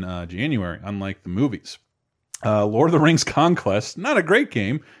interesting in January, unlike the movies. Lord of the Rings Conquest, not a great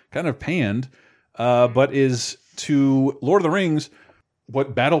game, kind of panned, but is to Lord of the Rings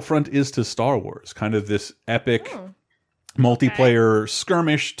what Battlefront is to Star Wars. Kind of this epic multiplayer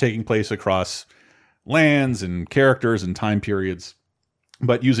skirmish taking place across lands and characters and time periods,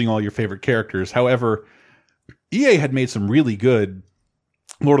 but using all your favorite characters. However, EA had made some really good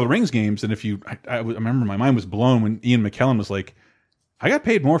Lord of the Rings games, and I remember my mind was blown when Ian McKellen was like, I got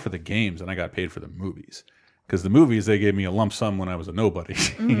paid more for the games than I got paid for the movies. Because the movies, they gave me a lump sum when I was a nobody,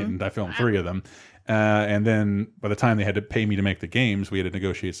 and I filmed 3 of them. And then by the time they had to pay me to make the games, we had to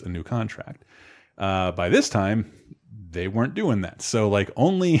negotiate a new contract. By this time, they weren't doing that. So like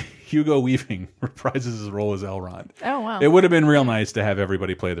only Hugo Weaving reprises his role as Elrond. Oh, wow. It would have been real nice to have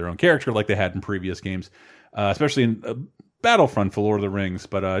everybody play their own character like they had in previous games, especially in Battlefront for Lord of the Rings.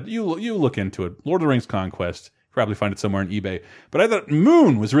 But you look into it. Lord of the Rings Conquest. Probably find it somewhere on eBay. But I thought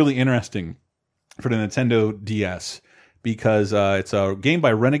Moon was really interesting for the Nintendo DS because it's a game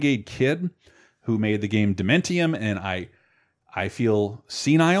by Renegade Kid who made the game Dementium, and I feel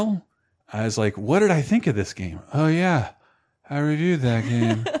senile. I was like, what did I think of this game? Oh, yeah, I reviewed that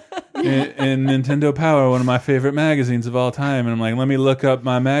game in Nintendo Power, one of my favorite magazines of all time. And I'm like, let me look up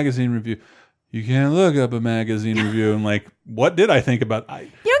my magazine review. You can't look up a magazine review. I'm like, what did I think about? You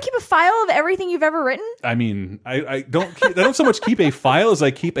don't keep a file of everything you've ever written? I mean, I don't so much keep a file as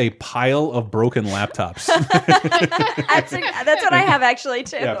I keep a pile of broken laptops. That's what I have actually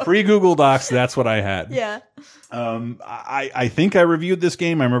too. Yeah, free Google Docs. That's what I had. Yeah. I think I reviewed this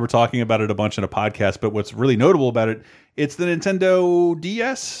game. I remember talking about it a bunch in a podcast. But what's really notable about it, it's the Nintendo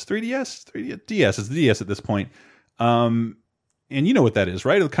DS, 3DS, DS. It's the DS at this point. And you know what that is,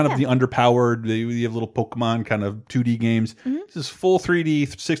 right? It's kind of the underpowered. You have little Pokemon kind of 2D games. This is full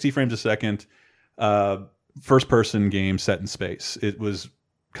 3D, 60 frames a second, first-person game set in space. It was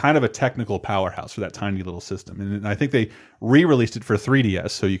kind of a technical powerhouse for that tiny little system. And I think they re-released it for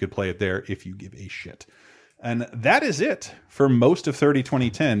 3DS, so you could play it there if you give a shit. And that is it for most of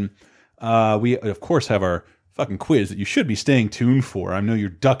 30-2010. We, of course, have our fucking quiz that you should be staying tuned for. I know you're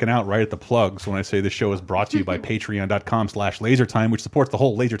ducking out right at the plugs when I say this show is brought to you by patreon.com/lasertime, which supports the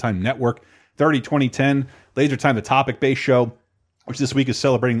whole Lasertime network. 30-2010, Lasertime, the topic-based show, which this week is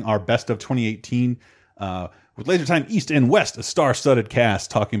celebrating our best of 2018 with Lasertime East and West, a star-studded cast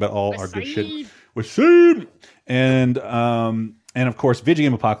talking about all our good shit. With Seed! And of course, Video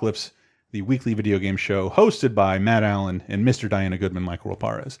Game Apocalypse, the weekly video game show hosted by Matt Allen and Mr. Diana Goodman, Michael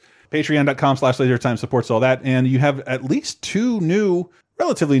Raparez. Patreon.com/lasertime supports all that. And you have at least 2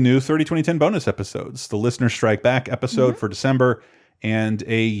 relatively new 30-2010 bonus episodes. The Listener Strike Back episode for December and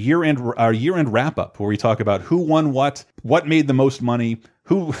a year-end wrap-up where we talk about who won what made the most money,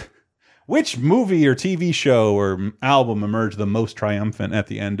 which movie or TV show or album emerged the most triumphant at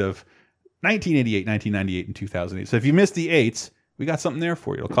the end of 1988, 1998, and 2008. So if you missed the 8s, we got something there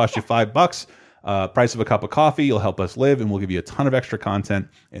for you. It'll cost you $5. Price of a cup of coffee. You'll help us live, and we'll give you a ton of extra content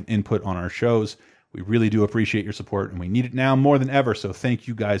and input on our shows. We really do appreciate your support, and we need it now more than ever. So thank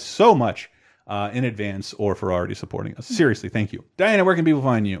you guys so much in advance or for already supporting us. Seriously, thank you. Diana, where can people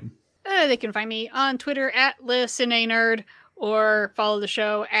find you? They can find me on Twitter at ListenANerd or follow the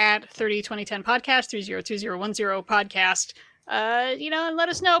show at 30-2010 podcast, 302010 podcast. And let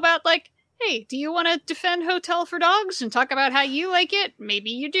us know about, hey, do you want to defend Hotel for Dogs and talk about how you like it?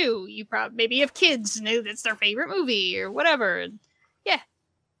 Maybe you do. You maybe have kids and that's their favorite movie or whatever. Yeah.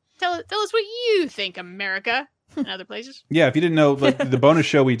 Tell us what you think, America, and other places. Yeah, if you didn't know, the bonus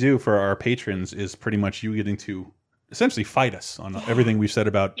show we do for our patrons is pretty much you getting to essentially fight us on everything we've said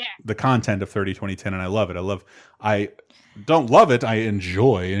about the content of 30-2010, and I love it. I don't love it. I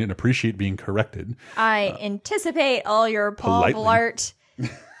enjoy and appreciate being corrected. I anticipate all your Paul Blart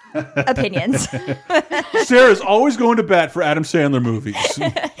opinions. Sarah's always going to bat for Adam Sandler movies.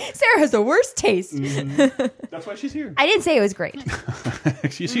 Sarah has the worst taste. That's why she's here. I didn't say it was great.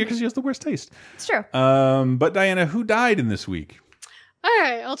 She's here because she has the worst taste. It's true. But Diana, who died in this week? All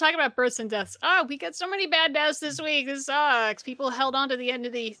right, I'll talk about births and deaths. We got so many bad deaths this week. This sucks. People held on to the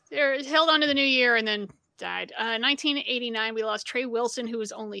new year and then died. 1989, we lost Trey Wilson, who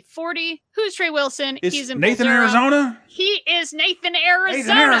was only 40. Who's Trey Wilson? He's in Nathan, Arizona? He is Nathan, Arizona.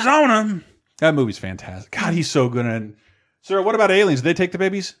 Nathan, Arizona. That movie's fantastic. God, he's so good at it. Sir, what about Aliens? Did they take the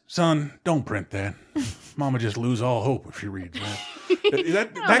babies? Son, don't print that. Mama just lose all hope if she reads that.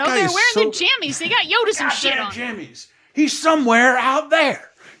 that guy they're is wearing the jammies. They got Yoda some shit on. Jammies. He's somewhere out there.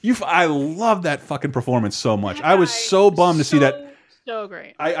 I love that fucking performance so much. I was so bummed to see that. So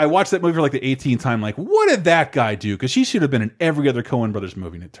great. I watched that movie for like the 18th time. Like, what did that guy do? Because he should have been in every other Coen Brothers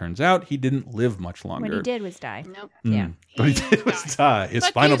movie. And it turns out he didn't live much longer. What he did was die. Nope. Yeah. What he did was die. His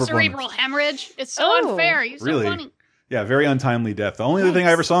final performance. Cerebral hemorrhage. It's so unfair. He's so funny. Yeah, very untimely death. The only other thing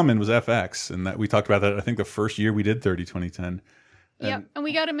I ever saw him in was FX. And that we talked about that, I think, the first year we did 30-2010. Yeah, and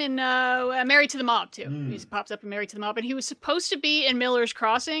we got him in Married to the Mob, too. He pops up in Married to the Mob. And he was supposed to be in Miller's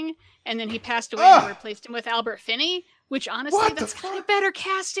Crossing, and then he passed away and replaced him with Albert Finney, which, honestly, that's kind of better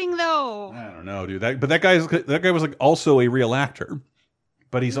casting, though. I don't know, dude. That guy was like also a real actor.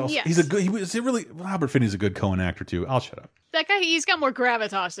 But he's also Albert Finney's a good Coen actor, too. I'll shut up. That guy, he's got more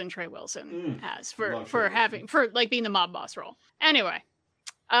gravitas than Trey Wilson has for being the mob boss role. Anyway.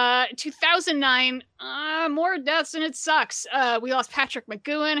 2009, more deaths and it sucks. We lost Patrick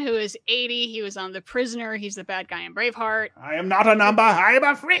McGowan, who is 80. He was on The Prisoner. He's the bad guy in Braveheart. I am not a number. I am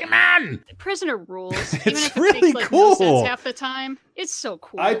a free man. The Prisoner rules. It's even if really it makes, cool. No sense half the time. It's so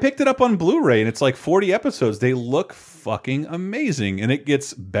cool. I picked it up on Blu-ray, and it's like 40 episodes. They look fucking amazing, and it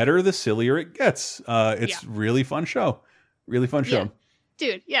gets better the sillier it gets. It's really fun show. Really fun show. Yeah.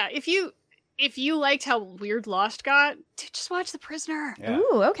 Dude, yeah. If you liked how weird Lost got, just watch The Prisoner. Yeah.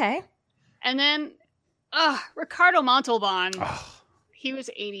 Ooh, okay. And then, Ricardo Montalban. He was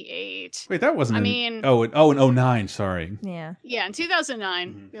 88. Wait, that wasn't. in 09. Sorry. Yeah. Yeah, in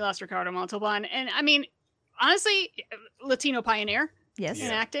 2009, we lost Ricardo Montalban, and I mean, honestly, Latino pioneer. Yes. In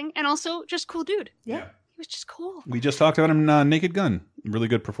acting, and also just cool dude. Yeah. He was just cool. We just talked about him in Naked Gun. Really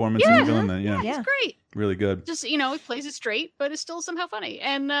good performance as a villain. Yeah, he's great. Really good. Just, he plays it straight, but is still somehow funny.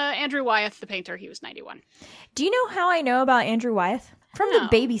 And Andrew Wyeth, the painter, he was 91. Do you know how I know about Andrew Wyeth? From the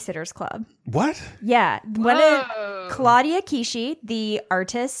Babysitters Club. What? Yeah. Claudia Kishi, the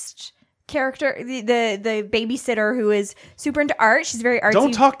artist character, the babysitter who is super into art. She's very artsy.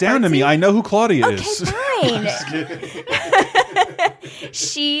 Don't talk down to me. I know who Claudia is. Fine.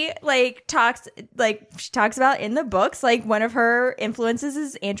 She talks about in the books, like one of her influences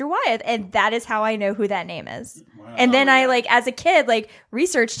is Andrew Wyeth, and that is how I know who that name is. Wow. And then I as a kid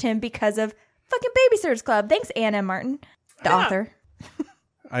researched him because of fucking Babysitters Club. Thanks, Ann M. Martin, the author.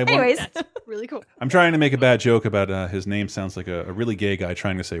 Anyways, that's really cool. I'm trying to make a bad joke about his name sounds like a really gay guy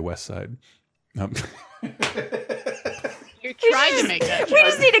trying to say West Side. You're trying to make that joke. We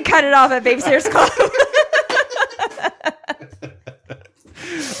just need to cut it off at Babysitters Club.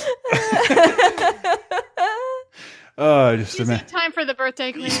 Just a minute. Is it time for the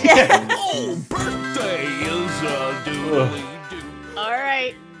birthday queen? Oh, birthday is a doodly-doo. All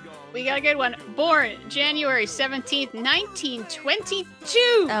right. We got a good one. Born January 17th,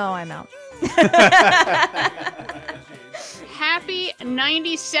 1922. Oh, I'm out. Happy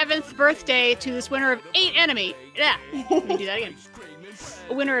 97th birthday to this winner of 8 Emmy. Yeah, let me do that again.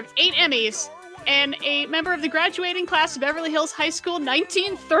 A winner of 8 Emmys and a member of the graduating class of Beverly Hills High School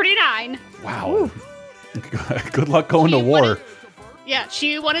 1939. Wow. Good luck going to war.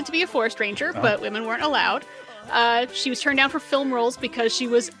 She wanted to be a forest ranger, but women weren't allowed. She was turned down for film roles because she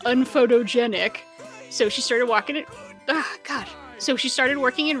was unphotogenic. So she started So she started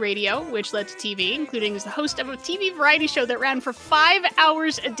working in radio, which led to TV, including as the host of a TV variety show that ran for 5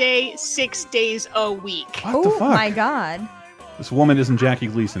 hours a day, 6 days a week. What the fuck? Oh my God. This woman isn't Jackie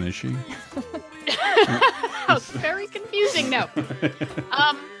Gleason, is she? That was very confusing. No.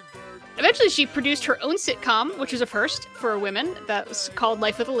 Eventually, she produced her own sitcom, which was a first for women. That was called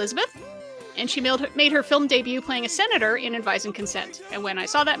Life with Elizabeth. And she made her film debut playing a senator in Advise and Consent. And when I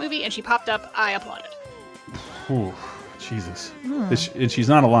saw that movie and she popped up, I applauded. Ooh, Jesus. And she's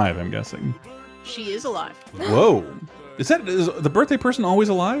not alive, I'm guessing. She is alive. Whoa. Is the birthday person always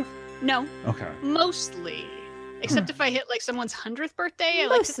alive? No. Okay. Mostly. Except if I hit someone's 100th birthday.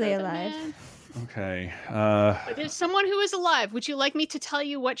 Mostly alive. Okay. But there's someone who is alive. Would you like me to tell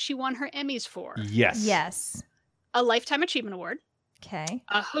you what she won her Emmys for? Yes. Yes. A Lifetime Achievement Award. Okay.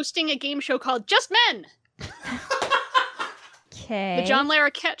 Hosting a game show called Just Men. Okay. The John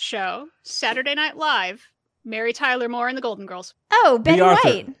Larroquette Show. Saturday Night Live. Mary Tyler Moore and the Golden Girls. Oh, Betty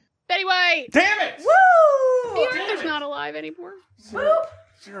White. Betty White. Damn it! Woo! B. Arthur's not alive anymore. Woo!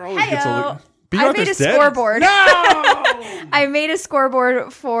 Hey-o. I made a scoreboard. No! I made a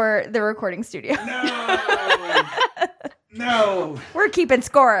scoreboard for the recording studio. No. We're keeping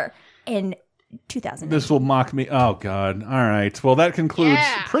score in 2000. This will mock me. Oh, God. All right. Well, that concludes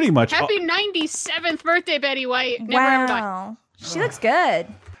pretty much. Happy 97th birthday, Betty White. Never ever die. She looks good.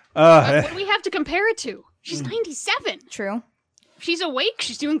 What do we have to compare it to? She's 97. True. She's awake.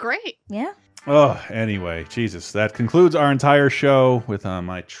 She's doing great. Yeah. Oh, anyway, Jesus. That concludes our entire show with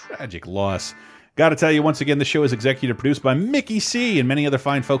my tragic loss. Got to tell you once again, the show is executive produced by Mickey C. and many other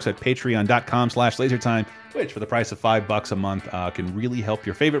fine folks at patreon.com/lasertime, which for the price of $5 a month can really help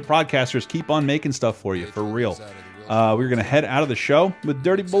your favorite broadcasters keep on making stuff for you, for real. We're going to head out of the show with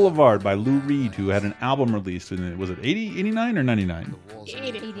Dirty Boulevard by Lou Reed, who had an album released in, was it 89 or 99?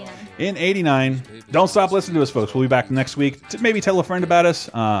 89. In 89. Don't stop listening to us, folks. We'll be back next week. Maybe tell a friend about us.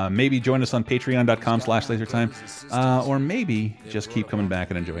 Maybe join us on patreon.com/lasertime. Or maybe just keep coming back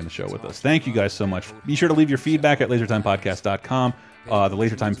and enjoying the show with us. Thank you guys so much. Be sure to leave your feedback at lasertimepodcast.com, the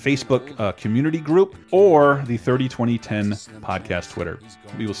Lasertime Facebook community group, or the 302010 podcast Twitter.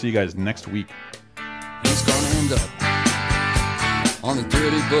 We will see you guys next week. He's gonna end up on the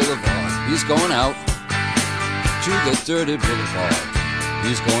dirty boulevard. He's going out to the dirty boulevard.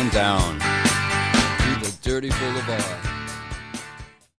 He's going down to the dirty boulevard.